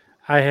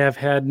 I have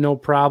had no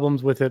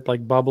problems with it,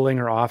 like bubbling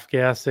or off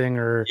gassing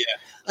or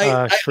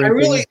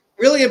shrinking.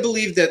 I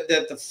believe that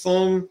the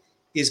foam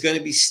is going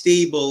to be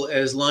stable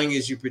as long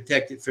as you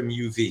protect it from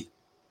UV.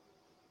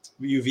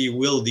 UV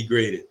will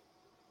degrade it.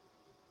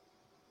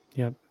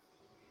 Yep.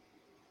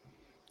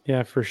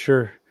 Yeah, for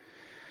sure.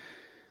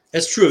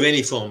 That's true of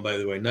any foam, by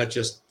the way, not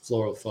just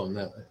floral foam.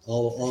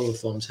 All the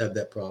foams have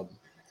that problem.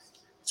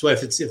 That's why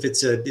if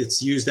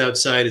it's used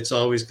outside, it's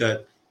always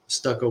got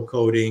stucco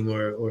coating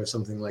or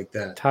something like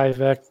that.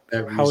 Tyvek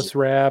house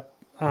wrap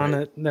on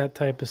it, that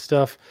type of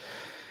stuff.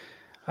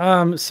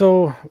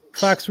 So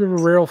Fox River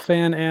Rail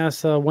fan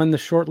asks when the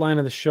short line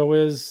of the show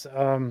is.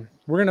 We're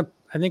gonna,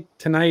 I think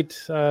tonight,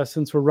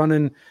 since we're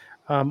running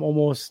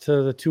almost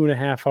to the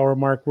 2.5 hour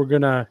mark, we're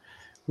gonna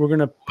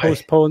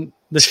postpone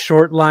the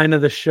short line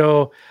of the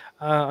show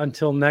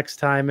until next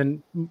time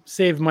and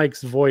save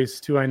Mike's voice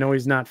too. I know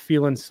he's not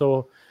feeling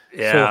so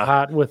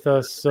hot with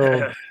us,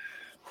 so.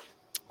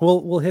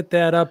 We'll hit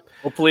that up.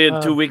 Hopefully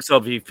in 2 weeks I'll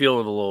be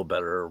feeling a little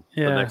better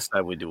the next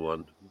time we do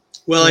one.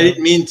 Well, I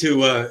didn't mean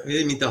to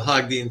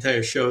hog the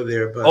entire show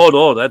there, but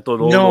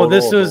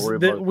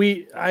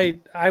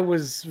I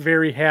was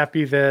very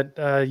happy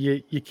that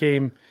you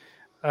came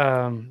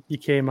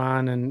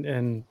on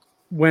and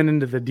went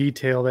into the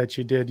detail that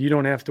you did. You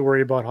don't have to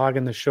worry about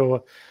hogging the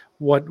show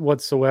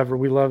whatsoever.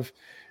 We love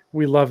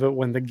it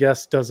when the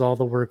guest does all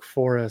the work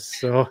for us.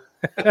 So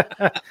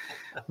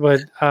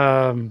but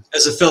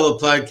as a fellow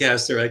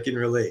podcaster, I can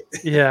relate.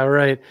 Yeah,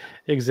 right.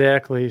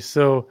 Exactly.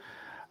 So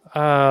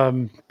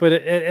but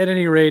at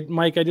any rate,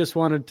 Mike, I just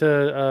wanted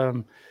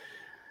to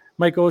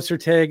Mike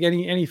Ostertag,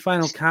 any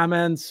final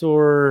comments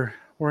or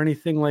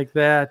anything like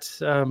that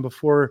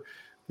before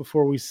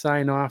we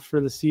sign off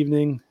for this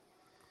evening?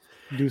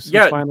 Do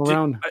some final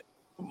round.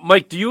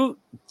 Mike, do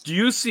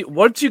you see,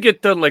 once you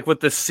get done like with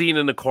the scene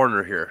in the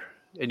corner here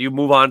and you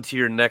move on to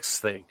your next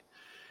thing,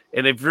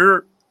 and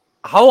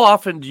how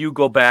often do you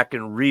go back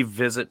and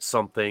revisit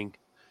something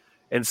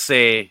and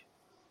say,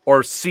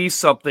 or see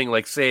something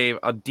like, say,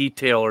 a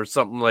detail or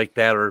something like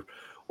that,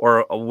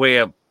 or a way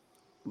of,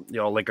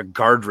 like a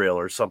guardrail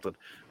or something?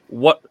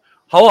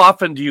 How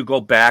often do you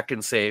go back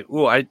and say,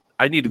 "Oh, I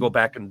need to go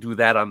back and do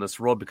that on this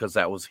road because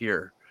that was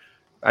here.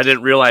 I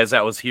didn't realize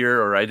that was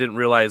here, or I didn't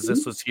realize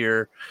this was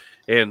here."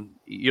 And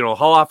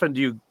how often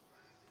do you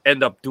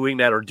end up doing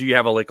that, or do you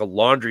have a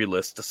laundry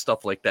list of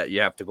stuff like that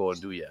you have to go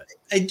and do yet?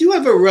 I do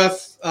have a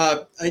rough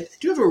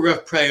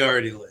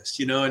priority list,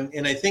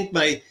 and I think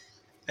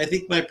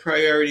my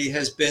priority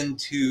has been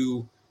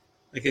to,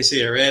 like I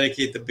say,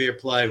 eradicate the bare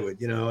plywood,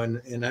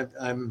 and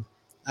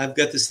I've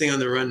got this thing on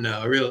the run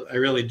now. I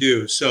really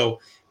do.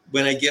 So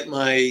when I get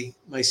my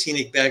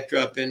scenic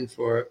backdrop in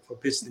for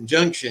Pittston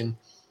Junction,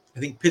 I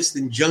think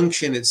Pittston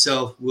Junction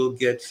itself will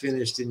get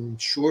finished in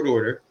short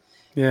order.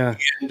 Yeah.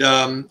 And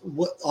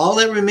all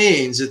that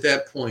remains at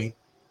that point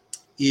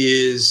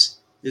is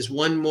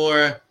one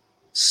more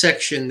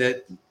section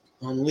that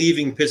on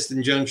leaving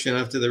Pittston Junction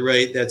off to the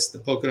right, that's the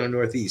Pocono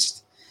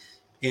Northeast.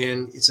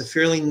 And it's a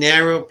fairly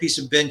narrow piece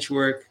of bench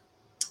work.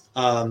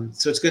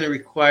 So it's going to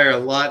require a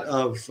lot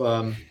of,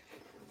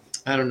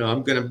 I don't know,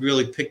 I'm going to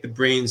really pick the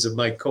brains of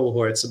my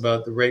cohorts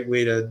about the right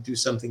way to do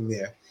something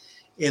there.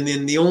 And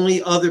then the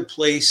only other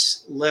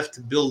place left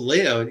to build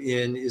layout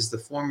in is the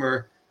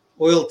former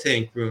oil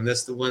tank room.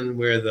 That's the one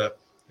where it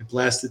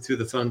blasted through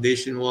the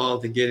foundation wall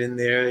to get in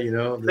there.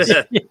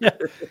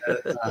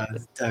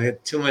 I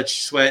had too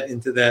much sweat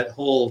into that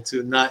hole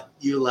to not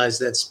utilize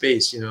that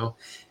space. And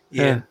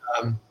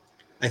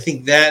I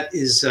think that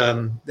is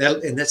and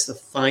that's the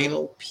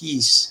final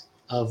piece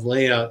of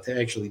layout to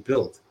actually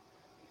build.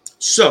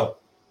 So,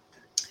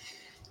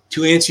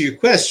 to answer your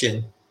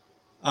question,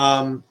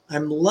 I'm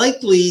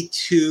likely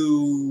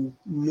to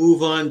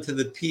move on to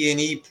the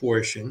P&E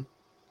portion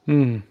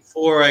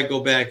before I go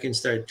back and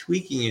start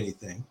tweaking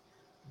anything.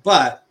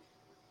 But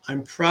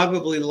I'm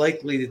probably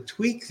likely to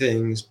tweak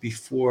things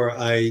before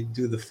I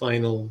do the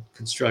final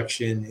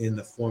construction in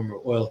the former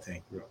oil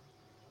tank room.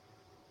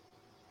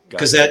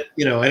 Because I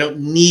don't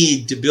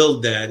need to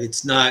build that.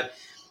 It's in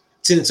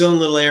its own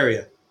little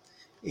area.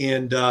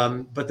 And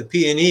but the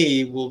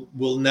P&E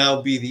will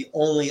now be the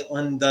only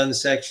undone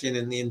section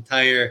in the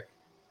entire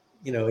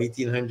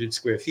 1,800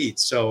 square feet.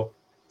 So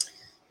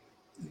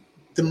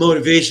the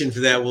motivation for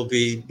that will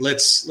be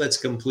let's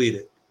complete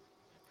it.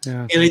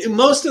 Yeah. And I do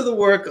most of the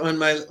work on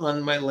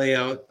my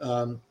layout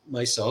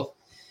myself.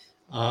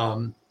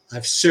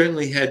 I've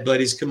certainly had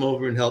buddies come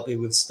over and help me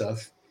with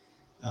stuff.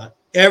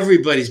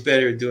 Everybody's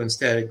better at doing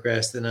static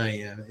grass than I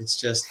am. It's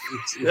just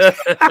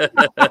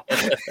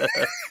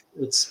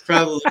it's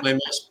probably my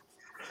most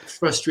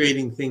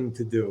frustrating thing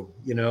to do,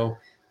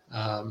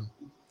 And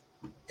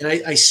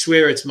I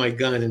swear it's my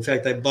gun. In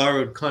fact, I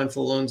borrowed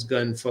Confalone's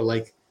gun for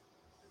like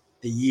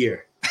a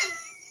year.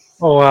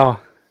 Oh, wow.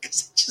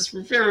 Because I just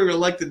very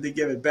reluctant to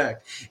give it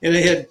back. And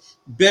I had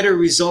better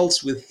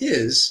results with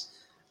his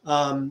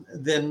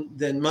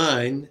than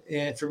mine.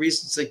 And for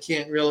reasons I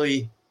can't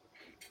really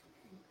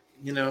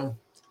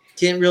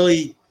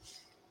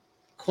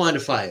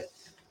quantify it.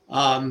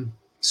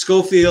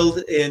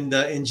 Schofield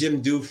and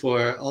Jim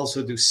Dufour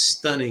also do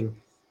stunning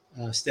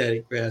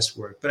static grass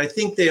work. But I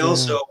think they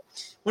also...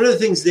 One of the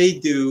things they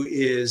do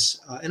is,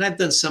 and I've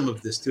done some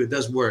of this too, it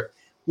does work.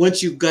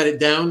 Once you've got it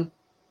down,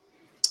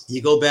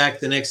 you go back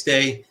the next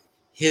day,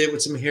 hit it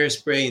with some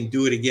hairspray and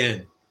do it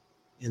again.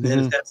 And then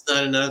if that's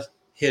not enough,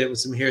 hit it with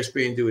some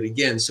hairspray and do it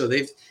again. So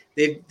they've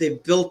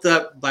built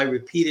up by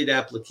repeated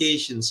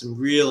application some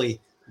really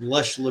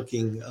lush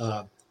looking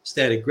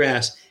static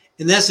grass.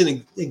 And that's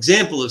an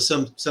example of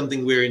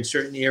something where in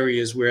certain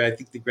areas where I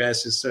think the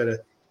grass is sort of,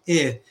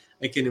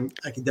 I can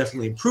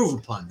definitely improve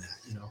upon that,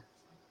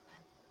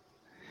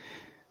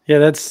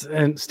 Yeah,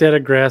 and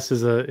static grass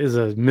is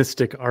a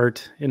mystic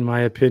art, in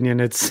my opinion.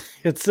 It's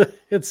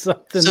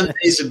something. Some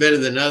days are better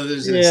than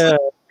others. And yeah,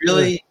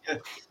 really.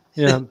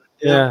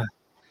 Yeah.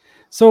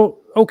 So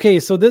okay,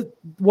 so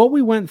what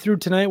we went through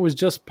tonight was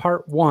just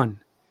part one.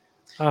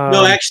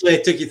 No, actually,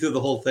 I took you through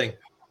the whole thing.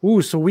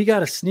 Ooh, so we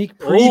got a sneak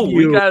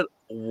preview.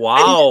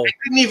 Wow! I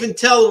couldn't even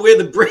tell where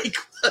the break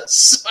was,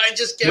 so I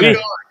just kept going.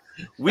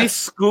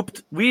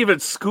 We even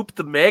scooped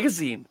the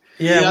magazine.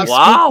 Yeah, we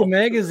scooped the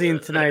magazine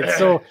tonight.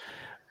 So.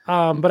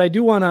 But I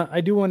do want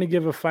to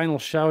give a final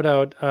shout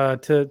out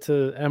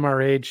to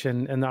MRH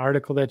and the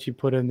article that you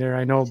put in there.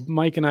 I know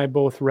Mike and I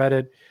both read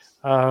it,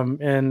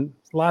 and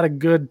a lot of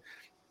good.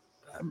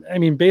 I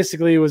mean,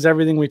 basically, it was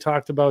everything we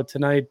talked about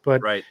tonight.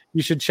 But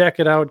you should check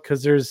it out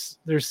because there's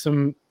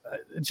some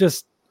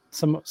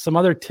some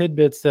other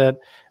tidbits that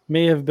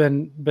may have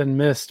been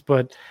missed.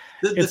 But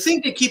the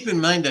thing to keep in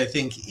mind, I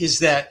think, is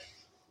that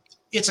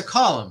it's a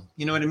column.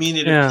 You know what I mean?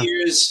 It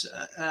appears,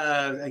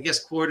 I guess,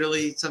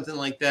 quarterly, something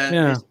like that.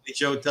 Yeah.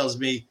 Joe tells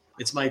me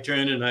it's my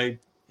turn, and I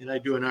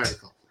do an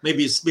article.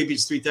 Maybe it's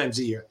 3 times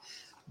a year,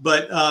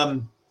 but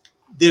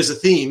there's a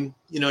theme.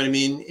 You know what I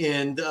mean?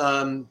 And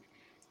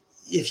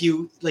if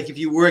you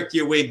worked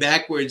your way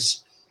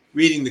backwards,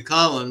 reading the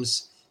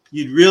columns,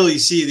 you'd really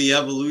see the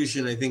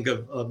evolution. I think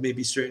of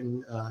maybe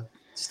certain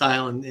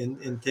style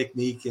and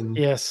technique, and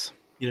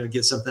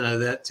get something out of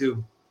that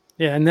too.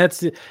 Yeah, and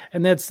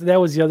that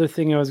was the other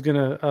thing I was going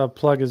to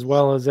plug as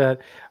well, is that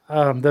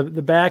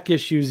the back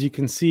issues, you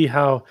can see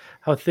how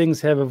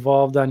things have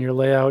evolved on your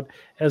layout,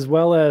 as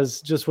well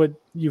as just what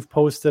you've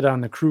posted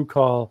on the Crew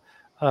Call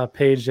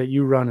page that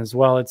you run as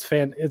well.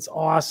 It's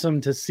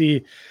awesome to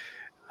see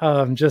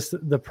just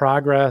the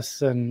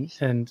progress,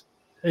 and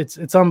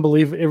it's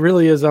unbelievable. It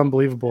really is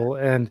unbelievable,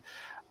 and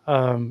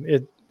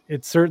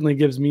it certainly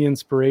gives me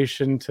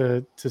inspiration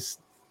to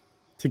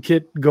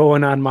get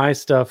going on my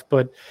stuff,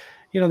 but.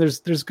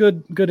 There's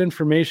good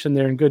information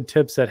there and good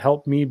tips that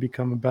help me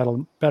become a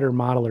better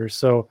modeler.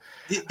 So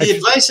the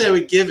advice I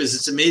would give is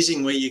it's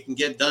amazing what you can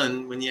get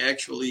done when you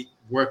actually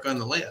work on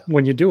the layout.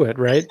 When you do it,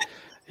 right?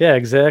 Yeah,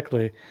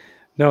 exactly.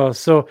 No,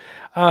 so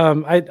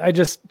I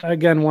just,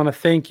 again, want to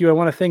thank you. I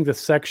want to thank the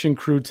section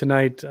crew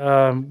tonight.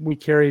 We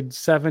carried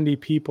 70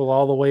 people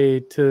all the way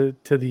to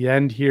the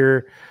end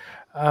here.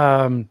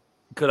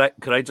 Could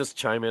I just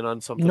chime in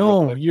on something?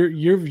 No,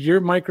 your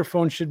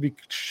microphone should be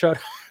shut.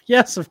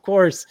 Yes, of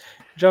course.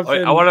 Jump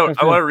in. I want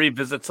to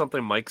revisit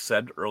something Mike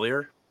said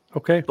earlier.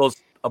 Okay.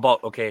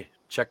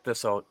 Check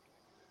this out.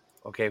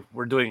 Okay,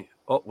 we're doing.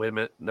 Oh, wait a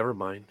minute. Never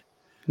mind.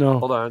 No.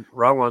 Hold on.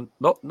 Wrong one.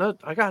 Nope. No,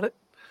 I got it.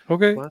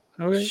 Okay. What?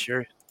 Okay.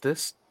 Sure.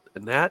 This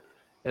and that.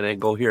 And then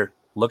go here.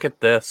 Look at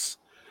this.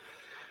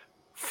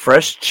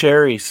 Fresh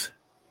cherries.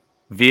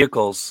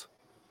 Vehicles.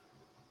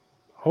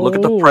 Look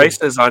at the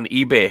prices on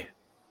eBay.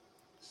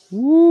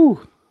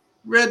 Woo.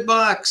 Red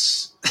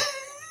box.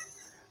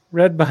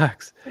 Red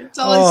box. That's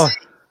all I see.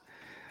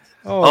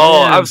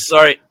 Oh, man. I'm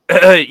sorry.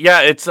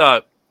 Yeah, it's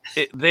a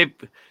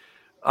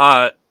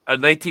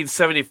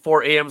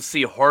 1974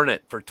 AMC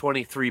Hornet for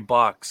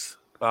 $23.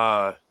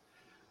 A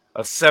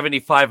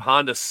 75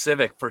 Honda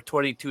Civic for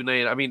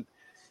 $22.99. I mean,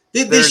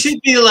 they should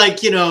be like,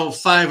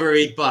 $5 or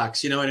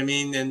 $8. You know what I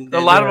mean? And a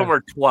lot of them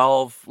are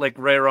 12, like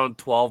right around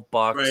 $12.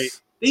 Right.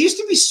 They used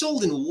to be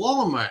sold in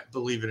Walmart,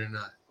 believe it or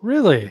not.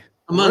 Really?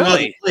 Among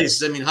other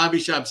places. I mean, hobby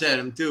shops had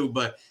them too,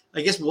 but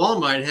I guess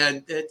Walmart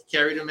had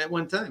carried them at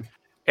one time.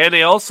 And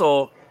they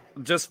also,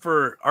 just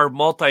for our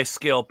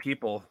multi-scale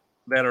people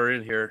that are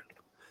in here,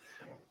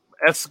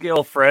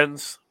 S-scale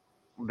friends,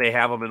 they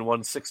have them in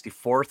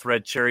 164th.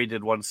 Red Cherry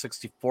did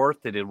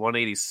 164th. They did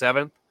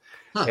 187th.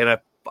 Huh. And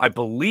I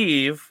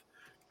believe,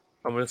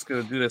 I'm just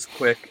going to do this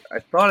quick. I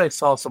thought I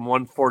saw some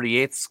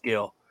 148th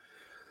scale.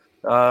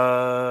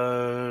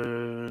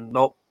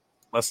 Nope.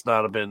 Must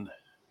not have been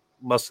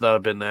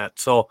that.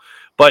 So,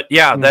 but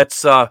yeah,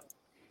 that's, go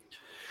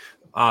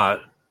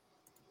on,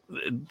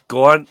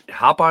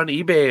 hop on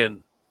eBay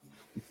and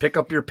pick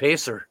up your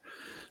Pacer.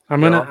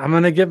 I'm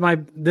gonna get I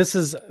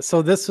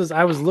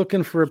was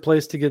looking for a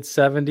place to get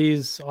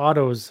 70s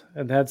autos,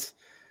 and that's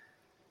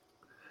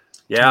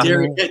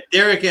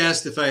Derek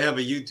asked if I have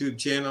a YouTube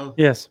channel.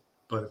 Yes,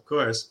 but of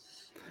course,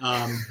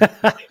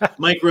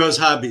 Mike Rose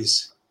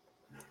Hobbies.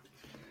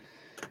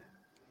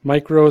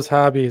 Mike Rose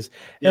Hobbies,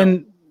 yep.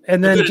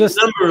 and then just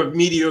a number of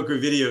mediocre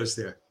videos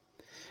there.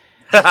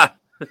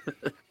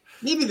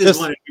 Maybe there's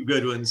one or two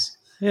good ones.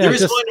 Yeah, there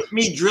is one of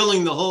me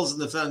drilling the holes in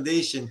the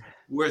foundation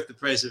worth the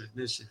price of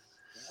admission.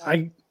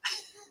 I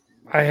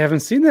haven't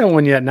seen that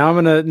one yet. Now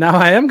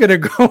I am gonna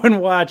go and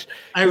watch.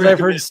 I've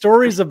heard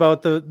stories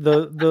about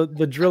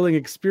the drilling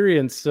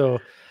experience.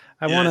 So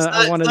It's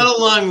not a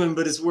long one,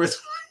 but it's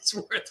worth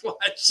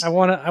watching. I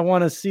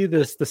want to see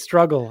the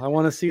struggle. I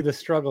want to see the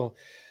struggle.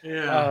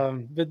 Yeah.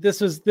 But this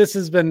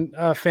has been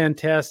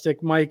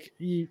fantastic, Mike.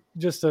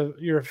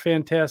 You're a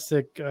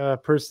fantastic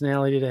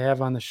personality to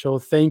have on the show.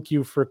 Thank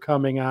you for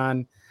coming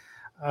on.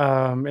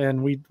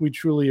 And we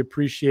truly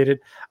appreciate it.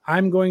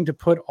 I'm going to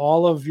put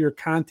all of your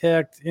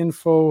contact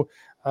info,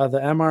 the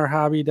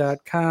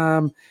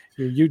mrhobby.com,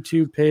 your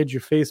YouTube page,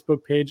 your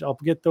Facebook page. I'll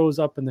get those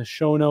up in the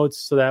show notes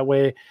so that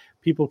way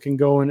people can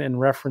go and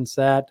reference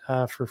that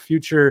for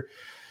future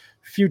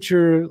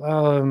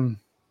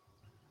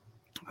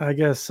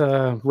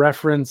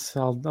reference.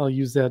 I'll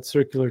use that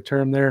circular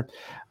term there,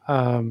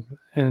 and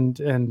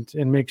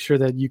make sure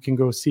that you can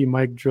go see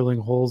Mike drilling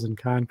holes in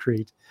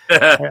concrete.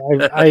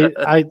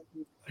 I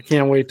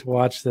can't wait to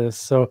watch this.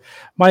 So,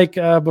 Mike,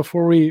 Rose,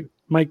 before we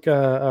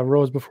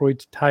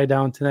tie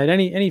down tonight,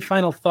 any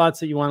final thoughts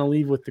that you want to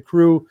leave with the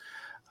crew?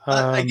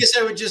 I guess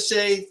I would just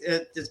say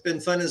it's been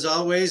fun as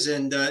always,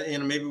 and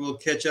maybe we'll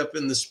catch up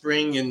in the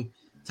spring and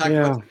talk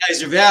about the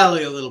Kaiser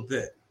Valley a little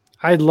bit.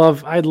 I'd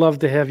love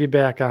to have you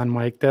back on,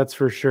 Mike. That's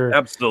for sure.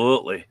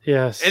 Absolutely.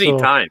 Yes.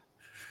 Anytime.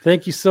 So,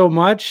 thank you so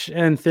much,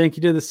 and thank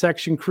you to the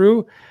section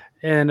crew.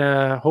 And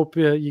hope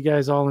you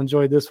guys all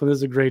enjoyed this one. This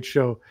is a great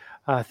show.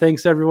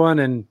 Thanks,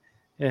 everyone,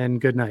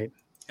 and good night.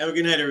 Have a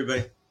good night,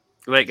 everybody.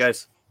 Good night,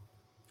 guys.